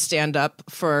wanting to stand up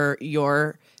for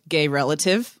your gay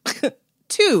relative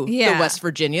to the West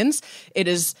Virginians.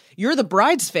 You're the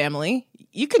bride's family.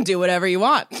 You can do whatever you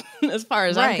want, as far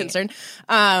as I'm concerned.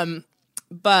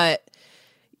 But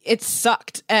it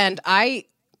sucked. And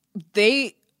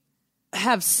they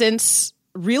have since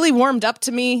really warmed up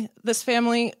to me, this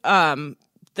family.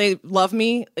 They love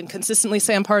me and consistently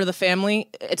say I'm part of the family.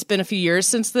 It's been a few years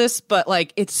since this, but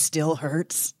like, it still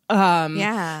hurts. So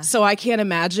I can't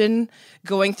imagine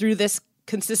going through this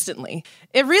consistently.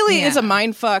 It really is a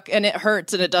mind fuck, and it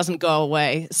hurts and it doesn't go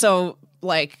away. So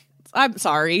like, I'm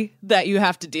sorry that you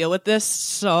have to deal with this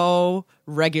so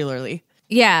regularly.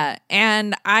 Yeah,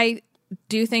 and I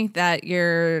do think that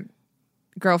your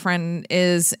girlfriend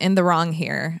is in the wrong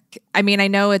here. I mean, I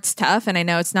know it's tough and I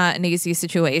know it's not an easy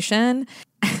situation.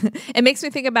 It makes me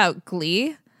think about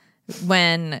Glee,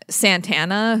 when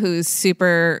Santana, who's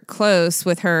super close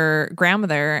with her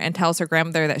grandmother and tells her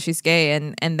grandmother that she's gay,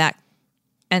 and that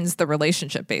ends the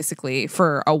relationship basically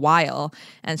for a while,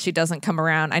 and she doesn't come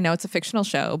around. I know it's a fictional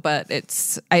show, but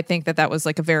I think that was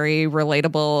like a very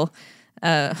relatable,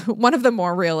 one of the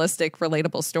more realistic,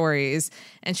 relatable stories.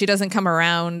 And she doesn't come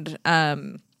around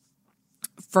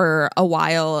for a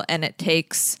while, and it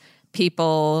takes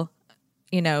people,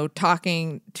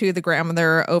 talking to the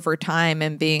grandmother over time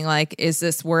and being like, is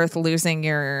this worth losing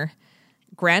your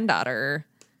granddaughter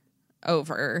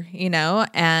over,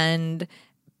 and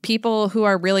people who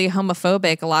are really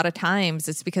homophobic, a lot of times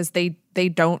it's because they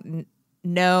don't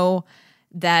know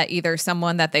that either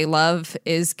someone that they love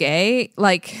is gay.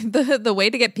 Like the way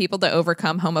to get people to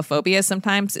overcome homophobia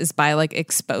sometimes is by like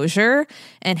exposure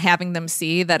and having them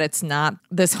see that it's not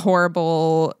this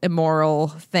horrible, immoral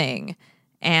thing.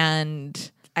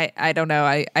 And I don't know.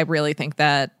 I really think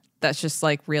that that's just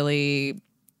like really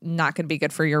not going to be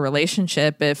good for your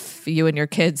relationship if you and your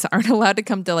kids aren't allowed to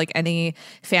come to like any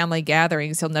family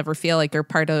gatherings. You'll never feel like you're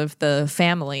part of the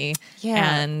family.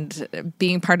 Yeah. And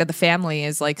being part of the family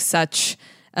is like such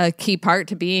a key part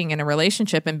to being in a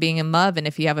relationship and being in love. And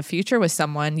if you have a future with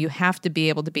someone, you have to be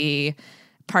able to be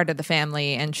part of the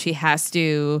family. And she has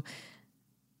to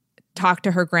talk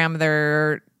to her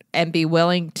grandmother and be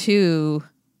willing to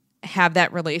have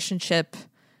that relationship,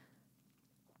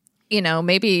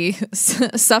 maybe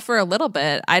suffer a little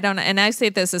bit. I don't know. And I say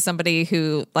this as somebody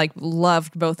who like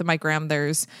loved both of my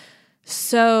grandmothers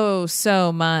so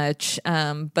much,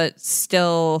 but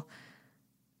still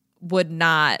would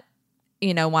not,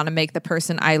 want to make the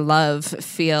person I love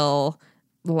feel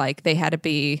like they had to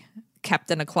be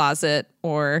kept in a closet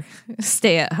or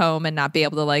stay at home and not be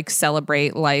able to like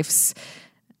celebrate life's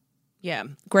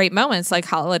great moments like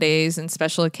holidays and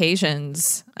special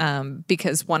occasions,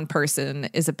 because one person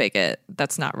is a bigot.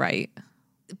 That's not right.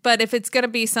 But if it's going to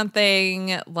be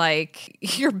something like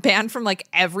you're banned from like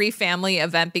every family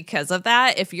event because of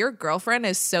that, if your girlfriend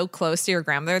is so close to your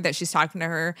grandmother that she's talking to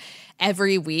her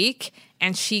every week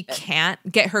and she can't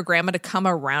get her grandma to come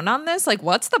around on this, like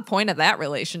what's the point of that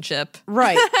relationship?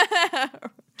 Right.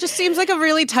 Just seems like a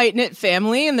really tight-knit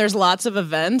family, and there's lots of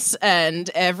events, and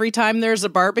every time there's a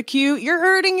barbecue, you're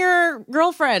hurting your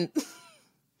girlfriend.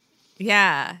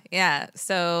 Yeah.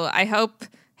 So I hope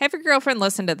have your girlfriend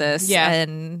listen to this. Yeah.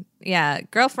 And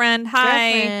girlfriend,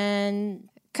 hi. Girlfriend.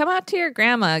 Come out to your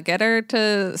grandma. Get her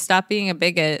to stop being a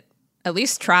bigot. At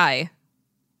least try.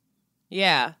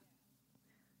 Yeah.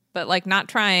 But like not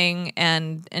trying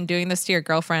and doing this to your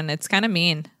girlfriend, it's kind of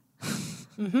mean.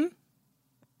 Mm-hmm.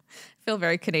 Feel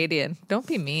very Canadian. Don't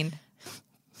be mean.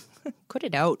 Cut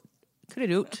it out.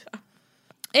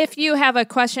 If you have a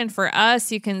question for us,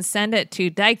 you can send it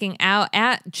to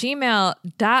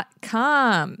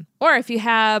dykingout@gmail.com. Or if you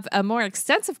have a more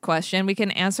extensive question, we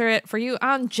can answer it for you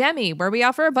on Gemmy, where we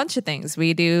offer a bunch of things.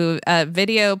 We do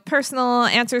video personal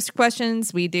answers to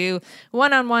questions. We do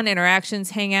one-on-one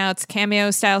interactions, hangouts,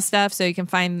 cameo-style stuff. So you can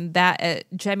find that at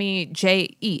Gemmy,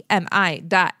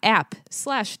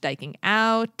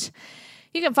 GEMI.app/dykingout.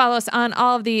 You can follow us on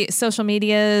all of the social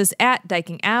medias at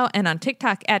Dyking Out and on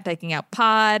TikTok at Dyking Out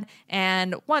Pod.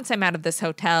 And once I'm out of this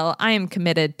hotel, I am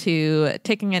committed to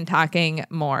taking and talking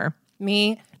more.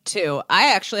 Me too.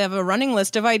 I actually have a running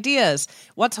list of ideas.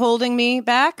 What's holding me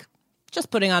back?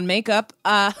 Just putting on makeup.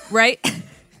 Right?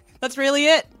 That's really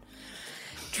it.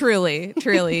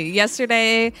 Truly.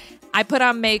 Yesterday, I put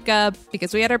on makeup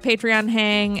because we had our Patreon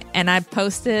hang, and I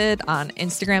posted on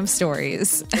Instagram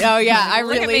stories. Oh, yeah. I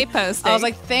Look at me posting. I was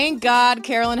like, thank God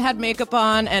Carolyn had makeup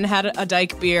on and had a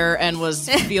Dyke beer and was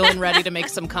feeling ready to make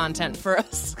some content for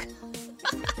us.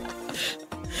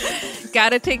 Got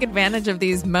to take advantage of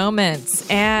these moments.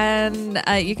 And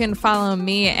you can follow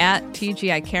me at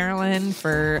TGI Carolyn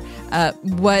for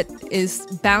what is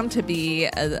bound to be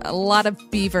a lot of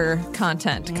beaver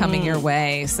content coming your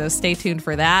way. So stay tuned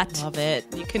for that. Love it.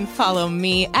 You can follow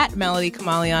me at Melody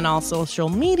Kamali on all social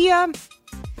media.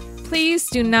 Please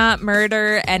do not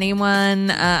murder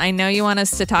anyone. I know you want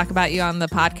us to talk about you on the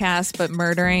podcast, but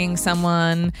murdering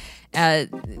someone,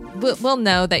 we'll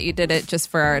know that you did it just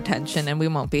for our attention and we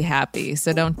won't be happy.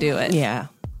 So don't do it. Yeah.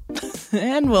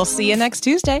 And we'll see you next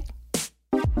Tuesday.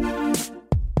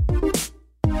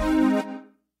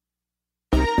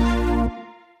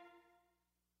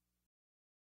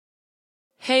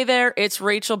 Hey there, it's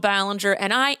Rachel Ballinger,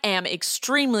 and I am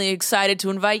extremely excited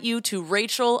to invite you to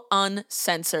Rachel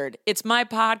Uncensored. It's my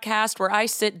podcast where I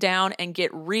sit down and get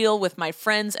real with my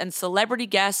friends and celebrity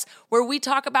guests, where we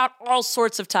talk about all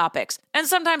sorts of topics. And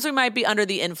sometimes we might be under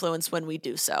the influence when we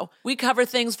do so. We cover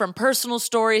things from personal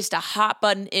stories to hot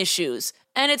button issues.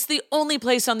 And it's the only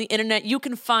place on the internet you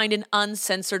can find an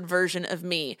uncensored version of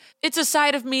me. It's a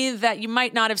side of me that you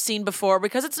might not have seen before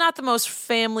because it's not the most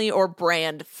family or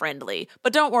brand friendly.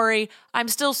 But don't worry, I'm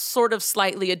still sort of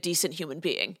slightly a decent human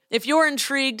being. If you're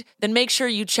intrigued, then make sure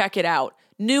you check it out.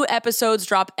 New episodes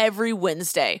drop every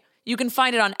Wednesday. You can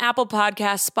find it on Apple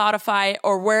Podcasts, Spotify,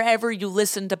 or wherever you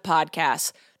listen to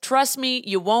podcasts. Trust me,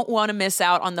 you won't want to miss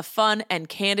out on the fun and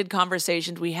candid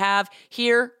conversations we have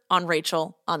here on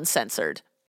Rachel Uncensored.